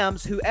the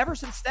Rams, who ever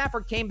since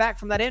Stafford came back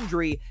from that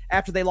injury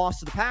after they lost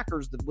to the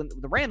Packers, when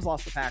the Rams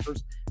lost to the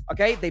Packers,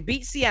 okay, they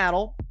beat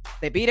Seattle,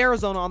 they beat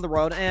Arizona on the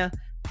road, and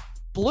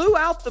blew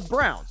out the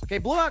Browns, okay,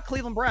 blew out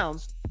Cleveland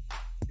Browns,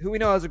 who we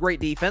know has a great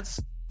defense,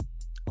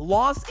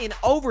 lost in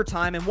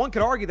overtime, and one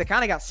could argue they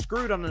kind of got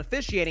screwed on an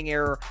officiating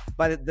error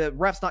by the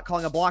refs not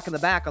calling a block in the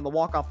back on the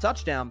walk-off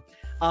touchdown.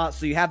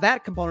 So you have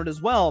that component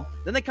as well.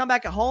 Then they come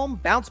back at home,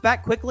 bounce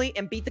back quickly,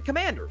 and beat the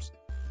Commanders.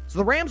 So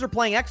the Rams are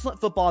playing excellent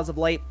football as of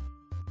late.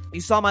 You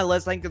saw my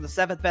list. I think they're the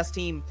 7th best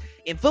team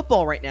in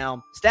football right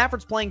now.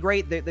 Stafford's playing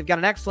great. They've got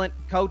an excellent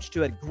coach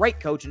to a great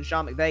coach in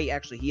Sean McVay.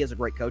 Actually, he is a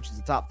great coach. He's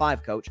a top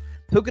 5 coach.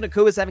 Puka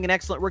Nacua is having an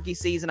excellent rookie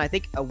season. I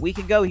think a week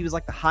ago, he was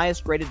like the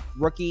highest rated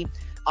rookie,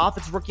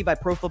 offensive rookie by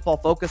Pro Football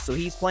Focus, so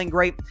he's playing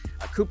great.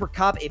 Cooper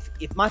Kupp,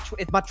 if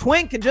my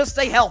twin can just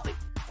stay healthy,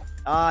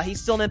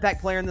 he's still an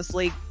impact player in this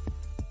league.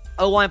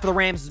 O-line for the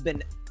Rams has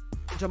been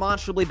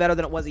demonstrably better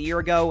than it was a year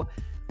ago.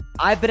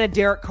 I've been a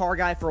Derek Carr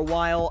guy for a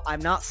while. I'm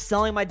not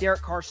selling my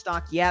Derek Carr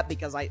stock yet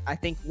because I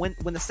think when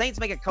the Saints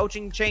make a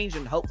coaching change,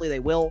 and hopefully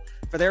they will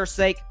for their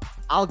sake,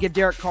 I'll give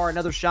Derek Carr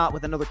another shot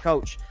with another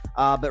coach.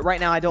 But right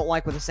now I don't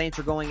like where the Saints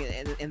are going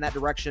in that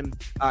direction,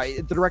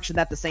 the direction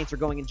that the Saints are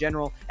going in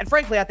general. And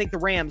frankly, I think the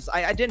Rams,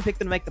 I didn't pick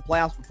them to make the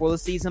playoffs before the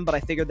season, but I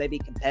figured they'd be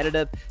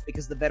competitive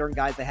because the veteran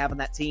guys they have on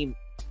that team,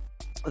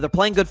 they're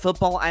playing good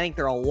football. I think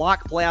they're a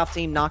lock playoff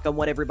team, knock on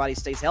wood, everybody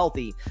stays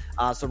healthy.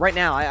 So right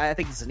now, I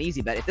think it's an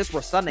easy bet. If this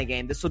were a Sunday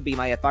game, this would be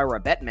my If I Were a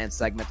Bet Man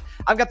segment.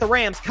 I've got the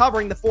Rams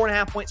covering the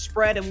 4.5-point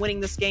spread and winning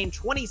this game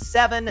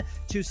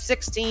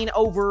 27-16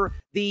 over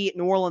the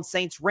New Orleans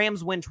Saints.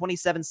 Rams win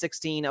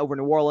 27-16 over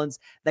New Orleans.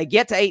 They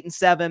get to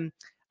 8-7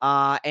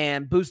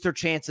 and boost their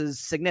chances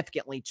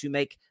significantly to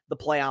make the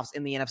playoffs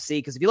in the NFC.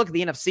 Because if you look at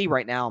the NFC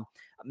right now,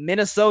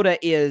 Minnesota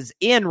is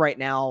in right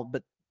now,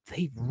 but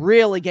they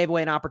really gave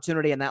away an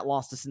opportunity in that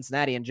loss to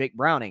Cincinnati and Jake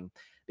Browning,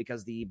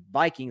 because the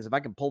Vikings, if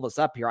I can pull this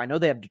up here, I know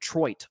they have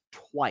Detroit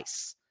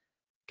twice.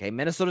 Okay,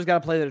 Minnesota's got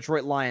to play the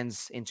Detroit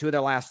Lions in 2 of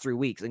their last 3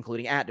 weeks,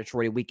 including at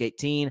Detroit in Week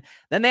 18.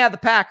 Then they have the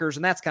Packers,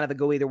 and that's kind of a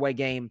go-either-way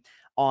game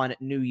on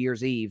New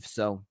Year's Eve.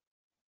 So,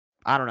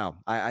 I don't know.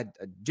 I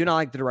do not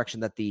like the direction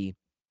that the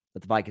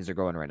Vikings are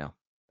going right now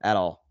at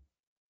all.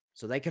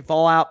 So they could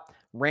fall out.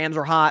 Rams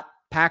are hot.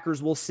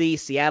 Packers, we'll see.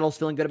 Seattle's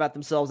feeling good about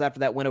themselves after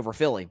that win over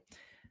Philly.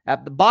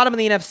 At the bottom of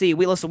the NFC,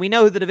 we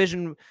know who the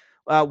division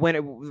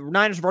winner.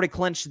 Niners have already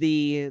clinched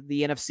the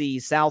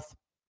NFC South.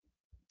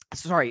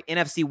 Sorry,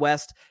 NFC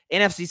West.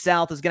 NFC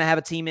South is going to have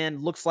a team in.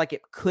 Looks like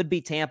it could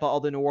be Tampa,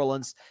 although New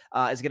Orleans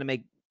is going to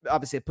make,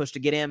 obviously, a push to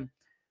get in.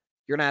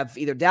 You're going to have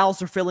either Dallas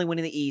or Philly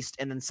winning the East,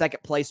 and then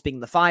second place being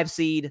the 5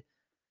 seed.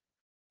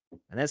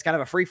 And that's kind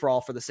of a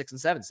free-for-all for the 6 and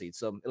 7 seed.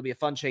 So it'll be a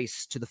fun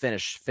chase to the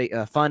finish,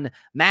 fun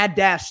mad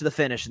dash to the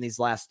finish in these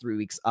last 3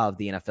 weeks of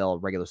the NFL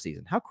regular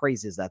season. How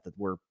crazy is that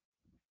we're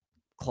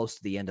close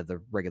to the end of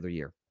the regular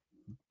year?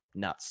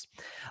 Nuts.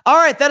 All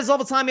right, that is all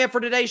the time we have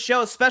for today's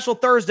show. A special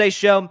Thursday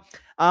show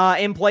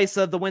in place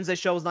of the Wednesday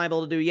show I was not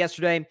able to do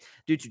yesterday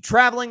due to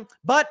traveling,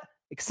 but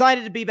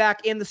excited to be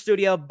back in the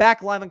studio,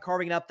 back live and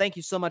carving it up. Thank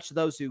you so much to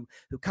those who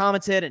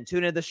commented and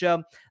tuned into the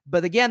show.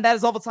 But again, that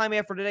is all the time we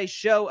have for today's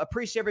show.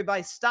 Appreciate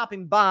everybody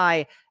stopping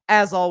by,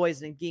 as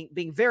always, and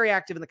being very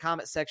active in the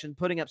comment section,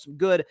 putting up some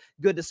good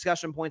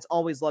discussion points.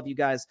 Always love you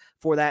guys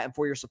for that and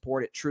for your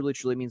support. It truly,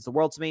 truly means the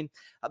world to me.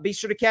 Be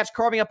sure to catch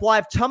Carving Up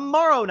Live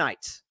tomorrow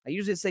night. I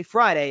usually say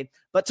Friday,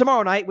 but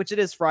tomorrow night, which it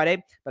is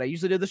Friday, but I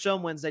usually do the show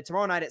on Wednesday.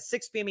 Tomorrow night at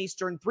 6 p.m.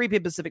 Eastern, 3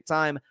 p.m. Pacific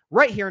time,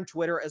 right here on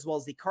Twitter, as well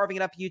as the Carving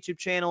It Up YouTube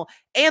channel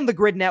and the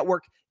Grid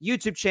Network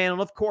YouTube channel.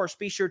 And of course,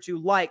 be sure to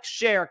like,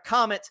 share,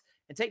 comment,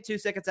 and take 2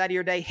 seconds out of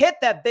your day. Hit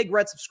that big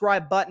red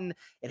subscribe button.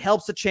 It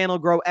helps the channel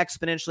grow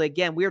exponentially.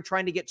 Again, we are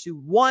trying to get to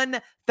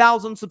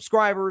 1,000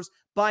 subscribers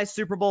by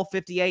Super Bowl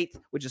 58,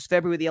 which is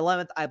February the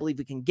 11th. I believe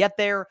we can get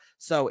there.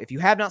 So if you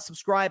have not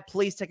subscribed,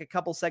 please take a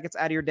couple seconds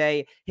out of your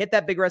day. Hit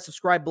that big red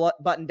subscribe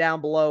button down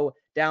below,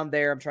 down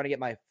there. I'm trying to get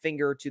my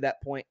finger to that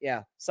point.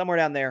 Yeah, somewhere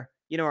down there.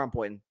 You know where I'm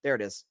pointing. There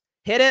it is.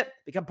 Hit it.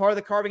 Become part of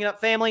the Carving It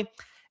Up family.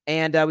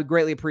 And we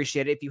greatly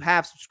appreciate it. If you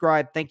have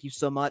subscribed, thank you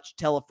so much.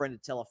 Tell a friend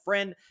to tell a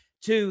friend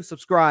to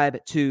subscribe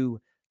to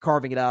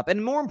Carving It Up.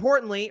 And more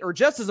importantly, or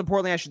just as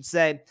importantly, I should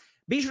say,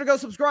 be sure to go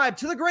subscribe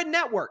to the Grid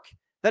Network.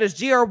 That is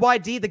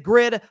GRYD, the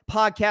Grid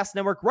Podcast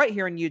Network, right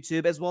here on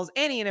YouTube, as well as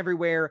any and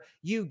everywhere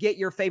you get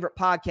your favorite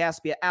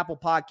podcasts, via Apple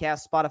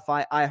Podcasts,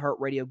 Spotify,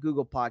 iHeartRadio,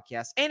 Google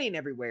Podcasts, any and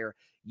everywhere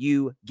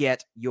you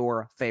get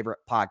your favorite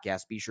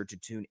podcast. Be sure to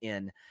tune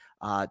in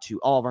to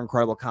all of our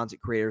incredible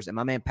content creators. And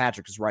my man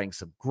Patrick is writing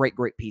some great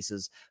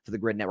pieces for the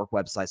Grid Network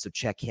website, so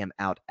check him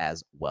out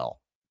as well.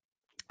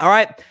 All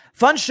right,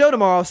 fun show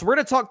tomorrow. So we're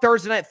going to talk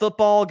Thursday Night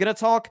Football, going to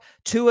talk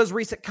Tua's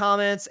recent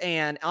comments,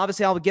 and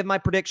obviously I'll give my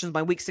predictions,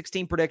 my Week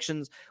 16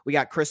 predictions. We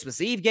got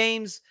Christmas Eve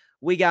games.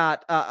 We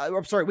got,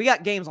 we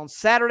got games on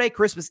Saturday,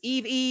 Christmas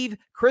Eve,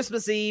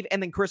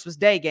 and then Christmas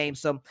Day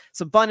games. So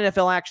some fun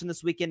NFL action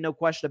this weekend, no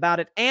question about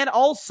it. And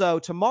also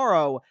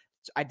tomorrow,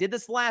 I did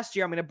this last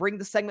year. I'm going to bring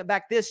the segment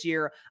back this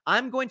year.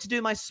 I'm going to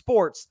do my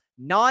sports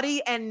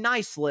naughty and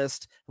nice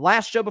list.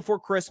 Last show before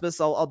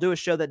Christmas. I'll do a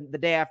show the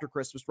day after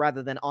Christmas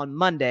rather than on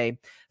Monday.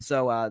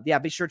 So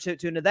be sure to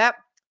tune into that.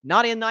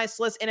 Naughty and nice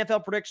list,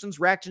 NFL predictions,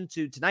 reaction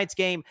to tonight's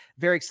game.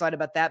 Very excited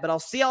about that. But I'll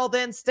see y'all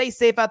then. Stay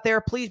safe out there.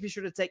 Please be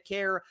sure to take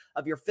care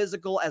of your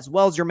physical as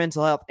well as your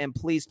mental health. And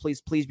please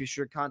be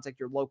sure to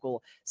contact your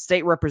local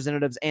state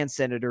representatives and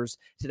senators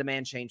to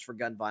demand change for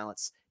gun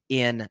violence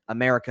in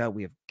America.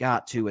 We have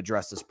got to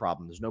address this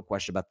problem. There's no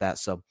question about that.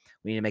 So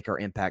we need to make our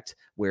impact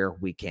where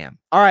we can.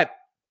 All right.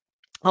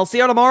 I'll see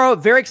y'all tomorrow.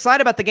 Very excited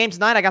about the game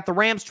tonight. I got the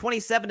Rams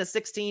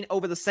 27-16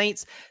 over the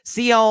Saints.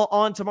 See y'all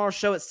on tomorrow's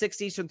show at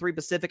 6 Eastern, 3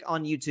 Pacific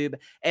on YouTube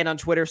and on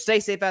Twitter. Stay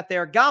safe out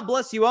there. God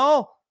bless you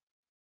all.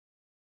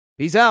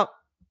 Peace out.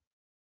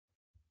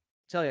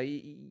 Tell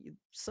you,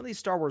 some of these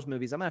Star Wars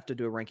movies, I'm going to have to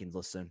do a rankings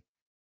list soon.